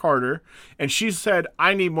Cat Carter, and she said,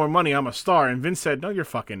 "I need more money. I'm a star." And Vince said, "No, you're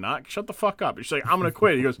fucking not. Shut the fuck up." And she's like, "I'm gonna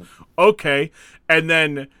quit." He goes, "Okay." And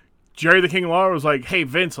then Jerry the King Lawler was like, "Hey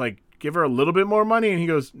Vince, give her a little bit more money," and he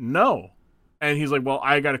goes, "No." And he's like, "Well,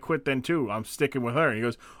 I got to quit then too. I'm sticking with her." And he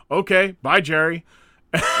goes, "Okay, bye, Jerry."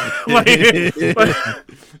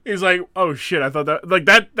 He's like, "Oh shit, I thought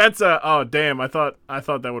that that's oh damn, I thought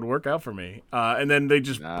that would work out for me." And then they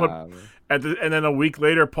just and then a week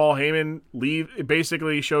later, Paul Heyman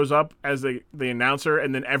basically shows up as the announcer,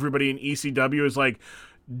 and then everybody in ECW is like,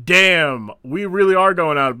 "Damn, we really are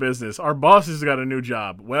going out of business. Our boss has got a new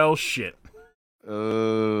job." Well, shit.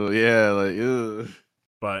 Yeah,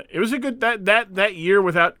 But it was a good that year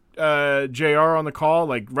without JR on the call,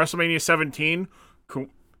 WrestleMania 17,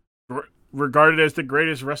 regarded as the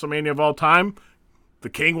greatest WrestleMania of all time. The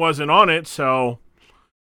King wasn't on it, so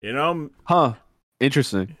Huh?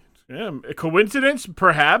 Interesting. Yeah, a coincidence,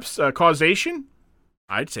 perhaps. Causation?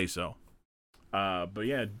 I'd say so. But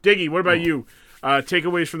yeah, Diggy, what about you?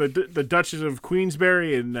 Takeaways from the Duchess of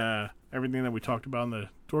Queensberry and everything that we talked about on the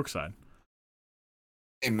dork side.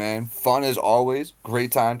 Hey man, fun as always.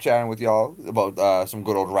 Great time chatting with y'all about some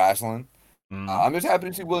good old wrestling. I'm just happy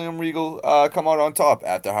to see William Regal come out on top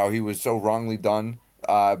after how he was so wrongly done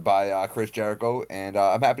by Chris Jericho, and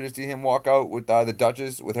I'm happy to see him walk out with the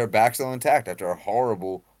Duchess with her back still intact after a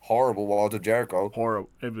horrible Walls of Jericho. Horrible.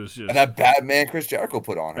 It was just And that bad man Chris Jericho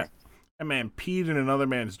put on her. That man peed in another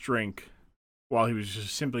man's drink while he was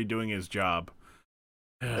just simply doing his job.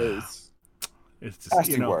 It's just,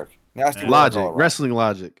 nasty work. Nasty logic, work wrestling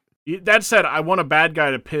logic. That said, I want a bad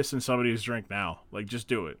guy to piss in somebody's drink now. Like, just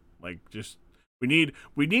do it. Like, just we need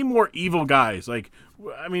more evil guys. Like,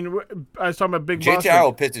 I mean, I was talking about Big Boss. JTR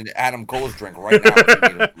will piss in Adam Cole's drink right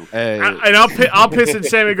now. Hey. And I'll piss in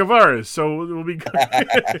Sammy Guevara's, so we'll be good.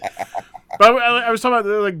 But I was talking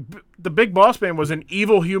about like the Big Boss Man was an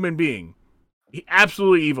evil human being. He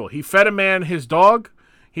absolutely evil. He fed a man his dog.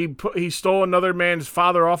 He stole another man's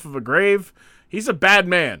father off of a grave. He's a bad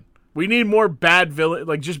man. We need more bad villain,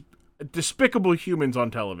 like just despicable humans on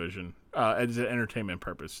television as an entertainment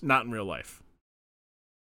purpose, not in real life.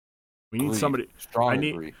 We need somebody. Strong I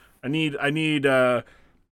need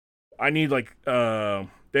like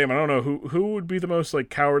damn, I don't know who would be the most like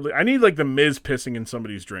cowardly. I need like the Miz pissing in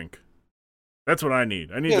somebody's drink. That's what I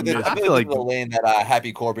need. I need the Miz. I feel like the lane that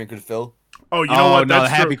Happy Corbin could fill. Oh, you know what? No,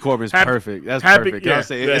 That's Happy true. Corbin's perfect. That's perfect. Yeah, I'll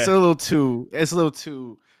say it's a little too.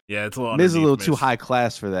 Yeah, it's a little. Miz a little too high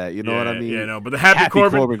class for that. You know what I mean? Yeah, no, but the Happy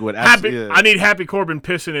Corbin would I need Happy Corbin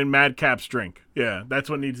pissing in Madcap's drink. Yeah, that's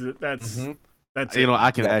what needs. That's you know,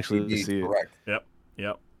 I can actually see it. Correct.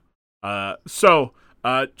 Yep. So,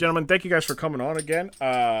 gentlemen, thank you guys for coming on again.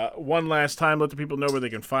 One last time, let the people know where they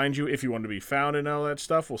can find you if you want to be found and all that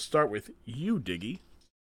stuff. We'll start with you, Diggy.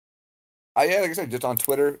 Yeah, like I said, just on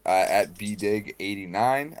Twitter at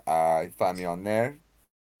bdig89. Find me on there.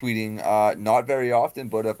 Tweeting not very often,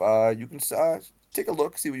 but if you can take a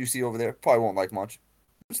look, see what you see over there. Probably won't like much.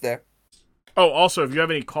 It's there. Oh, also, if you have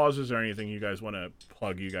any causes or anything you guys want to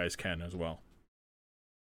plug, you guys can as well.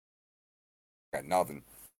 Got nothing.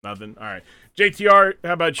 Nothing. All right, JTR.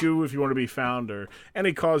 How about you? If you want to be found or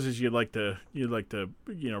any causes you'd like to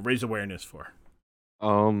raise awareness for.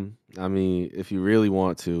 I mean, if you really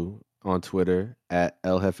want to, on Twitter at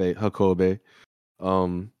El Jefe Jacobe.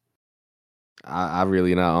 I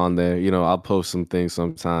really not on there. You know, I'll post some things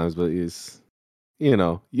sometimes, but it's, you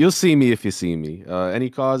know, you'll see me if you see me. Any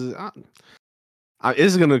causes?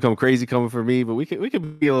 It's gonna come crazy coming for me, but we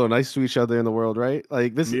can be a little nice to each other in the world, right?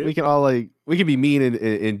 Like this, we can all we can be mean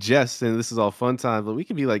in jest, and this is all fun time, but we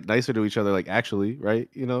can be like nicer to each other, like actually, right?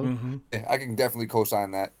 You know? Mm-hmm. Yeah, I can definitely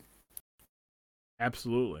co-sign that.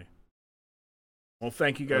 Absolutely. Well,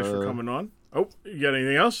 thank you guys for coming on. Oh, you got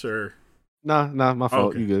anything else or? Nah, my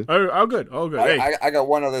fault. Okay. You good? Oh, good. Hey. I got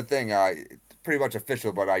one other thing. Pretty much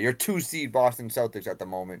official, but you're 2-seed Boston Celtics at the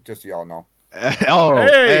moment, just so y'all know.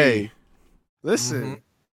 Hey. Listen,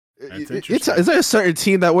 is there a certain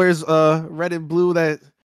team that wears red and blue that's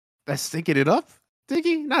stinking it up?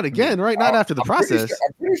 Diggy? Not again, right? Not after the process.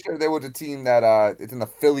 I'm pretty sure there was a team that it's in the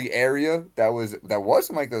Philly area that was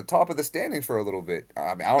in like the top of the standings for a little bit.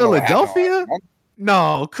 I mean, I don't Philadelphia? know.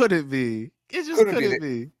 No, could it be? It just couldn't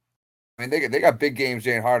be. I mean, they got big games,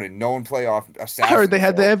 Jane Harden, known playoff assassin. I heard they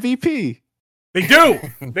had the MVP. They do.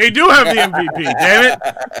 They do have the MVP. Damn it.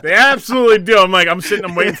 They absolutely do. I'm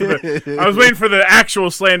waiting for I was waiting for the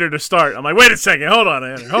actual slander to start. I'm like, wait a second. Hold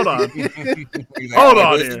on. Hold on here.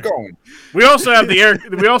 We also have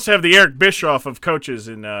the Eric Bischoff of coaches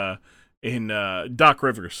in Doc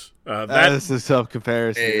Rivers. That's a tough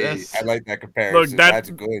comparison. Hey, I like that comparison. Look,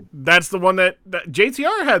 that's good. That's the one that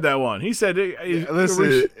JTR had that one. He said,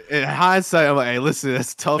 listen, in hindsight, I'm like, hey, listen,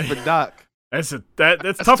 that's tough for Doc. That's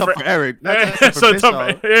tough for Eric. That's so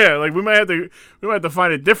tough. Yeah, like we might have to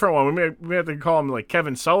find a different one. We may have to call him like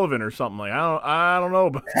Kevin Sullivan or something. Like I don't know,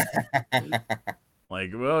 but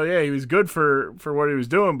like, well, yeah, he was good for what he was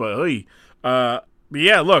doing, but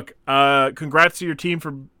yeah, look, congrats to your team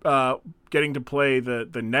for getting to play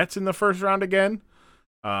the Nets in the first round again.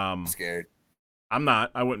 I'm scared. I'm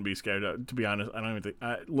not. I wouldn't be scared, to be honest. I don't even think.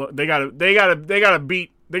 Look, they gotta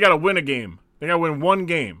win a game. They gotta win one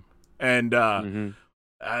game. And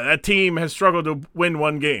that team has struggled to win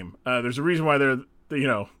one game. There's a reason why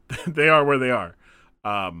they are where they are.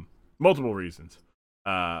 Multiple reasons.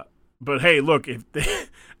 But hey, look,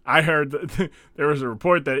 I heard there was a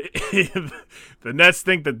report that the Nets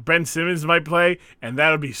think that Ben Simmons might play, and that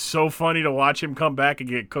would be so funny to watch him come back and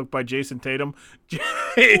get cooked by Jason Tatum.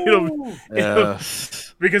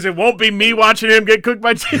 Because it won't be me watching him get cooked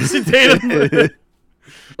by Jason Tatum.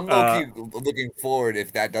 I'm looking forward,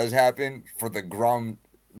 if that does happen, for the Grum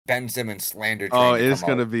Ben Simmons slander train. Oh, it's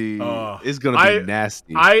gonna be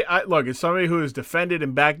nasty. I look, as somebody who has defended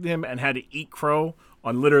and backed him and had to eat crow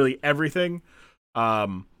on literally everything.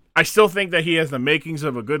 I still think that he has the makings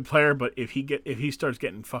of a good player, but if he starts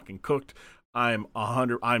getting fucking cooked, I'm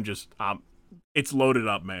 100. It's loaded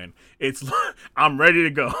up, man. I'm ready to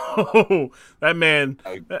go. That man.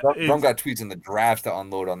 Grum got tweets in the draft to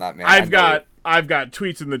unload on that man. I've got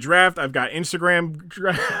tweets in the draft. I've got Instagram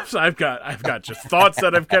drafts. I've got just thoughts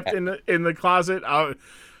that I've kept in the closet.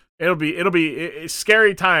 It'll be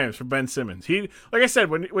scary times for Ben Simmons. He, like I said,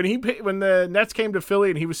 when the Nets came to Philly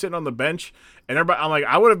and he was sitting on the bench, and everybody, I'm like,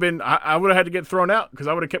 I would have had to get thrown out because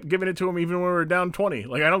I would have kept giving it to him even when we were down 20.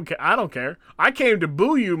 Like I don't care. I came to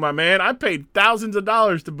boo you, my man. I paid thousands of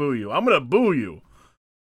dollars to boo you. I'm gonna boo you.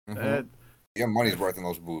 Mm-hmm. Your money's worth in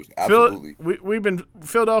those boos. Absolutely. We've been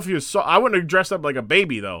Philadelphia. So I wouldn't have dressed up like a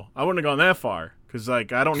baby though. I wouldn't have gone that far because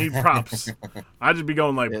like I don't need props. I'd just be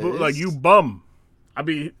going like boo, like you bum. I'd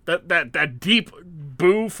be that deep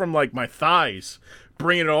boo from like my thighs,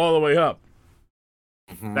 bringing it all the way up.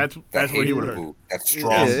 Mm-hmm. That's what he would have heard. That's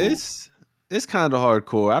strong. Yeah, it's kind of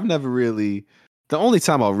hardcore. I've never really. The only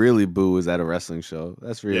time I'll really boo is at a wrestling show.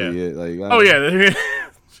 That's really it. Like,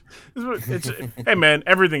 hey man,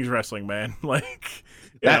 everyththing's wrestling, man. Like,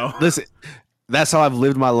 you know. Listen, that's how I've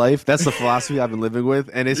lived my life. That's the philosophy I've been living with,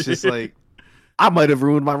 and it's just like I might have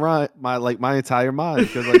ruined my entire mind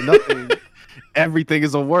because like nothing. Everything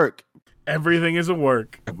is a work. Everything is a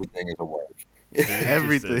work. Everything is a work.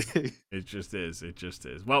 Everything. It just is.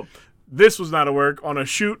 Well, this was not a work. On a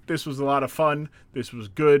shoot, this was a lot of fun. This was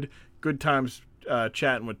good. Good times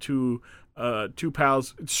chatting with two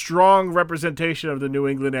pals. Strong representation of the New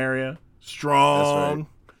England area. Strong.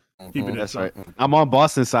 That's right. That's right. I'm on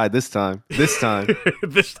Boston side this time. This time.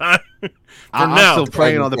 I'm still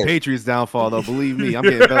praying on the Patriots' downfall, though. Believe me, I'm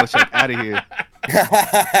getting Belichick out of here.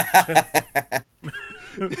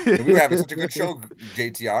 We were having such a good show,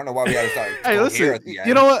 JT. I don't know why we had to start. Hey, listen. At the end.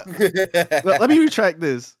 You know what? Let me retract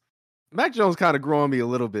this. Mac Jones kind of growing me a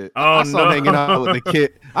little bit. I saw him hanging out with the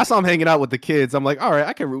kid. I saw him hanging out with the kids. I'm like, all right,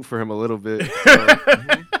 I can root for him a little bit. So,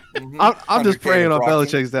 I'm just praying on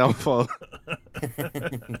Belichick's downfall.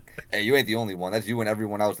 Hey, you ain't the only one. That's you and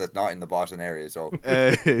everyone else that's not in the Boston area. So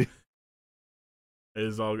hey. It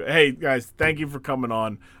is all good. Hey guys, thank you for coming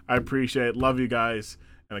on. I appreciate it. Love you guys,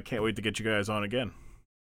 and I can't wait to get you guys on again.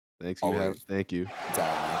 Thanks, man. Thank you.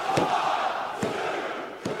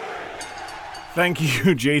 Thank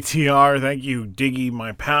you, JTR. Thank you, Diggy,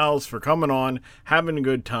 my pals, for coming on, having a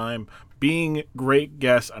good time, being great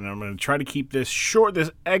guests. And I'm going to try to keep this short,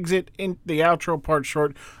 this exit in the outro part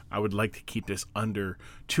short. I would like to keep this under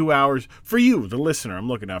 2 hours for you, the listener. I'm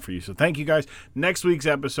looking out for you. So thank you guys. Next week's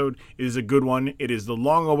episode is a good one. It is the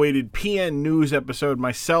long-awaited PN News episode.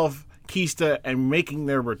 Myself, Kista, and making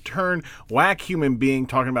their return, Whack Human Being,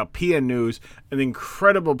 talking about PN News, an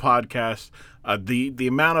incredible podcast. The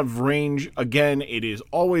amount of range, again, it is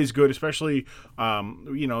always good, especially,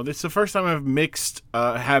 this is the first time I've mixed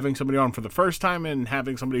having somebody on for the first time and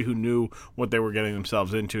having somebody who knew what they were getting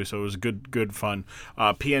themselves into, so it was good fun.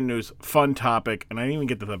 PN News, fun topic, and I didn't even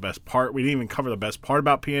get to the best part. We didn't even cover the best part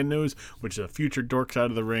about PN News, which is a future Dorks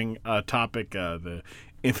Out of the Ring topic, the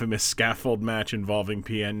infamous scaffold match involving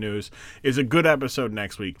PN News. Is a good episode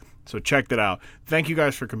next week. So check that out. Thank you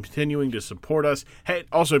guys for continuing to support us. Hey,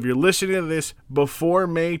 also, if you're listening to this before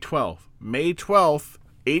May 12th,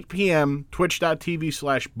 8 p.m.,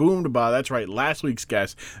 twitch.tv/boomdaba. That's right, last week's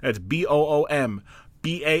guest. That's BOOMBAHDA.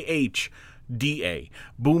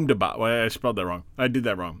 Boomdaba. Well, I spelled that wrong. I did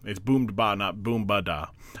that wrong. It's Boomdaba, not Boombada.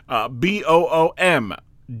 BOOMDABAH.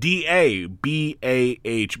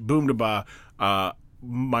 Boomdaba.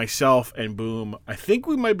 Myself and Boom. I think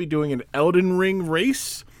we might be doing an Elden Ring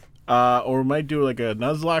race. Or we might do like a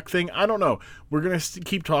Nuzlocke thing. I don't know. We're going to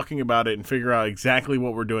keep talking about it and figure out exactly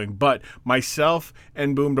what we're doing. But myself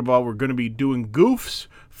and Boom Da Ball, we're going to be doing goofs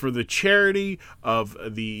for the charity of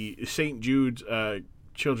the St. Jude's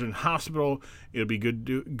Children's Hospital. It'll be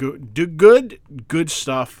good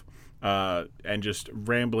stuff. And just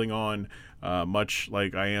rambling on much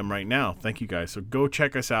like I am right now. Thank you guys. So go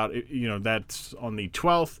check us out. That's on the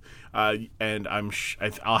 12th. And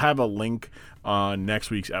I'll have a link on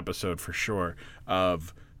next week's episode for sure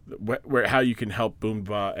of where how you can help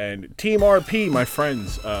Boomba and Team RP, my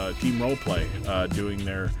friends, Team Roleplay, doing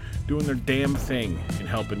their damn thing in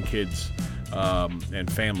helping kids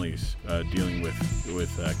and families dealing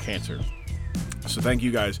with cancer. So thank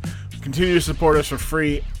you guys Continue to support us for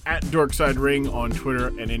free at Dorkside Ring on Twitter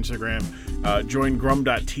and Instagram. Join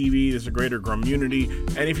Grum.tv. There's a greater Grummunity.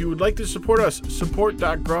 And if you would like to support us,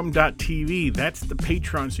 support.grum.tv. That's the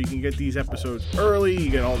Patreon, so you can get these episodes early. You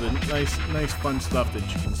get all the nice fun stuff that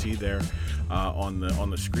you can see there on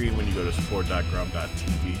the screen when you go to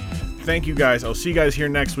support.grum.tv. Thank you guys. I'll see you guys here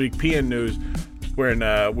next week. PN News,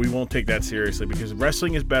 where we won't take that seriously because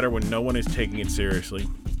wrestling is better when no one is taking it seriously.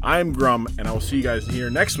 I'm Grum, and I will see you guys here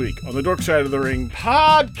next week on the Dork Side of the Ring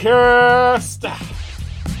podcast.